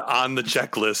last one on the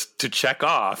checklist to check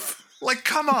off.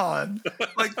 Come on.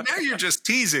 Now you're just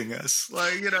teasing us.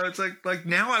 It's like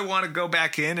now I want to go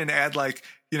back in and add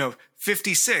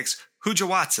 56,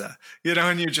 Hujawatsa,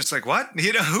 and you're just like, what?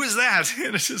 Who is that?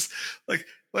 And it's just like,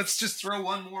 Let's just throw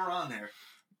one more on there.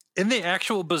 In the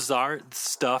actual bizarre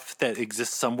stuff that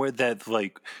exists somewhere, that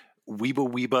like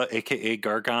Weeba, aka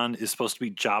Gargon, is supposed to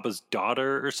be Jabba's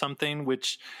daughter or something,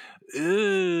 which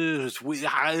it's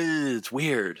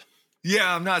weird.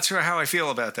 Yeah, I'm not sure how I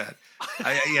feel about that.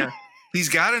 Yeah, he's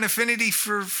got an affinity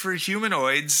for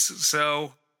humanoids,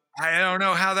 so I don't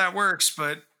know how that works,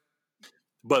 but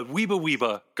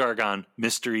Weeba, Gargon,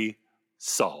 mystery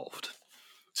solved.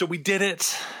 So we did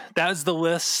it. That's the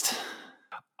list.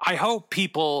 I hope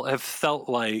people have felt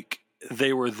like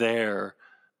they were there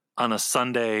on a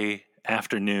Sunday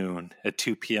afternoon at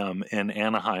 2 p.m. in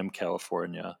Anaheim,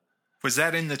 California. Was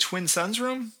that in the Twin Suns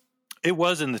room? It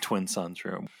was in the Twin Suns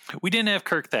room. We didn't have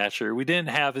Kirk Thatcher. We didn't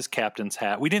have his captain's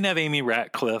hat. We didn't have Amy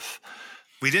Ratcliffe.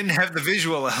 We didn't have the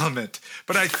visual element.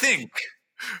 But I think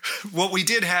what we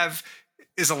did have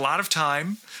is a lot of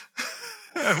time.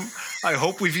 I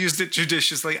hope we've used it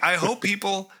judiciously. I hope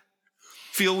people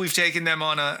feel we've taken them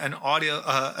on an audio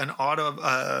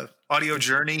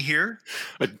journey here.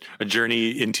 A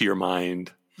journey into your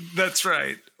mind. That's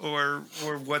right. Or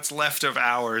what's left of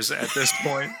ours at this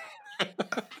point.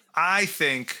 I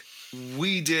think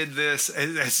we did this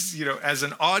as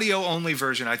an audio only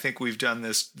version. I think we've done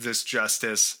this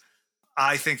justice.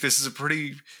 I think this is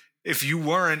if you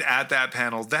weren't at that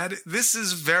panel, this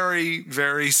is very,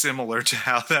 very similar to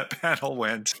how that panel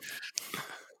went.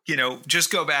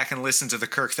 Just go back and listen to the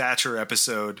Kirk Thatcher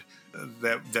episode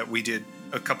that we did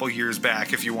a couple years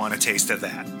back if you want a taste of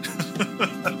that.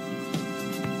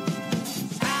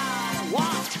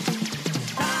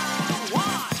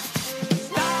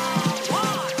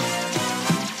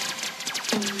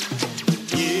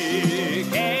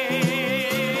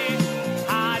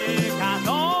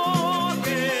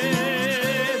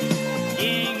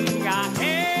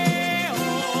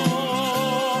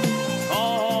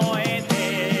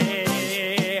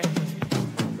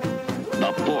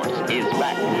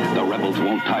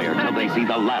 Won't tire till they see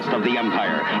the last of the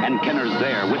Empire, and Kenner's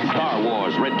there with Star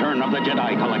Wars: Return of the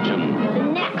Jedi collection.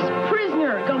 The next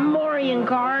prisoner, Gamorrean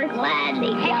Guard. Gladly,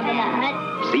 Jabba the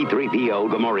Hutt. C-3PO,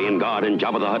 Gamorrean Guard, and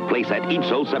Jabba the Hutt playset each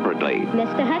sold separately.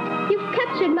 Mr. Hutt, you've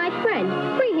captured my friend.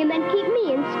 Free him and keep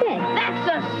me instead. That's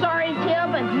a sorry tale,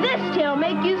 but this tale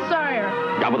make you sorrier.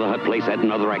 Jabba the Hutt playset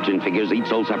and other action figures each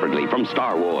sold separately from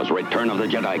Star Wars: Return of the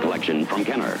Jedi collection from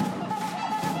Kenner.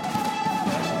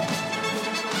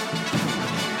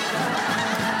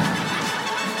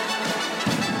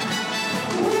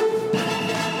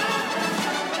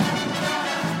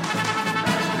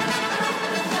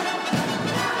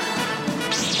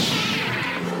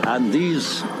 And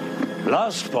these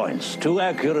last points, too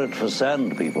accurate for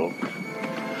sand people.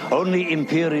 Only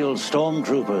Imperial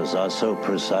stormtroopers are so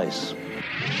precise.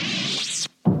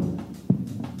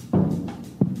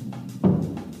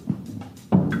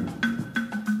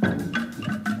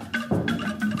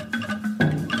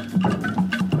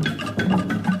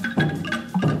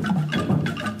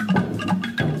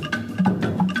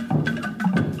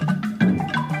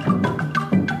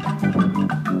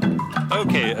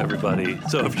 Okay, everybody.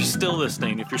 So if you're still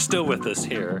listening, if you're still with us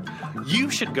here, you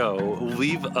should go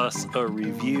leave us a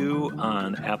review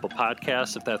on Apple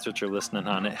Podcasts if that's what you're listening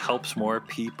on. It helps more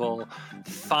people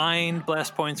find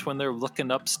Blast Points when they're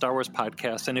looking up Star Wars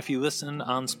podcasts. And if you listen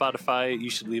on Spotify, you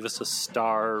should leave us a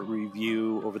star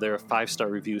review over there, a 5-star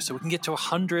review, so we can get to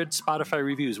 100 Spotify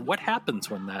reviews. What happens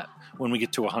when we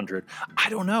get to 100? I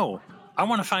don't know. I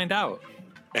want to find out.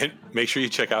 And make sure you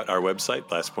check out our website,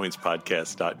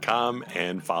 blastpointspodcast.com,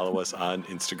 and follow us on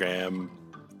Instagram,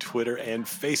 Twitter, and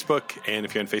Facebook. And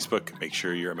if you're on Facebook, make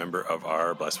sure you're a member of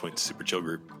our Blast Point Super Chill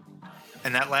group.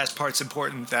 And that last part's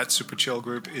important. That Super Chill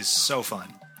group is so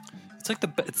fun. It's like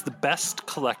it's the best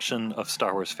collection of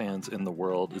Star Wars fans in the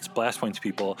world. It's Blast Points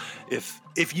people. If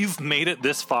you've made it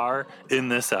this far in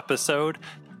this episode,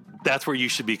 that's where you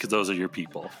should be, because those are your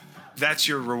people. That's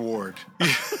your reward.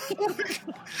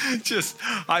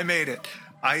 I made it.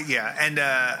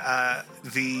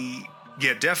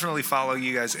 Definitely follow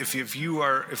you guys. If you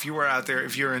are out there,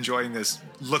 if you're enjoying this,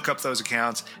 look up those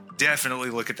accounts.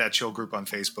 Definitely look at that chill group on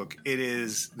Facebook.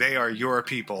 They are your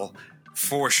people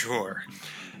for sure.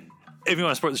 If you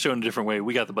want to support the show in a different way,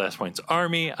 we got the Blast Points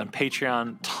Army on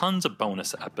Patreon. Tons of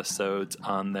bonus episodes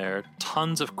on there.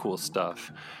 Tons of cool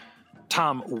stuff.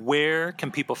 Tom, where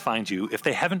can people find you if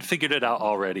they haven't figured it out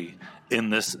already in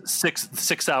this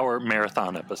six-hour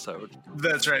marathon episode?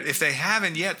 That's right. If they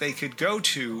haven't yet, they could go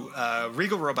to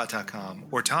regalrobot.com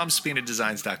or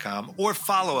tomspinadesigns.com, or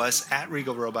follow us at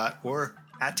regalrobot or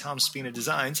at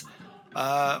tomspinadesigns,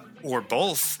 or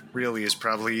both really is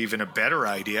probably even a better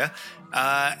idea.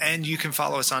 And you can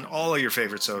follow us on all of your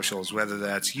favorite socials, whether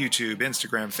that's YouTube,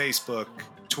 Instagram, Facebook,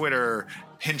 Twitter,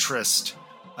 Pinterest.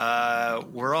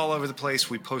 We're all over the place.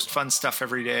 We post fun stuff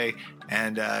every day,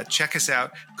 and check us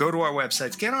out. Go to our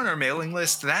websites, get on our mailing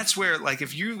list. That's where, like,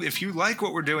 if you like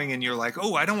what we're doing and you're like,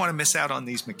 oh, I don't want to miss out on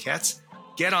these maquettes,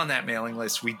 get on that mailing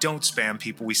list. We don't spam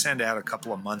people. We send out a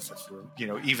couple a month if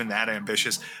we're, even that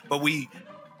ambitious. But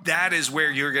that is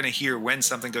where you're going to hear when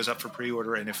something goes up for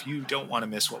pre-order. And if you don't want to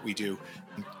miss what we do,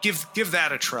 give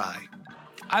that a try.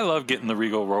 I love getting the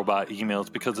Regal Robot emails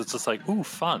because it's just like, ooh,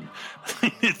 fun.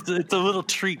 It's a little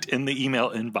treat in the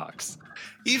email inbox.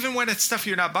 Even when it's stuff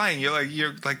you're not buying,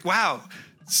 you're like, wow,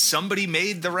 somebody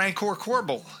made the Rancor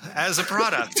Corbel as a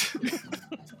product.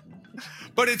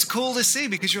 But it's cool to see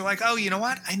because you're like, oh, you know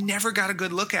what? I never got a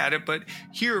good look at it, but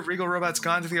here Regal Robot's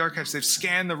gone to the archives. They've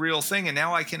scanned the real thing, and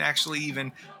now I can actually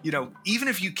even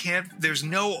if you can't, there's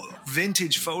no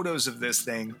vintage photos of this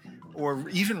thing or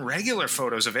even regular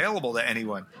photos available to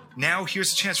anyone. Now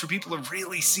here's a chance for people to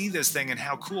really see this thing and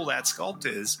how cool that sculpt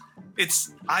is.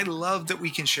 I love that we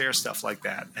can share stuff like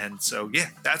that. And so, yeah,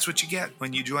 that's what you get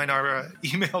when you join our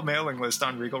email mailing list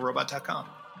on regalrobot.com.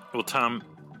 Well, Tom,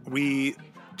 we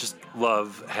just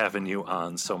love having you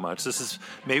on so much. This is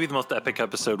maybe the most epic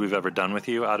episode we've ever done with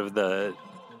you out of the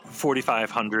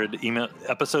 4,500 email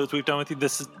episodes we've done with you.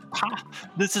 This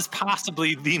is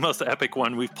possibly the most epic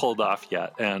one we've pulled off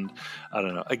yet. And I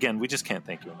don't know. Again, we just can't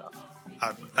thank you enough.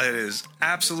 It is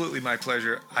absolutely my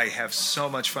pleasure. I have so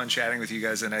much fun chatting with you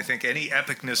guys, and I think any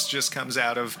epicness just comes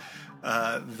out of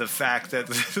the fact that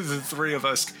the three of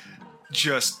us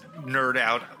just nerd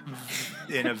out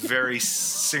in a very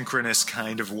synchronous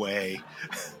kind of way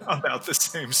about the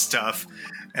same stuff.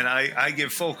 And I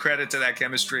give full credit to that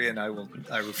chemistry, and I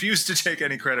refuse to take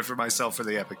any credit for myself for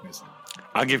the epicness.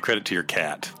 I'll give credit to your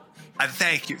cat.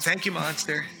 Thank you,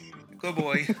 Monster. Good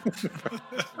boy.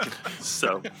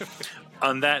 So,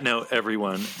 on that note,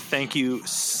 everyone, thank you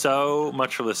so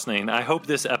much for listening. I hope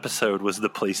this episode was the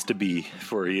place to be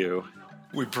for you.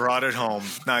 We brought it home.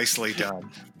 Nicely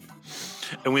done.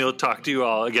 And we'll talk to you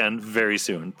all again very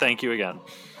soon. Thank you again.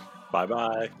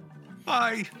 Bye-bye.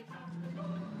 Bye.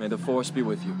 May the Force be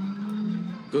with you.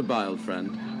 Goodbye, old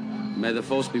friend. May the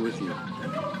Force be with you.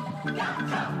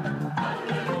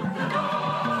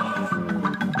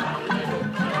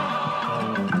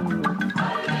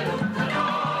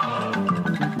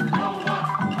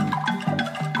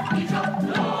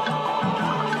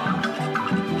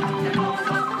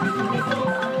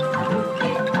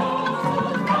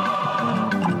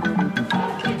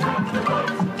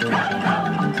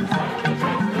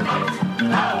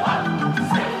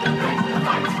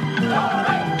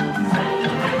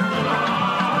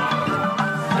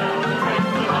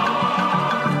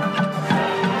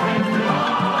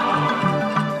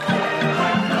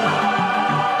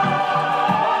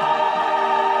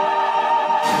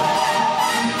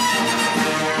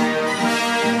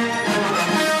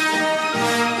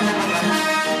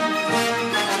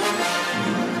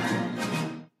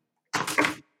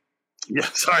 Yeah,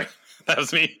 sorry. That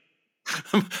was me.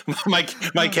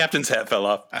 My captain's hat fell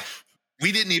off.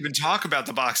 We didn't even talk about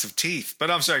the box of teeth,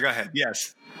 but I'm sorry, go ahead.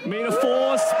 Yes. May the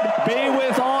Force be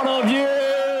with all of you.